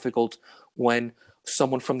so difficult when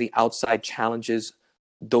someone from the outside challenges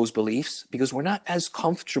those beliefs, because we're not as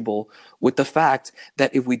comfortable with the fact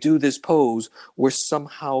that if we do this pose, we're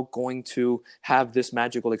somehow going to have this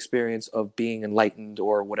magical experience of being enlightened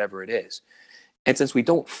or whatever it is. And since we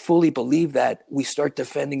don't fully believe that, we start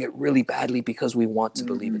defending it really badly because we want to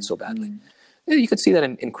believe it so badly. You could see that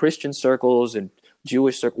in Christian circles and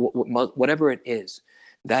Jewish circles, whatever it is.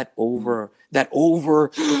 That over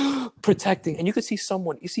protecting. And you could see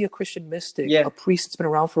you see a Christian mystic, a priest that's been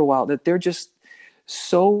around for a while, that they're just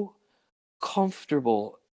so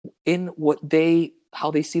comfortable in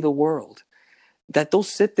how they see the world, that they'll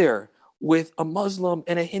sit there with a Muslim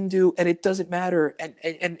and a Hindu and it doesn't matter.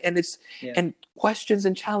 And questions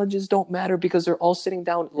and challenges don't matter, because they're all sitting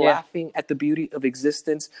down laughing at the beauty of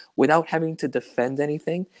existence without having to defend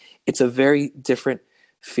anything. It's a very different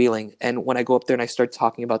feeling. And when I go up there and I start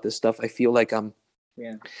talking about this stuff, I feel like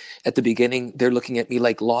at the beginning, they're looking at me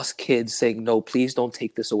like lost kids saying, no, please don't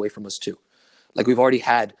take this away from us too. Like we've already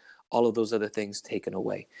had all of those other things taken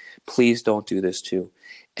away. Please don't do this too.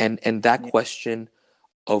 And that question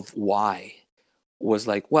of why was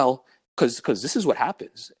like, well, because this is what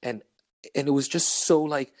happens. And it was just so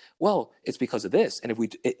like, well, it's because of this. And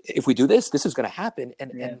if we do this, this is going to happen.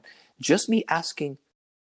 And just me asking,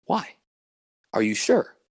 why? Are you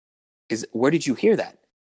sure? Where did you hear that?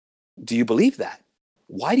 Do you believe that?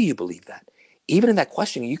 Why do you believe that? Even in that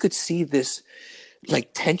question, you could see this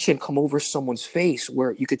like tension come over someone's face,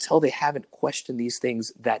 where you could tell they haven't questioned these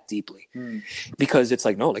things that deeply, because it's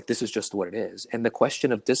like, no, like this is just what it is. And the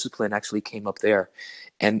question of discipline actually came up there.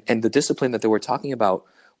 And the discipline that they were talking about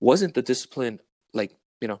wasn't the discipline, like,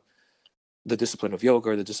 the discipline of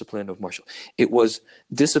yoga or the discipline of martial. It was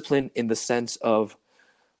discipline in the sense of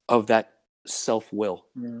that self-will,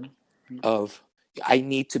 of I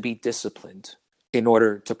need to be disciplined in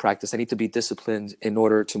order to practice. I need to be disciplined in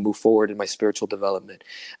order to move forward in my spiritual development.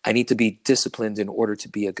 I need to be disciplined in order to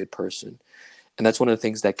be a good person. And that's one of the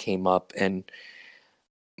things that came up. And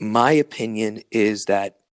my opinion is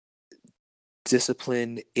that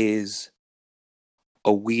discipline is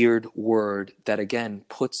a weird word that, again,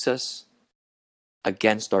 puts us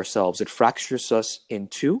against ourselves. It fractures us in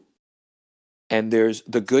two. And there's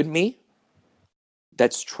the good me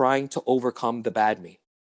that's trying to overcome the bad me.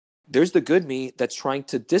 There's the good me that's trying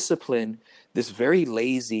to discipline this very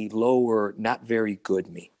lazy, lower, not very good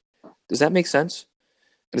me. Does that make sense?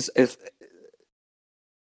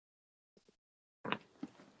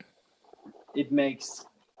 It makes,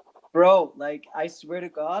 bro, like, I swear to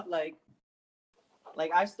God, like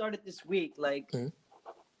I started this week, like,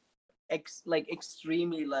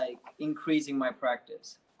 extremely, like, increasing my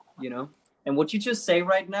practice, And what you just say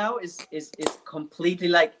right now is completely,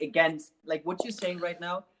 like, against, like, what you're saying right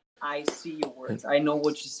now. I see your words. I know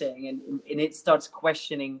what you're saying, and it starts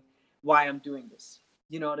questioning why I'm doing this.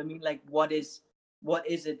 You know what I mean? Like, what is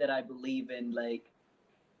it that I believe in? Like,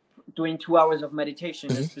 doing 2 hours of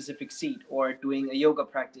meditation in a specific seat, or doing a yoga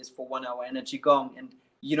practice for 1 hour and a qigong, and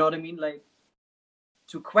you know what I mean? Like,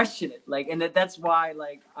 to question it, like, and that's why,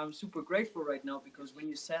 like, I'm super grateful right now, because when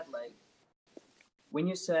you said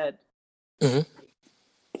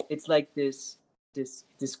it's like this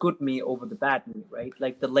good me over the bad me, right?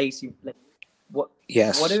 Like the lazy, like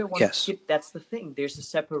whatever one skip. That's the thing. There's a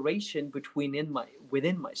separation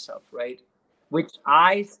within myself, right? Which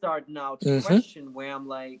I start now to question, where I'm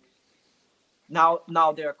like, now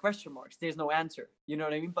there are question marks. There's no answer. You know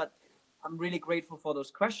what I mean? But I'm really grateful for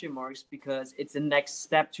those question marks, because it's the next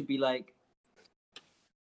step to be like,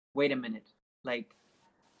 wait a minute, like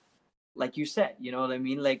you said, you know what I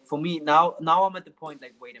mean? Like, for me now I'm at the point,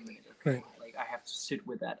 like, wait a minute, okay, right. Like, I have to sit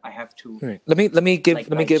with that. I have to. Right. Let me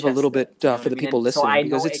give a little bit for the people listening,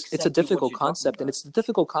 because it's a difficult concept, and it's a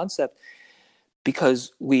difficult concept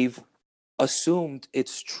because we've assumed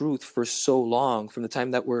its truth for so long, from the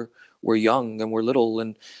time that we're young and we're little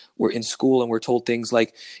and we're in school and we're told things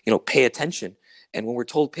like, pay attention. And when we're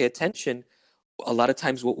told pay attention, a lot of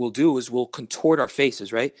times what we'll do is we'll contort our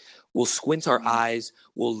faces, right? We'll squint our eyes,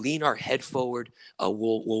 we'll lean our head forward,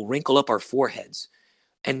 we'll wrinkle up our foreheads.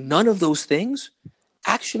 And none of those things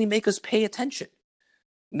actually make us pay attention.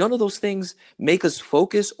 None of those things make us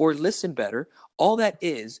focus or listen better. All that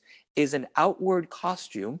is an outward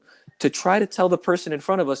costume to try to tell the person in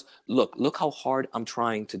front of us, look how hard I'm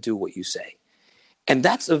trying to do what you say. And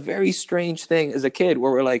that's a very strange thing as a kid,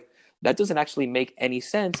 where we're like, that doesn't actually make any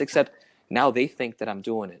sense, except now they think that I'm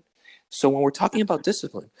doing it. So when we're talking about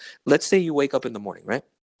discipline, let's say you wake up in the morning, right?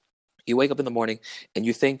 You wake up in the morning and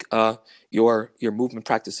you think your movement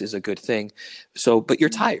practice is a good thing. So, but you're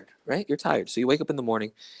tired, right? You're tired. So you wake up in the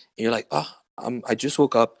morning and you're like, I just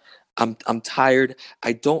woke up. I'm tired.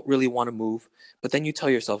 I don't really want to move. But then you tell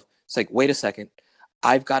yourself, it's like, wait a second.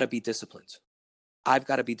 I've got to be disciplined. I've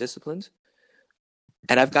got to be disciplined.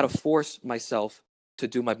 And I've got to force myself to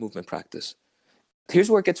do my movement practice. Here's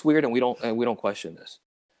where it gets weird, and we don't question this.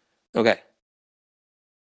 Okay.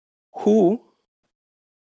 Who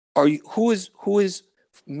is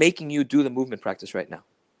making you do the movement practice right now?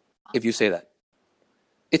 If you say that,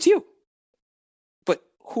 it's you. But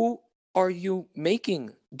who are you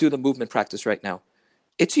making do the movement practice right now?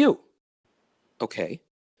 It's you. Okay.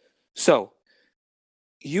 So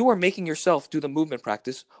you are making yourself do the movement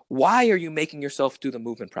practice. Why are you making yourself do the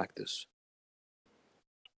movement practice?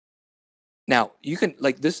 Now, you can,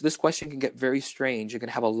 like, this question can get very strange. You can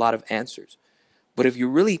have a lot of answers. But if you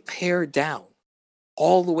really pare down,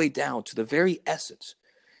 all the way down to the very essence,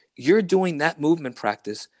 you're doing that movement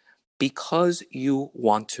practice because you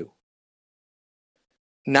want to.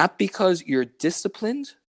 Not because you're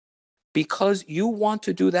disciplined, because you want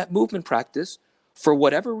to do that movement practice for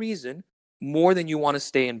whatever reason more than you want to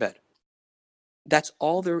stay in bed. That's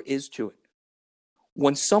all there is to it.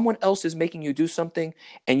 When someone else is making you do something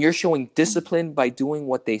and you're showing discipline by doing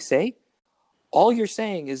what they say, all you're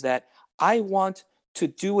saying is that I want to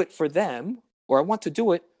do it for them, or I want to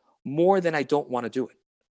do it more than I don't want to do it.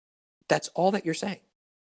 That's all that you're saying.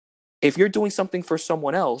 If you're doing something for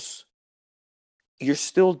someone else, you're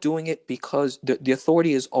still doing it because the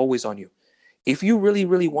authority is always on you. If you really,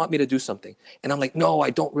 really want me to do something, and I'm like, no, I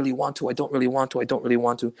don't really want to, and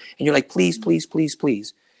you're like, please, please, please,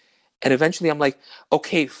 please. And eventually I'm like,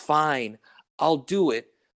 okay, fine, I'll do it,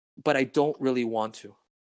 but I don't really want to.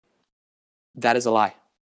 That is a lie.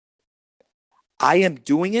 I am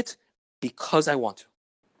doing it because I want to.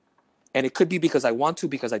 And it could be because I want to,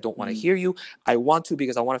 because I don't want to hear you. I want to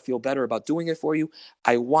because I want to feel better about doing it for you.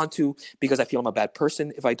 I want to because I feel I'm a bad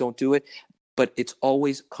person if I don't do it. But it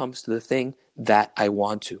always comes to the thing that I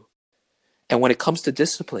want to. And when it comes to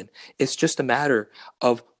discipline, it's just a matter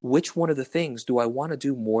of which one of the things do I want to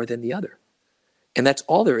do more than the other. And that's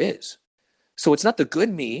all there is. So it's not the good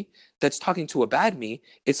me that's talking to a bad me.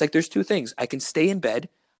 It's like there's two things. I can stay in bed.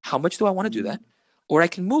 How much do I want to do that? Or I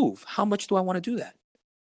can move. How much do I want to do that?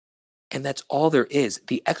 And that's all there is.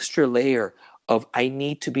 The extra layer of I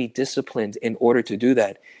need to be disciplined in order to do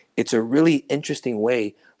that. It's a really interesting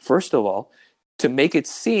way, first of all, to make it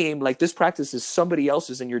seem like this practice is somebody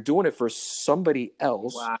else's and you're doing it for somebody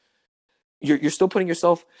else. Wow. You're still putting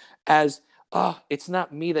yourself as, it's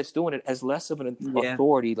not me that's doing it, as less of an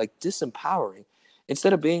authority, like disempowering.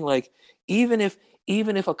 Instead of being like, even if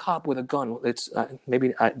a cop with a gun, it's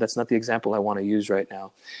that's not the example I want to use right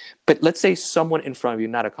now. But let's say someone in front of you,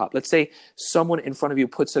 not a cop, let's say someone in front of you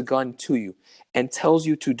puts a gun to you and tells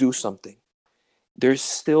you to do something. There's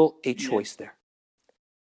still a choice there.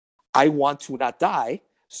 I want to not die,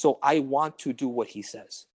 so I want to do what he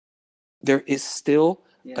says. There is still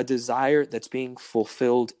a desire that's being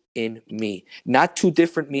fulfilled in me. Not two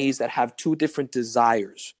different me's that have two different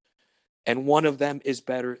desires, and one of them is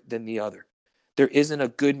better than the other. There isn't a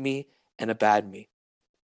good me and a bad me.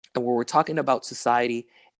 And when we're talking about society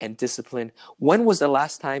and discipline, when was the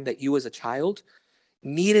last time that you as a child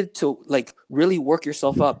needed to like really work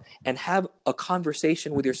yourself up and have a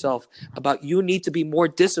conversation with yourself about you need to be more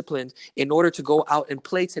disciplined in order to go out and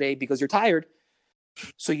play today because you're tired?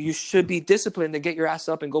 So you should be disciplined and get your ass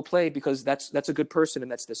up and go play because that's a good person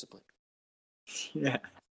and that's discipline. Yeah.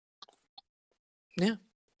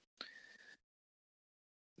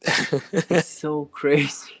 It's so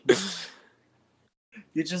crazy.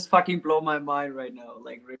 You just fucking blow my mind right now,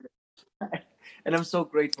 like really. And I'm so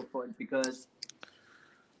grateful for it because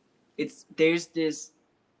there's this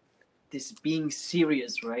being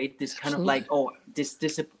serious, right? This kind of like, this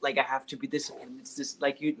like I have to be disciplined. It's this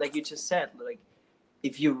like you just said, like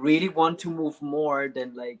if you really want to move more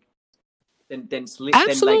than like than sleep than like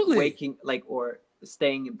Absolutely. waking like or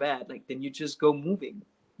staying in bed, like then you just go moving.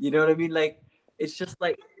 You know what I mean? Like it's just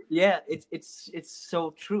like yeah, it's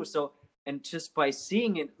so true. So and just by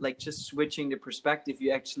seeing it, like just switching the perspective,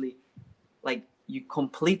 you actually like you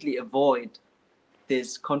completely avoid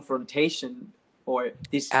this confrontation or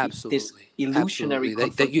this Absolutely, illusionary absolutely.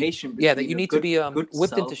 That confrontation yeah, that between you a need to be good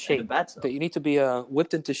whipped into self and a shape. bad That self. you need to be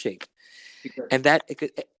whipped into shape. Because And that it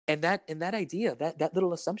could, and that idea, that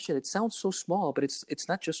little assumption, it sounds so small, but it's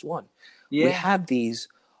not just one. We yeah, have these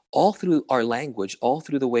all through our language, all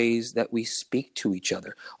through the ways that we speak to each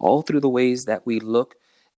other, all through the ways that we look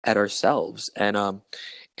at ourselves, and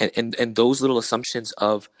those little assumptions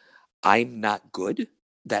of I'm not good,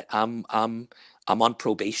 that I'm on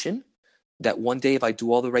probation, that one day if I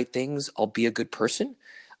do all the right things, I'll be a good person.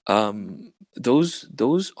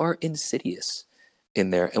 Those are insidious in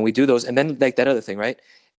there, and we do those, and then like that other thing, right?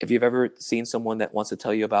 If you've ever seen someone that wants to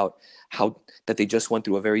tell you about how that they just went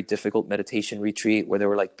through a very difficult meditation retreat where they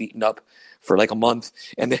were like beaten up for like a month,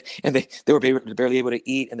 and they were barely able to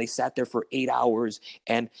eat, and they sat there for 8 hours,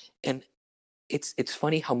 and it's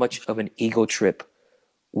funny how much of an ego trip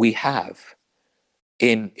we have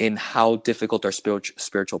in how difficult our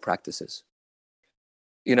spiritual practice is.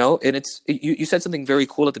 You know, and you said something very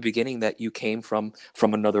cool at the beginning, that you came from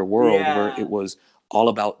another world where yeah, it was all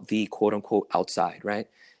about the quote unquote outside, right?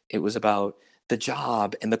 It was about the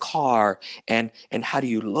job and the car, and how do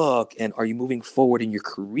you look, and are you moving forward in your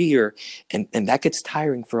career, and that gets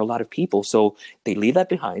tiring for a lot of people, so they leave that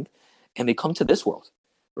behind and they come to this world,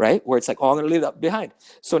 right, where it's like, oh, I'm going to leave that behind.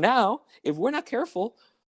 So now if we're not careful,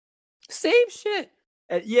 same shit.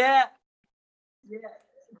 yeah, yeah.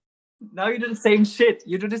 Now you do the same shit.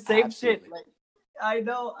 You do the same shit. Absolutely. Like I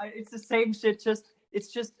know, it's the same shit. Just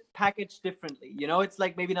it's just packaged differently. You know, it's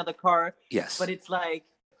like maybe not a car, but Yes. it's like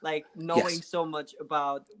knowing Yes. so much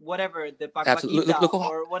about whatever the Bhagavad Absolutely. Gita Look,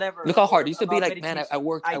 or look whatever how hard or it used to be. about Like, man, I meditation.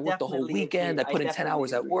 worked. I I worked the whole definitely weekend. agree. I I put in 10 definitely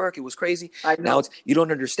hours at agree. work. It was crazy. I Now know. it's, you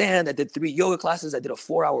don't understand. I did 3 yoga classes. I did a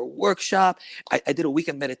 4-hour workshop. I did a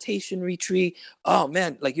weekend meditation retreat. Oh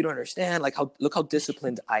man, like you don't understand. Like how, look how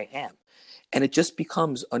disciplined I am. And it just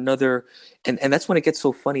becomes another, and that's when it gets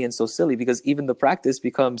so funny and so silly, because even the practice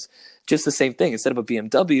becomes just the same thing. Instead of a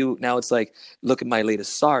BMW, now it's like, look at my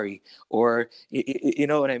latest sari, or you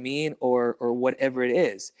know what I mean, or whatever it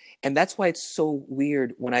is. And that's why it's so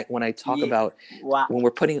weird when I talk Yeah. about Wow. when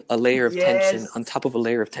we're putting a layer of tension Yes. on top of a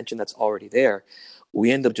layer of tension that's already there, we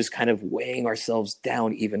end up just kind of weighing ourselves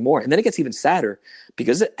down even more. And then it gets even sadder,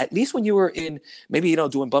 because at least when you were in, maybe, you know,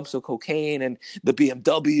 doing bumps of cocaine and the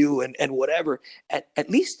BMW and whatever, at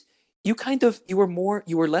least you were more,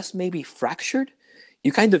 you were less maybe fractured.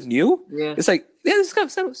 You kind of knew. Yeah. It's like, yeah, this is kind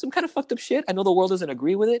of some kind of fucked up shit. I know the world doesn't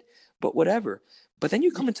agree with it, but whatever. But then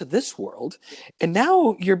you come into this world, and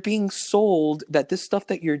now you're being sold that this stuff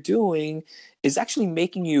that you're doing is actually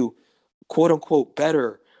making you quote unquote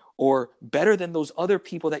better, or better than those other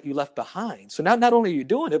people that you left behind. So now not only are you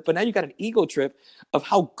doing it, but now you got an ego trip of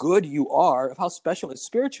how good you are, of how special and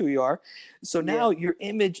spiritual you are. So Yeah. now your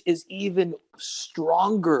image is even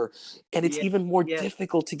stronger, and it's Yeah. even more Yeah.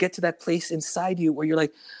 difficult to get to that place inside you where you're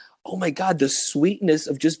like, oh my God, the sweetness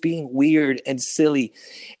of just being weird and silly.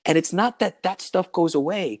 And it's not that that stuff goes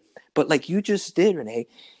away, but like you just did, Renee,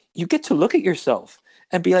 you get to look at yourself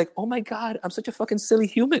and be like, oh my God, I'm such a fucking silly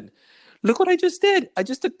human. Look what I just did. I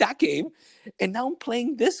just took that game and now I'm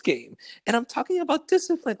playing this game and I'm talking about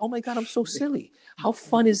discipline. Oh my God, I'm so silly. How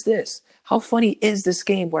fun is this? How funny is this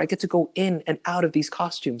game where I get to go in and out of these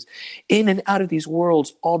costumes, in and out of these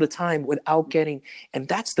worlds all the time without getting, and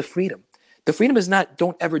that's the freedom. The freedom is not,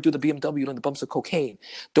 don't ever do the BMW and the bumps of cocaine.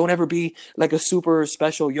 Don't ever be like a super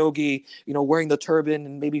special yogi, you know, wearing the turban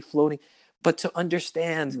and maybe floating. But to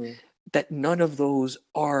understand Yeah. that none of those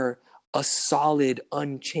are a solid,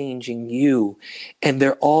 unchanging you. And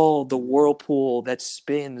they're all the whirlpool that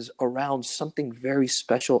spins around something very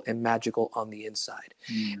special and magical on the inside.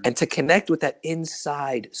 And to connect with that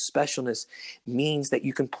inside specialness means that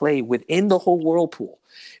you can play within the whole whirlpool,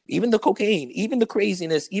 even the cocaine, even the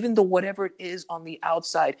craziness, even the whatever it is on the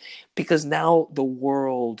outside, because now the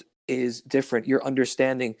world is different. You're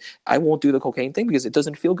understanding, I won't do the cocaine thing because it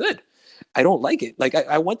doesn't feel good. I don't like it. Like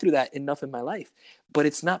I went through that enough in my life, but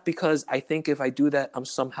it's not because I think if I do that, I'm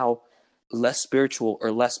somehow less spiritual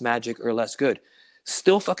or less magic or less good.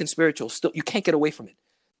 Still fucking spiritual. Still, you can't get away from it.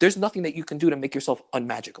 There's nothing that you can do to make yourself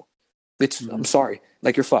unmagical. I'm sorry,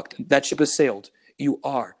 like you're fucked. That ship has sailed. You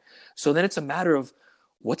are. So then it's a matter of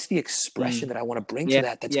what's the expression that I want to bring to Yeah.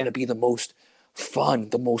 that's Yeah. going to be the most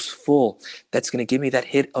fun, the most full, that's going to give me that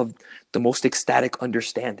hit of the most ecstatic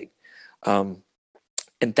understanding.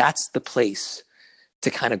 And that's the place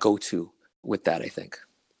to kind of go to with that, I think.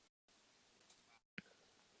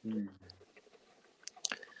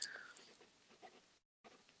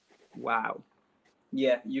 Wow.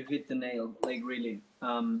 Yeah, you hit the nail. Like really.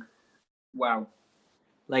 Wow.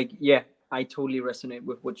 Like yeah, I totally resonate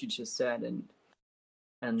with what you just said, and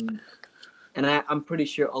I'm pretty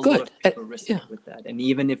sure a lot Good. of people Yeah. resonate with that. And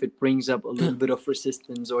even if it brings up a little bit of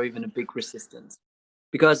resistance or even a big resistance,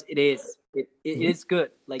 because it is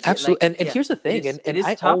good. Like Absolutely. And yeah, here's the thing, it and is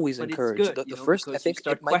I tough, always but it's encourage good, the first, I because you think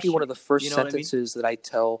start it might be one of questioning. the first You know what I mean? sentences that I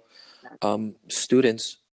tell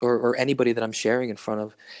students or anybody that I'm sharing in front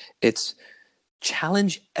of. It's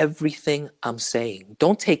challenge everything I'm saying.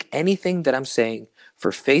 Don't take anything that I'm saying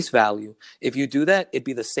for face value. If you do that, it'd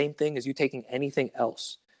be the same thing as you taking anything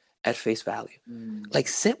else at face value. Like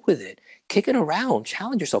sit with it, kick it around,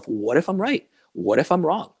 challenge yourself. What if I'm right? What if I'm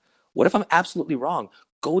wrong? What if I'm absolutely wrong?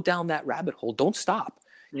 Go down that rabbit hole. Don't stop.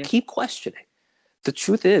 Yeah. Keep questioning. The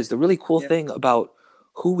truth is, the really cool Yeah. thing about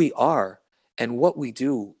who we are and what we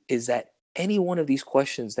do is that any one of these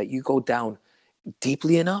questions that you go down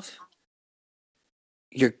deeply enough,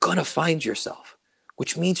 you're going to find yourself,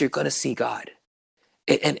 which means you're going to see God.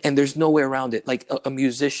 And there's no way around it. Like a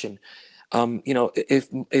musician, you know,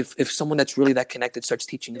 if someone that's really that connected starts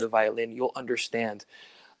teaching you the violin, you'll understand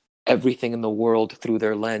everything in the world through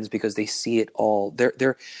their lens because they see it all.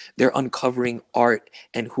 They're uncovering art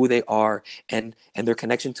and who they are and their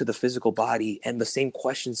connection to the physical body and the same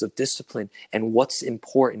questions of discipline and what's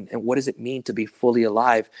important and what does it mean to be fully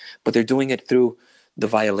alive. But they're doing it through the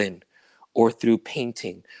violin or through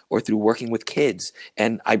painting or through working with kids.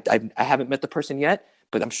 And I haven't met the person yet,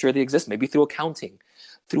 but I'm sure they exist. Maybe through accounting,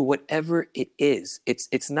 through whatever it is.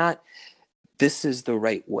 It's not this is the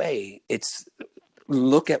right way. It's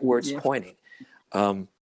look at where it's pointing.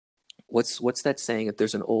 What's that saying?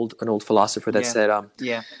 There's an old philosopher that said,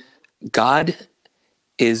 God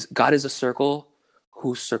is a circle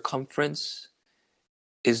whose circumference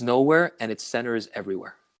is nowhere and its center is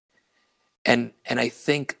everywhere. And I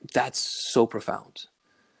think that's so profound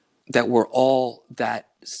that we're all that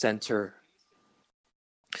center.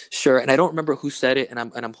 Sure, and I don't remember who said it, and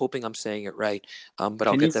I'm hoping I'm saying it right. But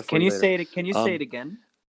I'll get that for you later. Can you say it again?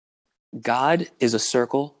 God is a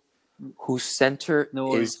circle whose center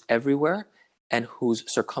No is everywhere and whose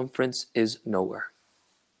circumference is nowhere.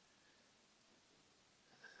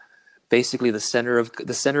 Basically, the center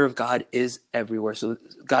of God is everywhere. So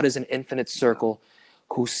God is an infinite circle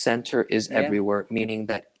whose center is everywhere, meaning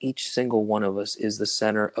that each single one of us is the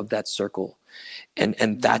center of that circle.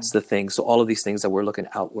 And that's the thing. So all of these things that we're looking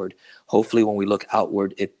outward, hopefully when we look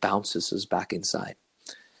outward, it bounces us back inside.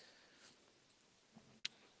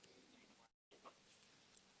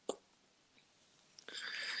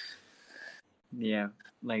 Yeah,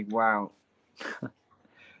 like wow.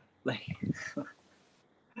 Like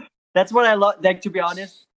that's what I love. Like to be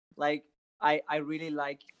honest, like I really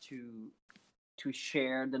like to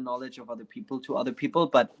share the knowledge of other people to other people.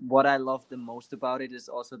 But what I love the most about it is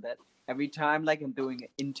also that every time like I'm doing an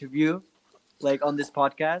interview, like on this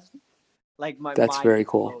podcast, like my That's mind very is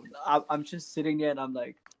cool. blown. I'm just sitting there and I'm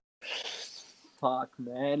like, fuck,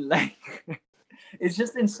 man, like it's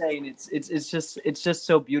just insane. It's just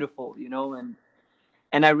so beautiful, you know,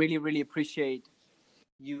 and I really, really appreciate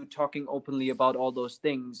you talking openly about all those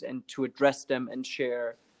things and to address them and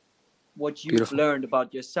share what you've Beautiful. learned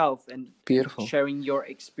about yourself and Beautiful. sharing your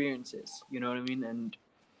experiences. You know what I mean?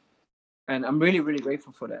 And I'm really, really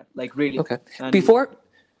grateful for that. Like really. Okay. And Before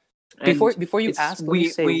you it's- ask, let me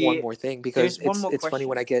say one more thing because there's one more it's funny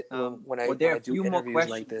when I get when I there are a do few more interviews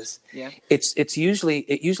like this. Yeah. It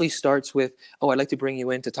usually starts with, oh, I'd like to bring you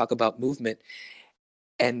in to talk about movement.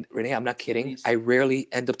 And Renee, I'm not kidding. Please. I rarely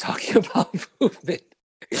end up talking about movement.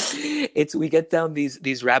 We get down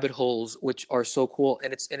these rabbit holes which are so cool,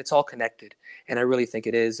 and it's all connected. And I really think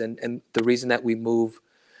it is. And the reason that we move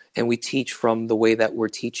and we teach from the way that we're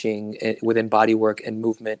teaching within body work and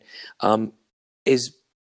movement is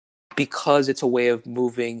because it's a way of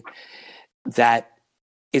moving that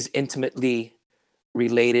is intimately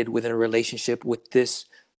related within a relationship with this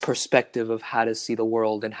perspective of how to see the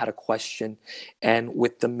world and how to question, and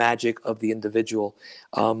with the magic of the individual,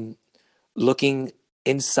 looking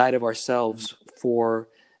inside of ourselves for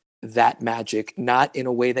that magic, not in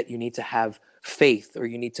a way that you need to have faith or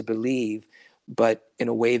you need to believe, but in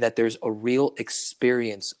a way that there's a real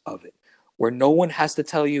experience of it, where no one has to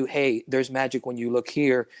tell you, hey, there's magic when you look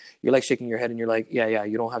here. You're like shaking your head and you're like, yeah,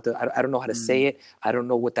 you don't have to, I don't know how to say it. I don't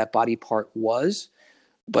know what that body part was,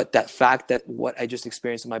 but that fact that what I just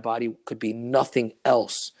experienced in my body could be nothing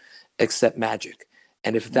else except magic.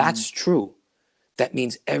 And if that's true, that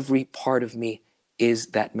means every part of me is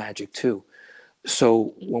that magic too.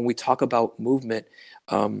 So when we talk about movement,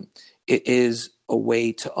 it is a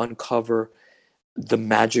way to uncover the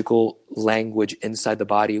magical language inside the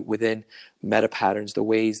body within meta patterns, the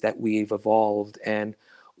ways that we've evolved. And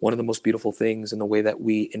one of the most beautiful things in the way that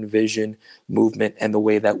we envision movement and the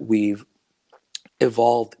way that we've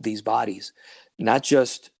evolved these bodies, not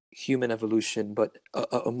just human evolution, but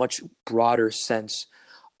a much broader sense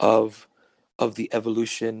of the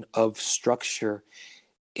evolution of structure,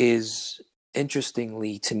 is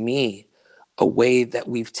interestingly to me a way that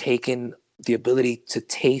we've taken the ability to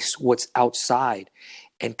taste what's outside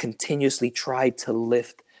and continuously tried to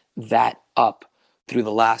lift that up through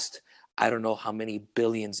the last, I don't know how many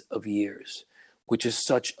billions of years, which is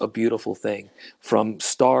such a beautiful thing. From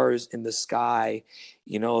stars in the sky,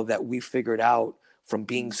 that we figured out from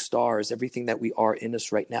being stars, everything that we are in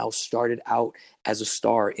us right now started out as a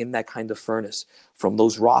star in that kind of furnace. From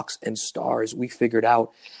those rocks and stars, we figured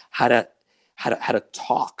out how to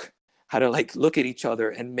talk, how to like look at each other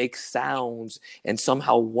and make sounds, and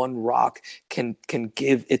somehow one rock can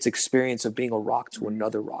give its experience of being a rock to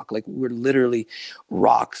another rock. Like we're literally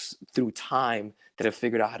rocks through time that have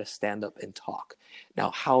figured out how to stand up and talk.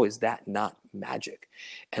 Now, how is that not magic?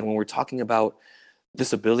 And when we're talking about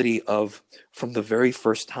this ability of, from the very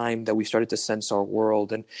first time that we started to sense our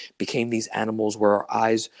world and became these animals where our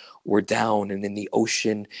eyes were down and in the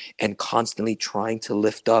ocean and constantly trying to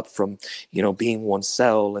lift up from, being one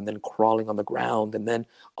cell and then crawling on the ground and then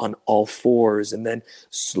on all fours and then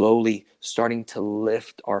slowly starting to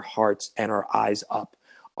lift our hearts and our eyes up,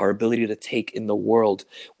 our ability to take in the world,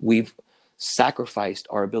 we've sacrificed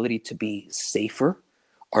our ability to be safer,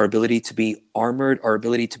 our ability to be armored, our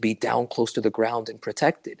ability to be down close to the ground and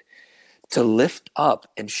protected, to lift up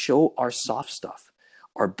and show our soft stuff,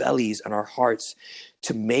 our bellies and our hearts,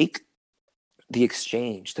 to make the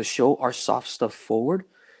exchange, to show our soft stuff forward,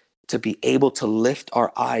 to be able to lift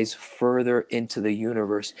our eyes further into the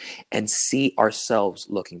universe and see ourselves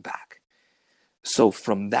looking back. So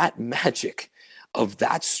from that magic of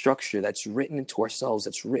that structure that's written into ourselves,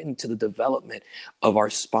 that's written to the development of our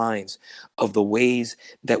spines, of the ways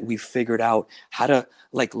that we've figured out how to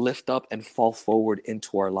like lift up and fall forward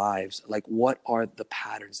into our lives. Like, what are the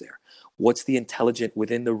patterns there? What's the intelligent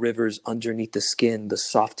within the rivers, underneath the skin, the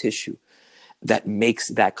soft tissue that makes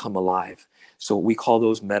that come alive? So we call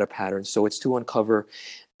those meta patterns. So it's to uncover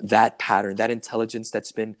that pattern, that intelligence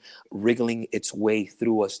that's been wriggling its way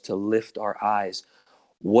through us to lift our eyes.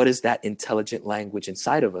 What is that intelligent language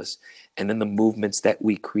inside of us? And then the movements that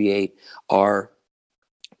we create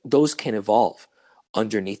those can evolve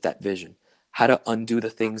underneath that vision. How to undo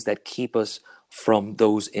the things that keep us from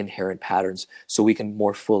those inherent patterns so we can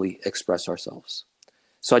more fully express ourselves.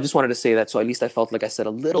 So I just wanted to say that. So at least I felt like I said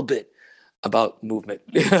a little bit about movement.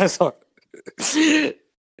 Sorry.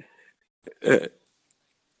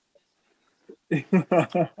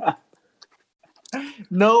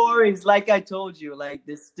 No worries. Like I told you, like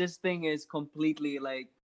this thing is completely like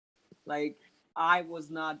I was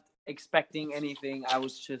not expecting anything. I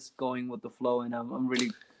was just going with the flow, and I'm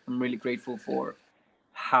really grateful for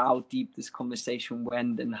how deep this conversation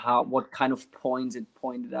went and what kind of points it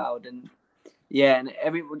pointed out. And yeah,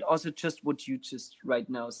 and also just what you just right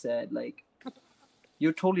now said, like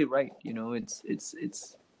you're totally right. It's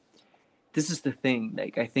this is the thing.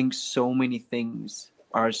 Like I think so many things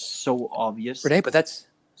are so obvious. Renee, but that's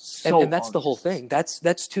so and that's obvious. the whole thing. That's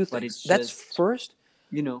two But things. it's That's just, first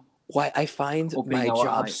why I find opening my our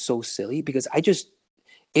job eyes. so silly, because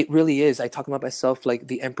it really is. I talk about myself like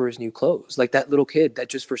the emperor's new clothes, like that little kid that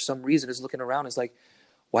just for some reason is looking around is like,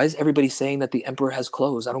 why is everybody saying that the emperor has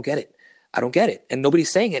clothes? I don't get it. And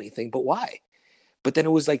nobody's saying anything, but why? But then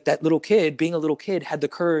it was like that little kid, being a little kid, had the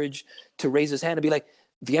courage to raise his hand and be like,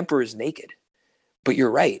 the emperor is naked. But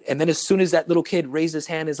you're right. And then as soon as that little kid raised his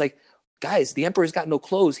hand, is like, guys, the emperor's got no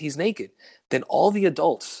clothes. He's naked. Then all the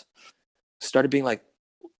adults started being like,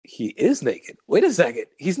 he is naked. Wait a second.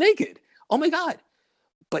 He's naked. Oh my God.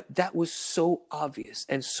 But that was so obvious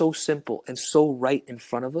and so simple and so right in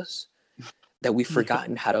front of us that we've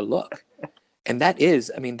forgotten how to look. And that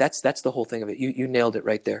is, I mean, that's the whole thing of it. You nailed it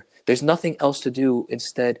right there. There's nothing else to do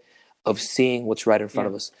instead of seeing what's right in front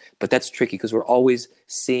of us. But that's tricky because we're always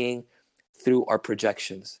seeing through our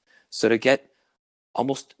projections. So to get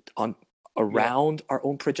almost around our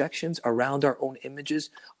own projections, around our own images,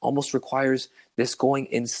 almost requires this going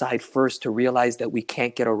inside first to realize that we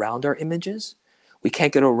can't get around our images. We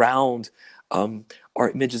can't get around our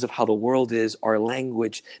images of how the world is, our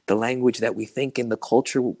language, the language that we think in, the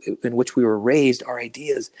culture in which we were raised, our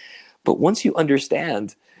ideas. But once you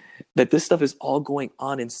understand that this stuff is all going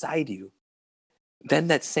on inside you, then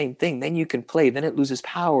that same thing, then you can play, then it loses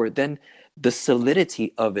power, then the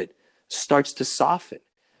solidity of it starts to soften.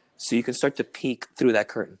 So you can start to peek through that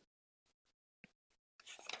curtain.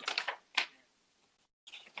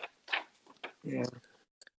 Yeah.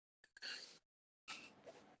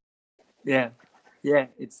 Yeah. Yeah.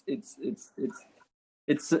 It's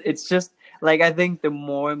just like, I think the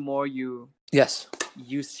more and more you Yes.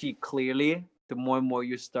 see clearly, the more and more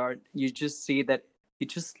you just see that you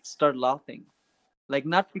just start laughing. Like,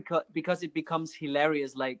 not because it becomes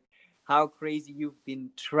hilarious, like how crazy you've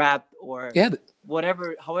been trapped or Yeah.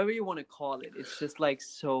 whatever, however you want to call it. It's just like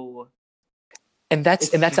so. And that's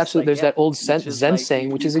It's just absolutely, like, there's yeah, that old you Zen, just Zen like saying,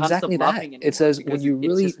 which you is can't exactly stop that. laughing It anymore says, when because you it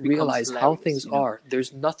really just becomes realize how hilarious, things you know? are,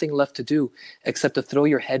 there's nothing left to do except to throw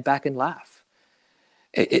your head back and laugh.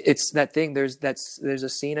 It's that thing. There's a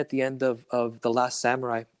scene at the end of The Last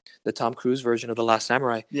Samurai, the Tom Cruise version of The Last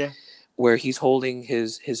Samurai, Yeah. where he's holding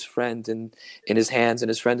his friend in his hands, and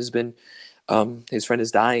his friend is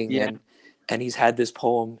dying, Yeah. and he's had this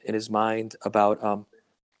poem in his mind about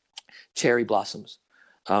cherry blossoms,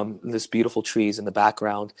 this beautiful trees in the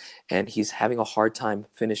background, and he's having a hard time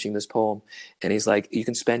finishing this poem, and he's like, you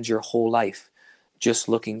can spend your whole life just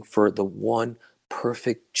looking for the one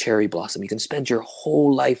perfect cherry blossom. You can spend your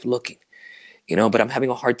whole life looking, but I'm having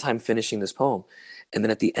a hard time finishing this poem. And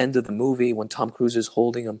then at the end of the movie, when Tom Cruise is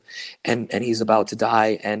holding him and he's about to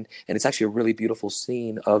die, and it's actually a really beautiful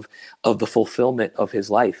scene of the fulfillment of his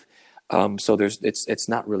life. So it's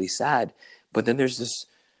not really sad, but then there's this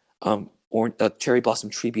a cherry blossom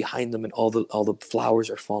tree behind them, and all the flowers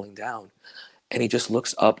are falling down, and he just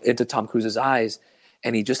looks up into Tom Cruise's eyes,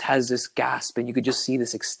 and he just has this gasp, and you could just see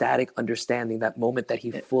this ecstatic understanding, that moment that he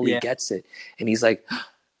fully Yeah. gets it, and he's like,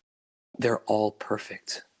 they're all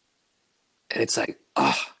perfect. And it's like,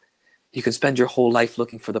 you can spend your whole life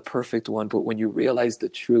looking for the perfect one, but when you realize the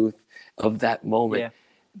truth of that moment,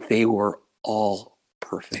 Yeah. they were all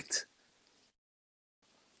perfect.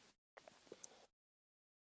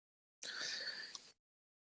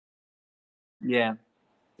 Yeah.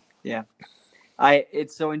 Yeah.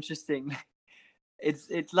 It's so interesting.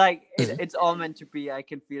 It's like Mhm. it's all meant to be. I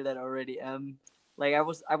can feel that already. Like I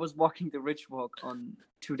was walking the Ridge Walk on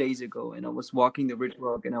 2 days ago, and I was walking the Ridge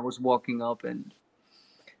Walk, and I was walking up, and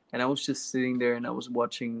I was just sitting there, and I was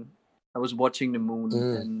watching the moon,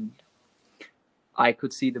 and I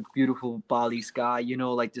could see the beautiful Bali sky,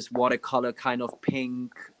 like this watercolor kind of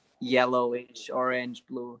pink, yellowish, orange,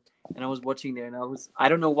 blue. And I was watching there, and I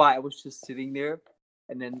don't know why, I was just sitting there,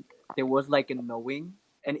 and then there was like a knowing,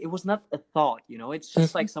 and it was not a thought, it's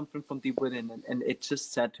just like something from deep within, and it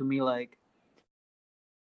just said to me, like,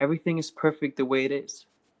 everything is perfect the way it is.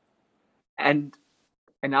 And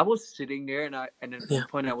I was sitting there, and at one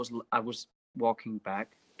point I was walking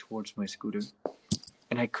back towards my scooter,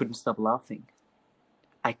 and I couldn't stop laughing.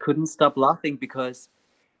 Because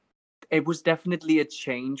it was definitely a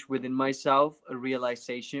change within myself, a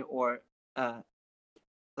realization, or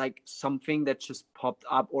like something that just popped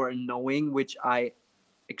up, or a knowing which I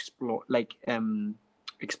explored, I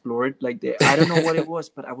don't know what it was,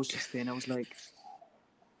 but I was just there, and I was like,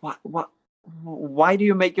 what why do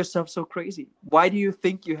you make yourself so crazy? Why do you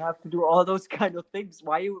think you have to do all those kind of things?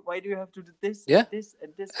 Why do you have to do this, Yeah, and this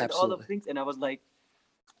and this and all of absolutely. things? And I was like,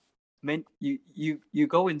 man, you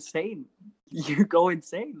go insane. You go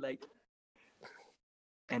insane, like.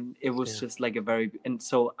 And it was just like and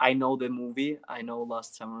so I know the movie, I know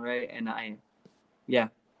Last Samurai, and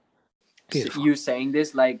Beautiful. you saying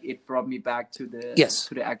this, like, it brought me back to the Yes.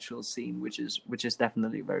 actual scene, which is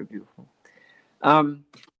definitely very beautiful.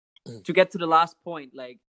 To get to the last point,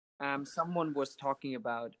 like, someone was talking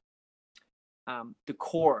about the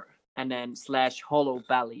core, and then / hollow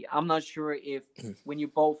belly. I'm not sure if when you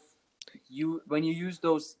use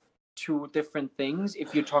those two different things,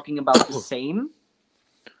 if you're talking about the same.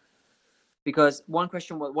 Because one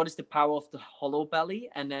question was, what is the power of the hollow belly?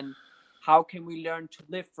 And then how can we learn to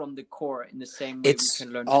live from the core in the same way we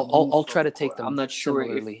can learn to move I'll from try the to take core? them I'm not sure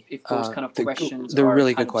similarly. if those kind of questions They're are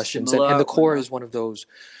really kind good of questions, similar and the or core not. is one of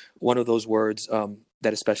those words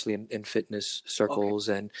that, especially in fitness circles,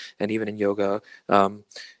 and even in yoga,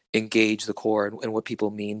 engage the core, and what people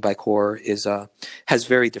mean by core is has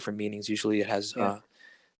very different meanings. Usually it has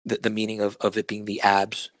the meaning of it being the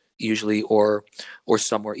abs, usually, or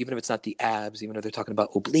somewhere, even if it's not the abs, even if they're talking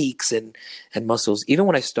about obliques and muscles. Even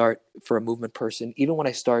when I start, for a movement person, even when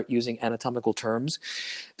I start using anatomical terms,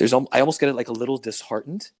 I almost get it like a little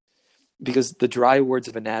disheartened, because the dry words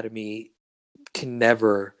of anatomy can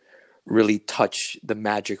never really touch the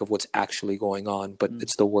magic of what's actually going on, but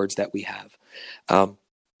it's the words that we have.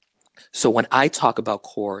 So when I talk about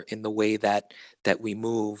core in the way that we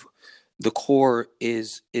move, the core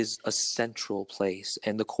is a central place,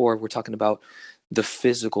 and the core, we're talking about the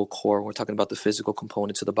physical core. We're talking about the physical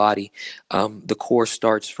components of the body. The core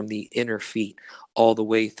starts from the inner feet all the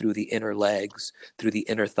way through the inner legs, through the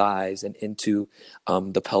inner thighs, and into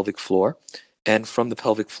the pelvic floor. And from the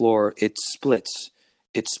pelvic floor, it splits.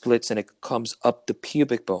 It splits and it comes up the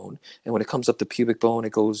pubic bone. And when it comes up the pubic bone,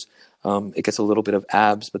 it goes, it gets a little bit of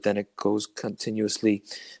abs, but then it goes continuously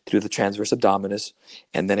through the transverse abdominis,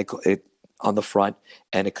 and then it on the front,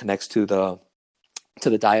 and it connects to the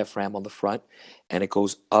diaphragm on the front, and it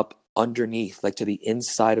goes up underneath, like to the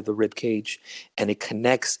inside of the rib cage, and it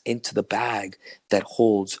connects into the bag that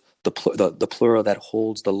holds the pleura that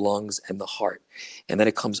holds the lungs and the heart, and then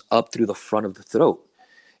it comes up through the front of the throat,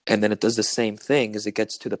 and then it does the same thing as it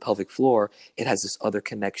gets to the pelvic floor. It has this other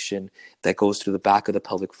connection that goes through the back of the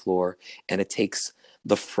pelvic floor, and it takes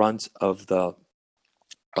the front of the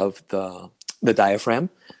diaphragm,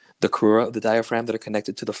 the crura of the diaphragm that are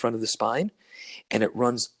connected to the front of the spine, and it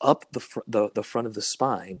runs up the front of the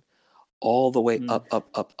spine all the way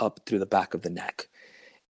up through the back of the neck.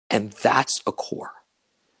 And that's a core.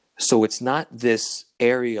 So it's not this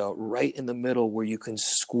area right in the middle where you can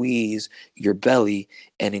squeeze your belly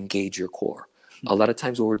and engage your core. A lot of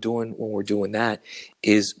times what we're doing when we're doing that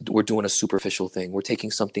is we're doing a superficial thing. We're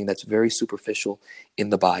taking something that's very superficial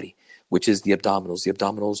in the body, which is the abdominals. The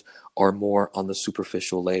abdominals are more on the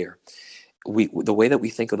superficial layer. The way that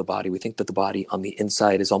we think of the body, we think that the body on the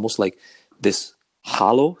inside is almost like this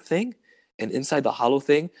hollow thing. And inside the hollow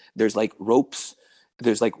thing, there's like ropes.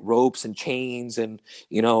 There's like ropes and chains, and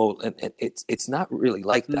and it's not really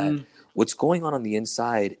like that. What's going on the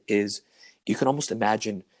inside is you can almost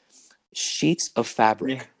imagine sheets of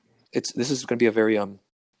fabric. Yeah. This is going to be a very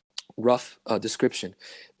rough description,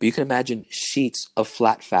 but you can imagine sheets of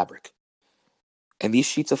flat fabric. And these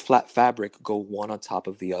sheets of flat fabric go one on top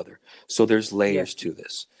of the other. So there's layers to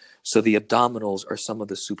this. So the abdominals are some of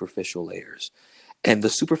the superficial layers. And the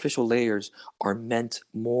superficial layers are meant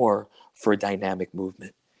more for dynamic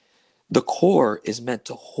movement. The core is meant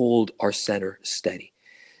to hold our center steady.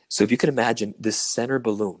 So if you can imagine this center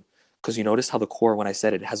balloon, because you notice how the core, when I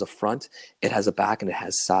said it has a front, it has a back, and it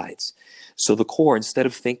has sides. So the core, instead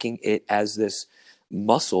of thinking it as this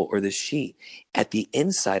muscle or this sheet, at the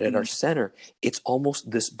inside, at our center, it's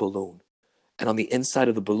almost this balloon. And on the inside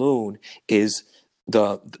of the balloon is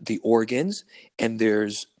the organs, and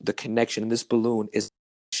there's the connection. This balloon is the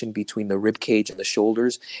connection between the rib cage and the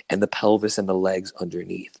shoulders and the pelvis and the legs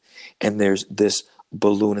underneath. And there's this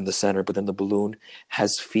balloon in the center, but then the balloon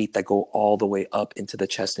has feet that go all the way up into the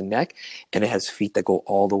chest and neck, and it has feet that go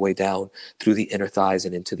all the way down through the inner thighs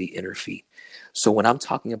and into the inner feet. So when I'm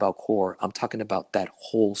talking about core, I'm talking about that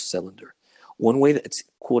whole cylinder. One way that it's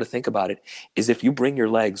cool to think about it is if you bring your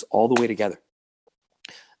legs all the way together,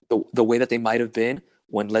 the way that they might have been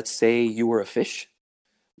when, let's say, you were a fish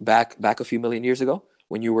back a few million years ago.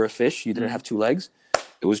 When you were a fish, you didn't have two legs.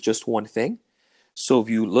 It was just one thing. So if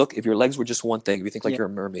your legs were just one thing, if you think like you're a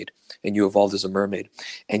mermaid and you evolved as a mermaid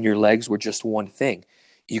and your legs were just one thing,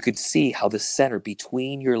 you could see how the center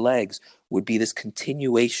between your legs would be this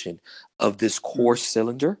continuation of this core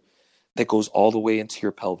cylinder that goes all the way into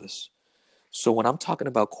your pelvis. So when I'm talking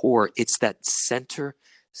about core, it's that center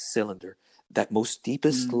cylinder, that most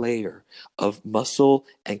deepest layer of muscle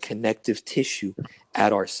and connective tissue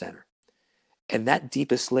at our center. And that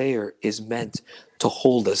deepest layer is meant to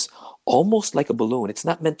hold us almost like a balloon. It's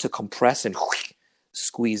not meant to compress and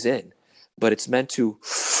squeeze in, but it's meant to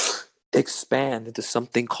expand into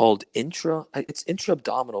something called it's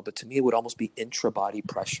intra-abdominal, but to me it would almost be intra-body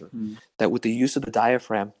pressure. That with the use of the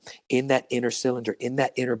diaphragm in that inner cylinder, in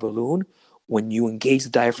that inner balloon, when you engage the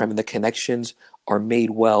diaphragm and the connections are made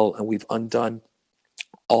well, and we've undone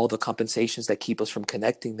all the compensations that keep us from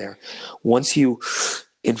connecting there. Once you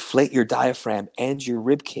inflate your diaphragm and your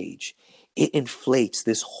rib cage, it inflates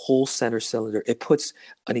this whole center cylinder. It puts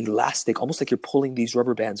an elastic, almost like you're pulling these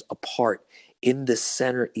rubber bands apart in the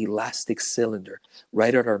center elastic cylinder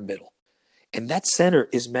right at our middle. And that center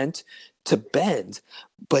is meant to bend,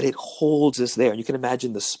 but it holds us there. And you can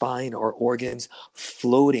imagine the spine or organs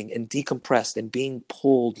floating and decompressed and being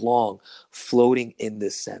pulled long, floating in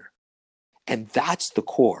this center. And that's the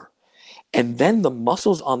core. And then the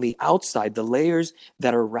muscles on the outside, the layers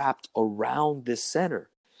that are wrapped around this center,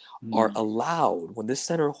 are allowed, when this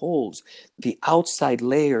center holds, the outside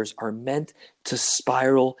layers are meant to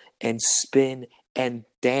spiral and spin and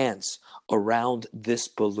dance around this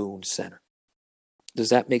balloon center. Does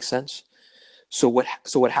that make sense? So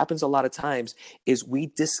what happens a lot of times is we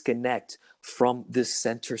disconnect from this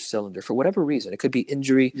center cylinder for whatever reason. It could be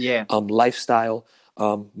injury, lifestyle,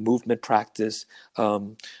 movement practice,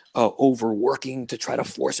 overworking to try to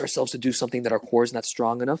force ourselves to do something that our core is not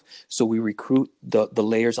strong enough. So we recruit the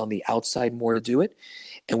layers on the outside more to do it.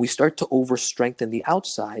 And we start to over strengthen the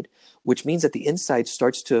outside, which means that the inside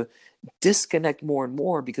starts to disconnect more and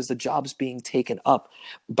more because the job's being taken up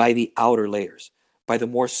by the outer layers, by the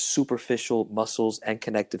more superficial muscles and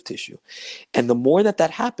connective tissue. And the more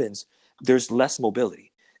that happens, there's less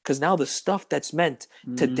mobility, because now the stuff that's meant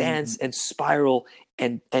to dance and spiral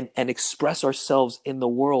and express ourselves in the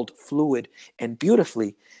world fluid and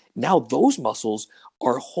beautifully, now those muscles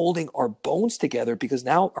are holding our bones together, because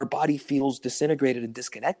now our body feels disintegrated and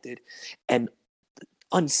disconnected and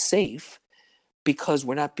unsafe, because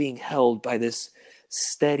we're not being held by this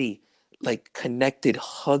steady, like connected,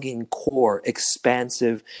 hugging core,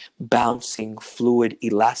 expansive, bouncing, fluid,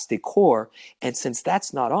 elastic core. And since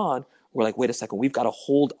that's not on, we're like, wait a second, we've got to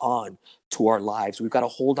hold on to our lives. We've got to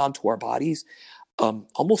hold on to our bodies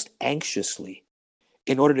almost anxiously,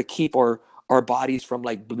 in order to keep our bodies from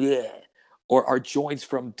like bleh, or our joints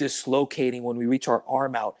from dislocating when we reach our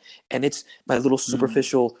arm out. And it's my little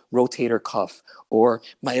superficial rotator cuff, or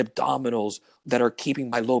my abdominals that are keeping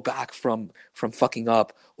my low back from fucking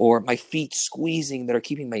up, or my feet squeezing that are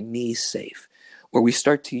keeping my knees safe. Where we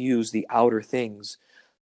start to use the outer things to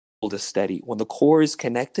hold us steady. When the core is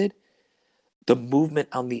connected, the movement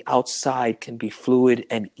on the outside can be fluid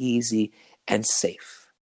and easy and safe.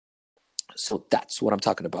 So that's what I'm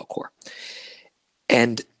talking about, core.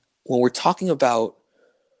 And when we're talking about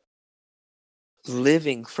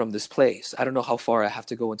living from this place, I don't know how far I have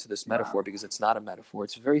to go into this metaphor, because it's not a metaphor.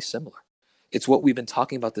 It's very similar. It's what we've been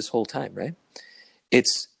talking about this whole time, right?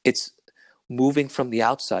 It's moving from the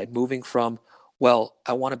outside, moving from, well,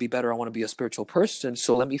 I want to be better. I want to be a spiritual person.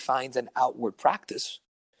 So let me find an outward practice.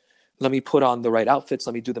 Let me put on the right outfits.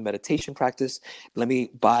 Let me do the meditation practice. Let me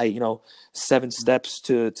buy, 7 steps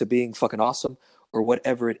to being fucking awesome, or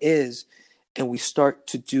whatever it is. And we start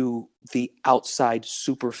to do the outside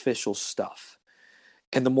superficial stuff.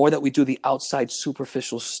 And the more that we do the outside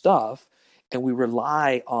superficial stuff, and we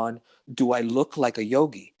rely on, do I look like a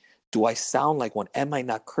yogi? Do I sound like one? Am I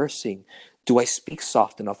not cursing? Do I speak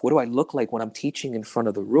soft enough? What do I look like when I'm teaching in front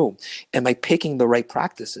of the room? Am I picking the right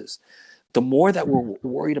practices? The more that we're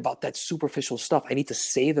worried about that superficial stuff, I need to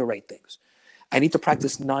say the right things. I need to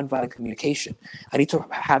practice nonviolent communication. I need to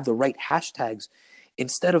have the right hashtags,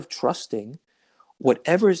 instead of trusting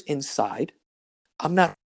whatever's inside. I'm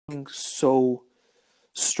not so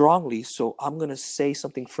strongly, so I'm going to say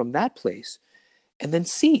something from that place and then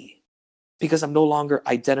see, because I'm no longer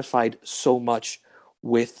identified so much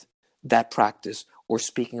with that practice, or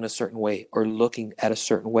speaking in a certain way, or looking at a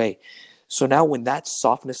certain way. So now when that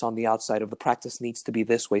softness on the outside of the practice needs to be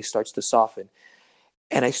this way starts to soften,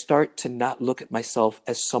 and I start to not look at myself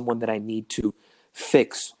as someone that I need to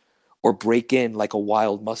fix or break in like a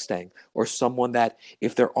wild Mustang, or someone that,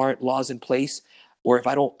 if there aren't laws in place, or if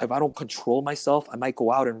I don't control myself, I might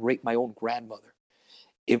go out and rape my own grandmother.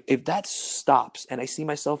 If that stops, and I see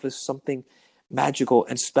myself as something magical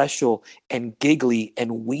and special and giggly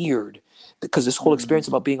and weird, because this whole experience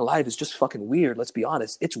about being alive is just fucking weird. Let's be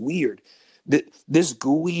honest. It's weird. This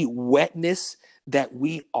gooey wetness that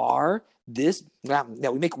we are, now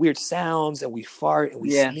we make weird sounds, and we fart, and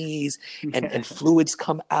we sneeze, and fluids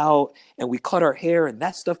come out, and we cut our hair, and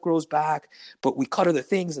that stuff grows back, but we cut other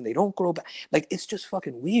things and they don't grow back. Like, it's just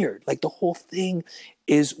fucking weird. Like, the whole thing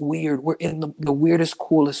is weird. We're in the weirdest,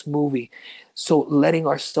 coolest movie. So letting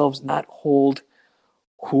ourselves not hold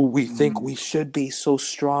who we think we should be so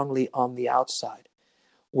strongly on the outside,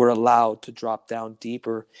 we're allowed to drop down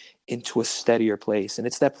deeper into a steadier place. And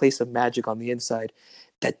it's that place of magic on the inside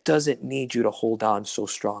that doesn't need you to hold on so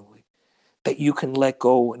strongly, that you can let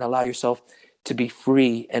go and allow yourself to be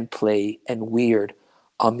free and play and weird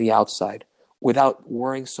on the outside, without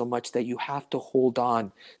worrying so much that you have to hold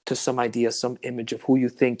on to some idea, some image of who you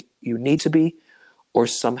think you need to be, or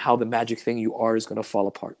somehow the magic thing you are is going to fall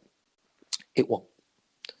apart. It won't.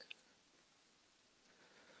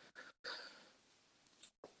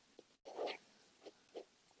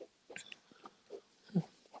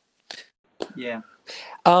 Yeah.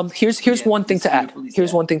 Here's one thing to add.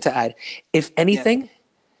 Here's one thing to add. If anything,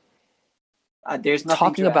 there's nothing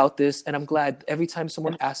talking to add. about this, and I'm glad every time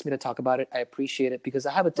someone asks me to talk about it, I appreciate it, because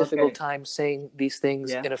I have a difficult time saying these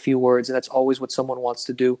things in a few words, and that's always what someone wants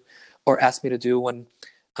to do or ask me to do when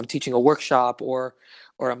I'm teaching a workshop, or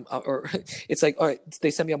it's like, all right,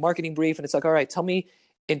 they send me a marketing brief, and it's like, all right, tell me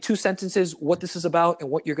in 2 sentences what this is about and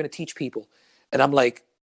what you're going to teach people. And I'm like,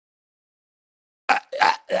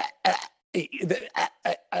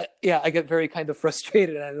 Yeah, I get very kind of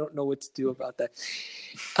frustrated, and I don't know what to do about that.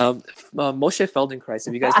 Moshe Feldenkrais,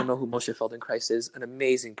 if you guys don't know who Moshe Feldenkrais is, an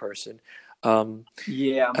amazing person.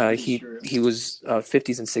 Yeah, I'm pretty he sure. he was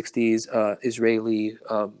 50s and 60s Israeli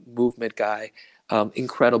movement guy,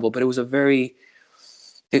 incredible. But it was a very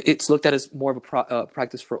it's looked at as more of a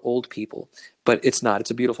practice for old people, but it's not.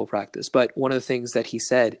 It's a beautiful practice. But one of the things that he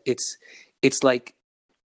said, it's like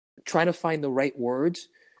trying to find the right words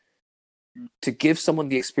to give someone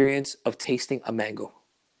the experience of tasting a mango,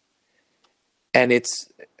 and it's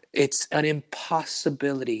an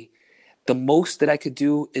impossibility. The most that I could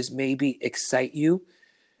do is maybe excite you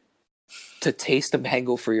to taste a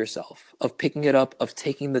mango for yourself, of picking it up, of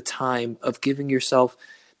taking the time, of giving yourself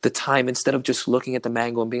the time instead of just looking at the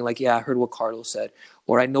mango and being like, yeah, I heard what Carlos said,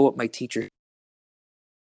 or I know what my teacher.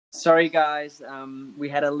 Sorry, guys. We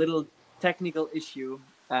had a little technical issue,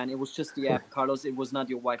 and it was just the app, Carlos. It was not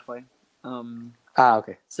your Wi-Fi.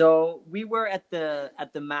 Okay. So we were at the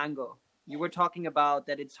mango. You were talking about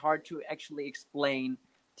that it's hard to actually explain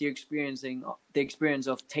the experience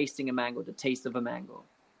of tasting a mango, the taste of a mango.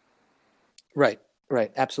 Right.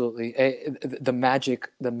 Absolutely. The magic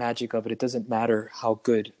of it. It doesn't matter how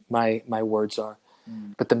good my words are,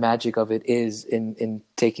 but the magic of it is in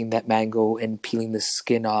taking that mango and peeling the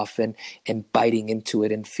skin off and biting into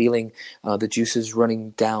it and feeling the juices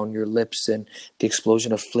running down your lips and the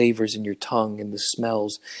explosion of flavors in your tongue and the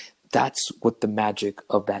smells. That's what the magic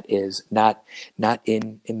of that is. Not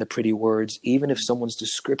in the pretty words. Even if someone's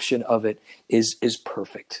description of it is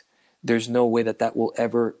perfect, there's no way that will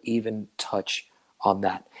ever even touch on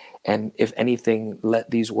that. And if anything,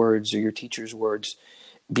 let these words or your teacher's words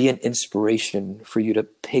be an inspiration for you to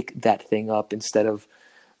pick that thing up instead of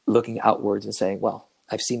looking outwards and saying, well,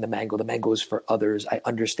 I've seen the mango. The mango is for others. I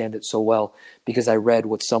understand it so well because I read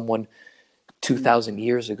what someone 2,000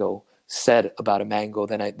 years ago said about a mango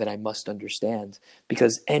that I must understand.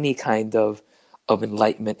 Because any kind of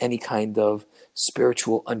enlightenment, any kind of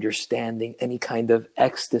spiritual understanding, any kind of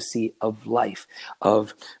ecstasy of life,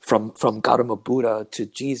 from Gautama Buddha to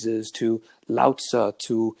Jesus to Lao Tzu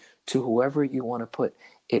to whoever you want to put,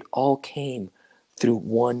 it all came through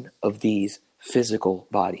one of these physical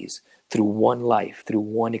bodies, through one life, through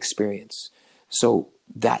one experience. So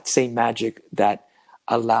that same magic that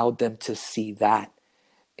allowed them to see that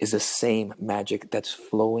is the same magic that's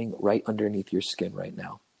flowing right underneath your skin right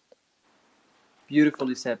now.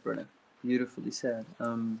 Beautifully said, brother. Beautifully said.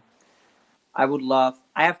 I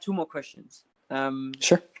have two more questions.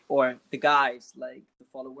 Sure. Or the guys, like the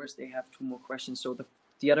followers, they have two more questions. So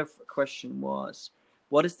the other question was,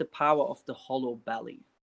 what is the power of the hollow belly?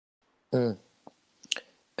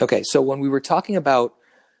 Okay, so when we were talking about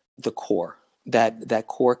the core, that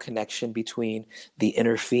core connection between the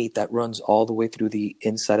inner feet that runs all the way through the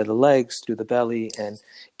inside of the legs, through the belly,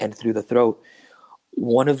 and through the throat,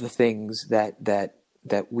 one of the things that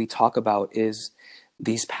we talk about is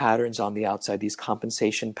these patterns on the outside, these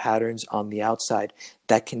compensation patterns on the outside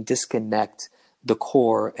that can disconnect the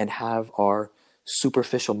core and have our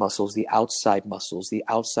superficial muscles, the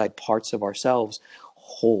outside parts of ourselves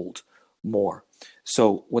hold more.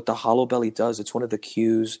 So what the hollow belly does, it's one of the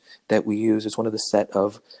cues that we use. It's one of the set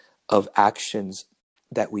of actions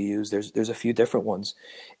that we use. There's a few different ones.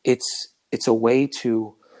 It's a way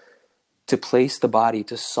to place the body,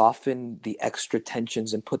 to soften the extra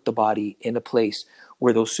tensions and put the body in a place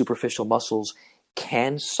where those superficial muscles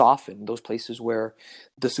can soften, those places where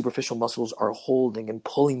the superficial muscles are holding and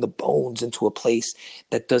pulling the bones into a place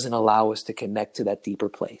that doesn't allow us to connect to that deeper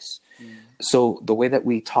place. So the way that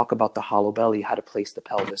we talk about the hollow belly, how to place the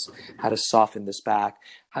pelvis, how to soften this back,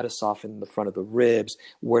 how to soften the front of the ribs,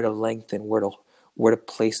 where to lengthen, where to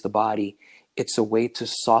place the body, it's a way to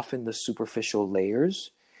soften the superficial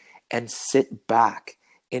layers and sit back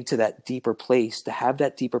into that deeper place, to have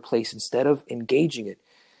that deeper place instead of engaging it,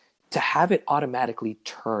 to have it automatically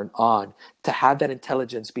turn on, to have that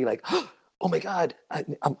intelligence be like, oh my God,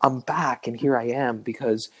 I'm back and here I am.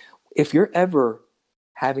 Because if you're ever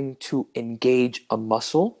having to engage a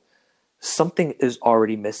muscle, something is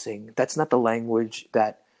already missing. That's not the language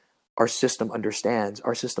that our system understands.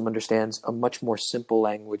 Our system understands a much more simple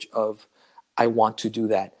language of, I want to do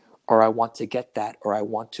that, or I want to get that, or I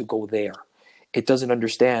want to go there. It doesn't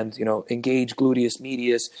understand, engage gluteus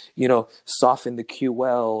medius, soften the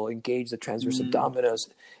QL, engage the transverse abdominis.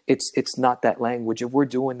 It's not that language. If we're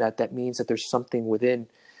doing that, that means that there's something within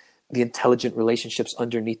the intelligent relationships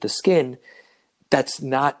underneath the skin that's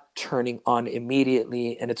not turning on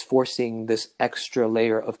immediately, and it's forcing this extra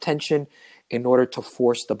layer of tension in order to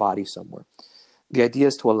force the body somewhere. The idea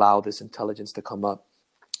is to allow this intelligence to come up.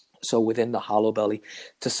 so within the hollow belly,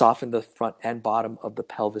 to soften the front and bottom of the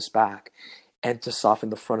pelvis back, and to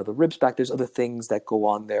soften the front of the ribs back. There's other things that go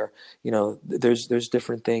on there. There's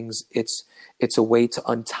different things. It's a way to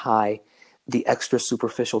untie the extra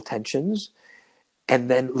superficial tensions and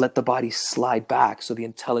then let the body slide back. So the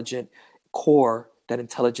intelligent core, that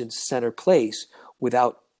intelligent center place,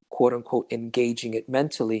 without quote unquote engaging it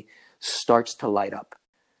mentally, starts to light up.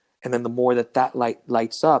 And then the more that light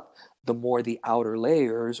lights up, the more the outer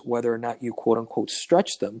layers, whether or not you quote unquote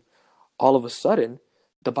stretch them, all of a sudden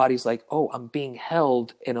the body's like, oh, I'm being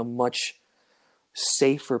held in a much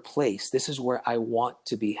safer place. This is where I want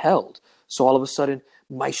to be held. So all of a sudden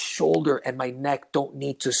my shoulder and my neck don't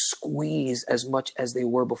need to squeeze as much as they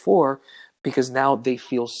were before, because now they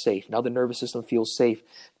feel safe. Now the nervous system feels safe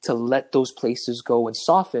to let those places go and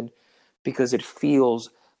soften, because it feels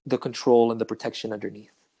the control and the protection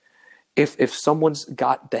underneath. If someone's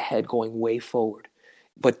got the head going way forward,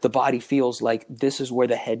 but the body feels like this is where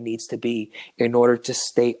the head needs to be in order to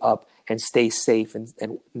stay up and stay safe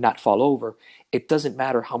and not fall over, it doesn't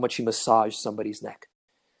matter how much you massage somebody's neck.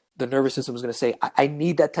 The nervous system is going to say, I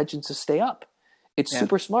need that tension to stay up. It's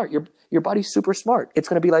super smart. Your body's super smart. It's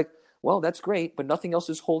going to be like, well, that's great, but nothing else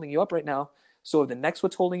is holding you up right now. So if the neck's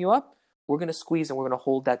what's holding you up, we're going to squeeze and we're going to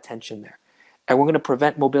hold that tension there. And we're going to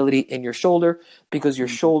prevent mobility in your shoulder, because your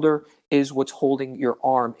shoulder is what's holding your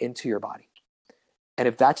arm into your body. And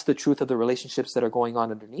if that's the truth of the relationships that are going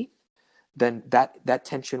on underneath, then that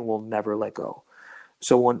tension will never let go.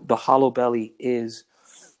 So when the hollow belly is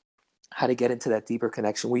how to get into that deeper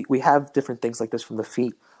connection, we have different things like this from the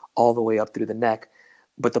feet all the way up through the neck.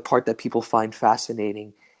 But the part that people find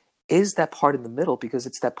fascinating is that part in the middle, because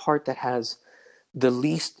it's that part that has the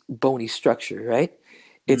least bony structure, right?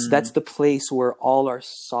 That's the place where all our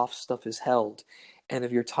soft stuff is held. And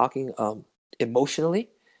if you're talking emotionally,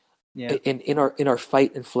 in our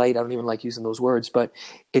fight and flight, I don't even like using those words, but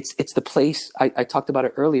it's the place, I talked about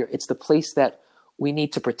it earlier, it's the place that we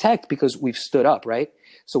need to protect because we've stood up, right?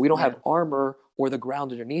 So we don't have armor or the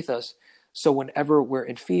ground underneath us. So whenever we're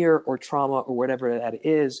in fear or trauma or whatever that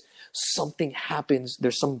is, something happens,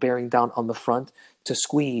 there's some bearing down on the front to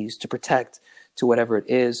squeeze, to protect, to whatever it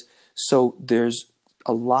is. So there's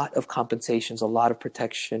a lot of compensations, a lot of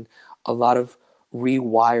protection, a lot of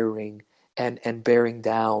rewiring and bearing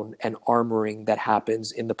down and armoring that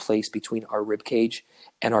happens in the place between our rib cage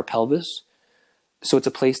and our pelvis. So it's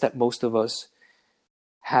a place that most of us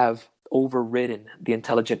have overridden the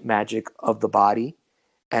intelligent magic of the body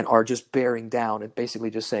and are just bearing down and basically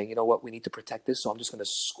just saying, you know what, we need to protect this. So I'm just going to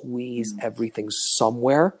squeeze everything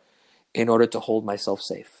somewhere in order to hold myself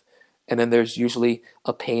safe. And then there's usually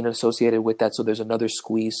a pain associated with that. So there's another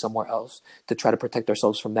squeeze somewhere else to try to protect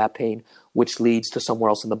ourselves from that pain, which leads to somewhere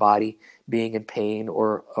else in the body being in pain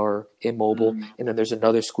or immobile. And then there's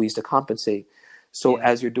another squeeze to compensate. So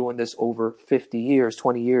as you're doing this over 50 years,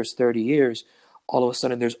 20 years, 30 years, all of a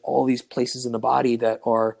sudden there's all these places in the body that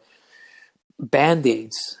are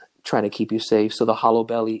Band-Aids trying to keep you safe. So the hollow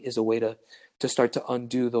belly is a way to start to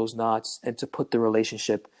undo those knots and to put the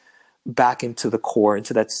relationship back into the core,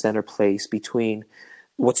 into that center place between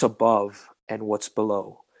what's above and what's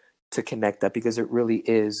below, to connect that, because it really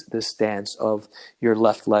is this dance of your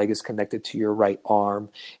left leg is connected to your right arm,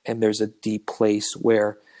 and there's a deep place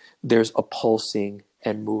where there's a pulsing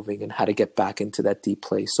and moving, and how to get back into that deep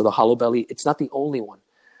place. So the hollow belly, it's not the only one,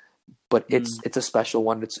 but it's a special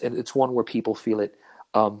one. It's one where people feel it.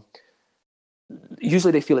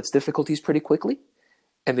 Usually they feel its difficulties pretty quickly,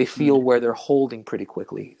 and they feel where they're holding pretty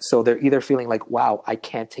quickly. So they're either feeling like, wow, I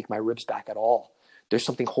can't take my ribs back at all. There's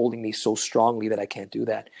something holding me so strongly that I can't do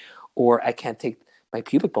that. Or I can't take my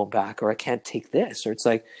pubic bone back, or I can't take this. Or it's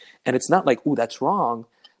like, and it's not like, ooh, that's wrong.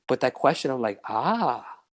 But that question of like,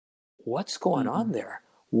 what's going on there?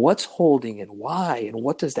 What's holding and why? And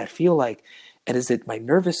what does that feel like? And is it my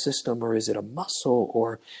nervous system, or is it a muscle,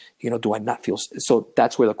 or, do I not feel? So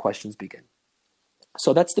that's where the questions begin.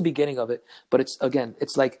 So that's the beginning of it. But it's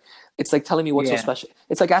like telling me what's so special.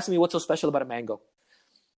 It's like asking me what's so special about a mango.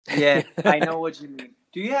 Yeah, I know what you mean.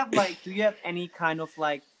 Do you have any kind of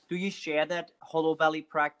do you share that hollow belly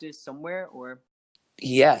practice somewhere, or?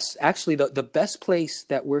 Yes, actually the best place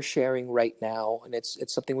that we're sharing right now, and it's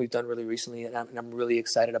something we've done really recently, and I'm really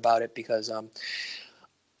excited about it because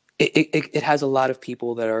it has a lot of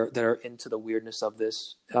people that are into the weirdness of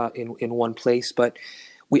this in one place. But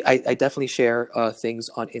I definitely share things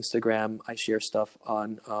on Instagram. I share stuff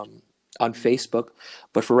on Facebook.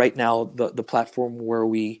 But for right now, the platform where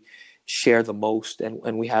we share the most,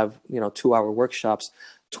 and we have 2-hour workshops,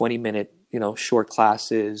 20-minute short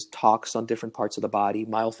classes, talks on different parts of the body,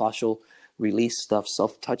 myofascial release stuff,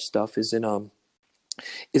 self-touch stuff, is in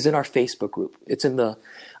is in our Facebook group. It's in the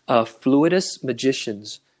Fluidus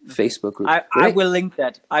Magicians Facebook group. I Right? will link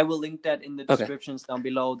that. I will link that in the Okay. descriptions down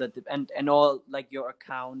below. And all, like, your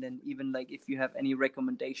account, and even like if you have any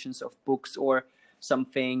recommendations of books or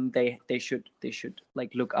something they should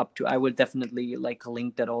like look up to, I will definitely like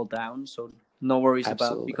link that all down. So no worries about,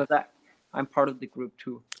 Absolutely. because I'm part of the group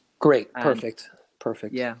too. Great. And-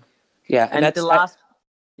 Perfect. Yeah. Yeah. And that's the last,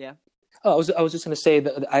 yeah. I was just going to say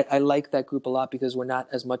that I like that group a lot because we're not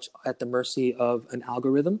as much at the mercy of an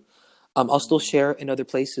algorithm. I'll still share in other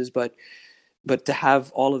places, but to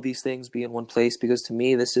have all of these things be in one place, because to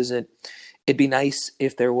me, it'd be nice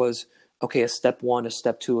if there was, okay, a step 1, a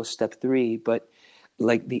step 2, a step 3, but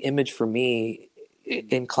like the image for me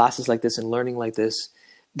in classes like this and learning like this,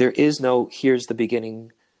 there is no, here's the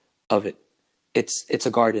beginning of it. It's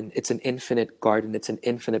a garden. It's an infinite garden. It's an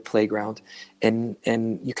infinite playground. And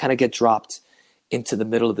you kind of get dropped into the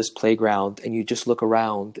middle of this playground and you just look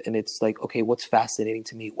around and it's like, okay, what's fascinating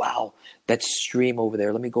to me? Wow, that stream over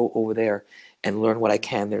there. Let me go over there and learn what I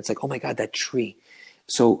can there. It's like, oh my God, that tree.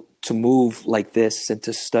 So to move like this and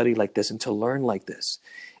to study like this and to learn like this,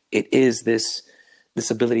 it is this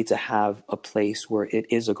ability to have a place where it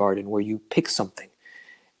is a garden, where you pick something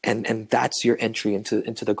and that's your entry into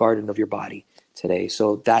the garden of your body today.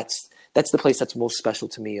 So that's the place that's most special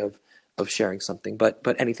to me of sharing something,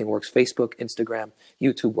 but anything works. Facebook, Instagram,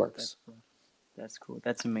 YouTube works. That's cool.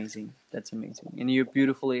 That's amazing. And you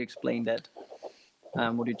beautifully explained that,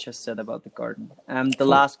 what you just said about the garden. The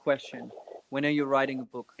last question: when are you writing a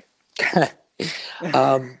book?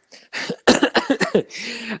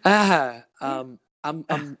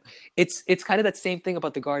 It's kind of that same thing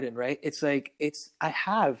about the garden, right? It's like I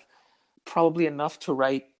have probably enough to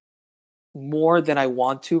write more than I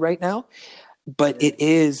want to right now. But it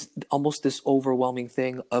is almost this overwhelming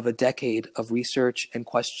thing of a decade of research and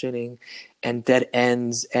questioning and dead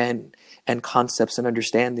ends and concepts and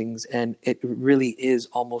understandings. And it really is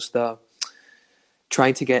almost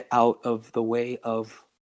trying to get out of the way of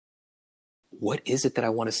what is it that I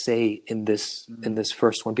want to say in this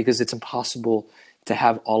first one, because it's impossible to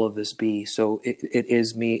have all of this be. So it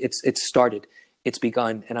is me. It's started. It's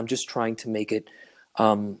begun. And I'm just trying to make it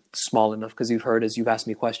small enough, because as you've asked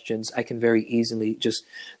me questions, I can very easily just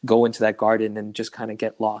go into that garden and just kind of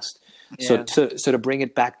get lost. Yeah. So to bring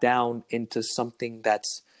it back down into something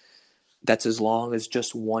that's as long as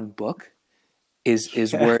just one book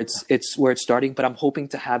is where it's where it's starting. But I'm hoping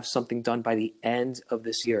to have something done by the end of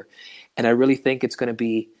this year, and I really think it's going to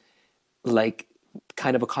be like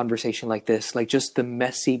kind of a conversation like this, like just the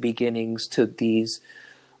messy beginnings to these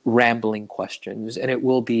rambling questions, and it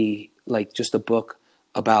will be like just a book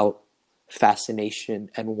about fascination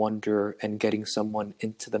and wonder and getting someone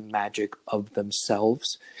into the magic of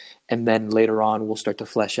themselves. And then later on, we'll start to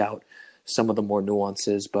flesh out some of the more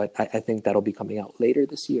nuances, but I think that'll be coming out later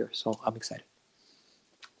this year. So I'm excited.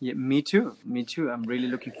 Yeah, me too. I'm really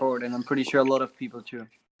looking forward, and I'm pretty sure a lot of people too.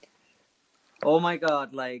 Oh my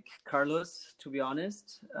God, like, Carlos, to be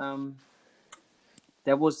honest,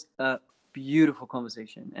 that was a beautiful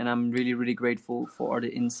conversation, and I'm really, really grateful for all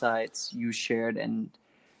the insights you shared, and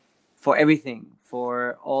for everything,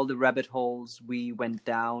 for all the rabbit holes we went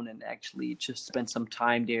down, and actually just spent some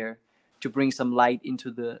time there to bring some light into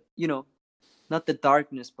the, not the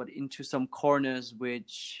darkness, but into some corners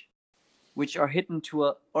which are hidden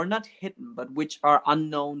or not hidden, but which are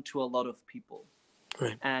unknown to a lot of people.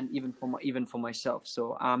 Right. And even for myself.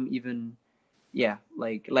 So I'm even,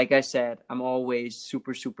 like I said, I'm always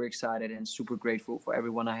super, super excited and super grateful for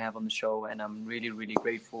everyone I have on the show. And I'm really, really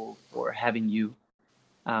grateful for having you.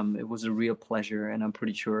 It was a real pleasure. And I'm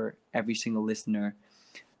pretty sure every single listener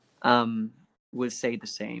will say the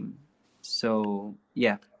same. So,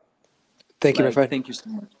 yeah. Thank you, my friend. Thank you so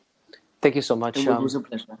much. Thank you so much. It was a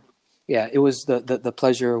pleasure. Yeah, it was the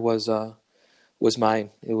pleasure was mine.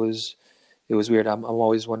 It was weird. I'm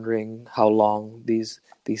always wondering how long these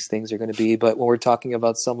things are going to be. But when we're talking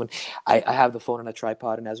about someone, I have the phone on a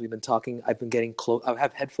tripod, and as we've been talking, I've been getting close. I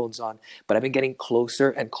have headphones on, but I've been getting closer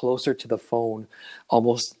and closer to the phone,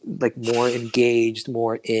 almost like more engaged,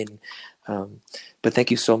 more in. But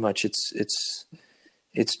thank you so much.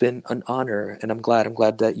 It's been an honor, and I'm glad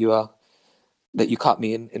that you caught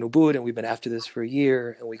me in Ubud, and we've been after this for a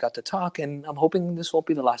year, and we got to talk, and I'm hoping this won't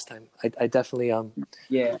be the last time. I definitely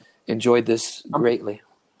enjoyed this greatly.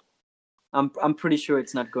 I'm pretty sure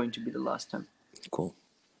it's not going to be the last time. Cool.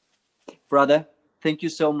 Brother, thank you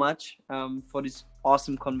so much for this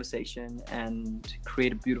awesome conversation, and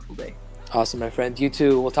create a beautiful day. Awesome, my friend. You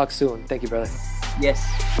too. We'll talk soon. Thank you, brother. Yes.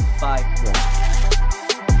 Bye. Bye.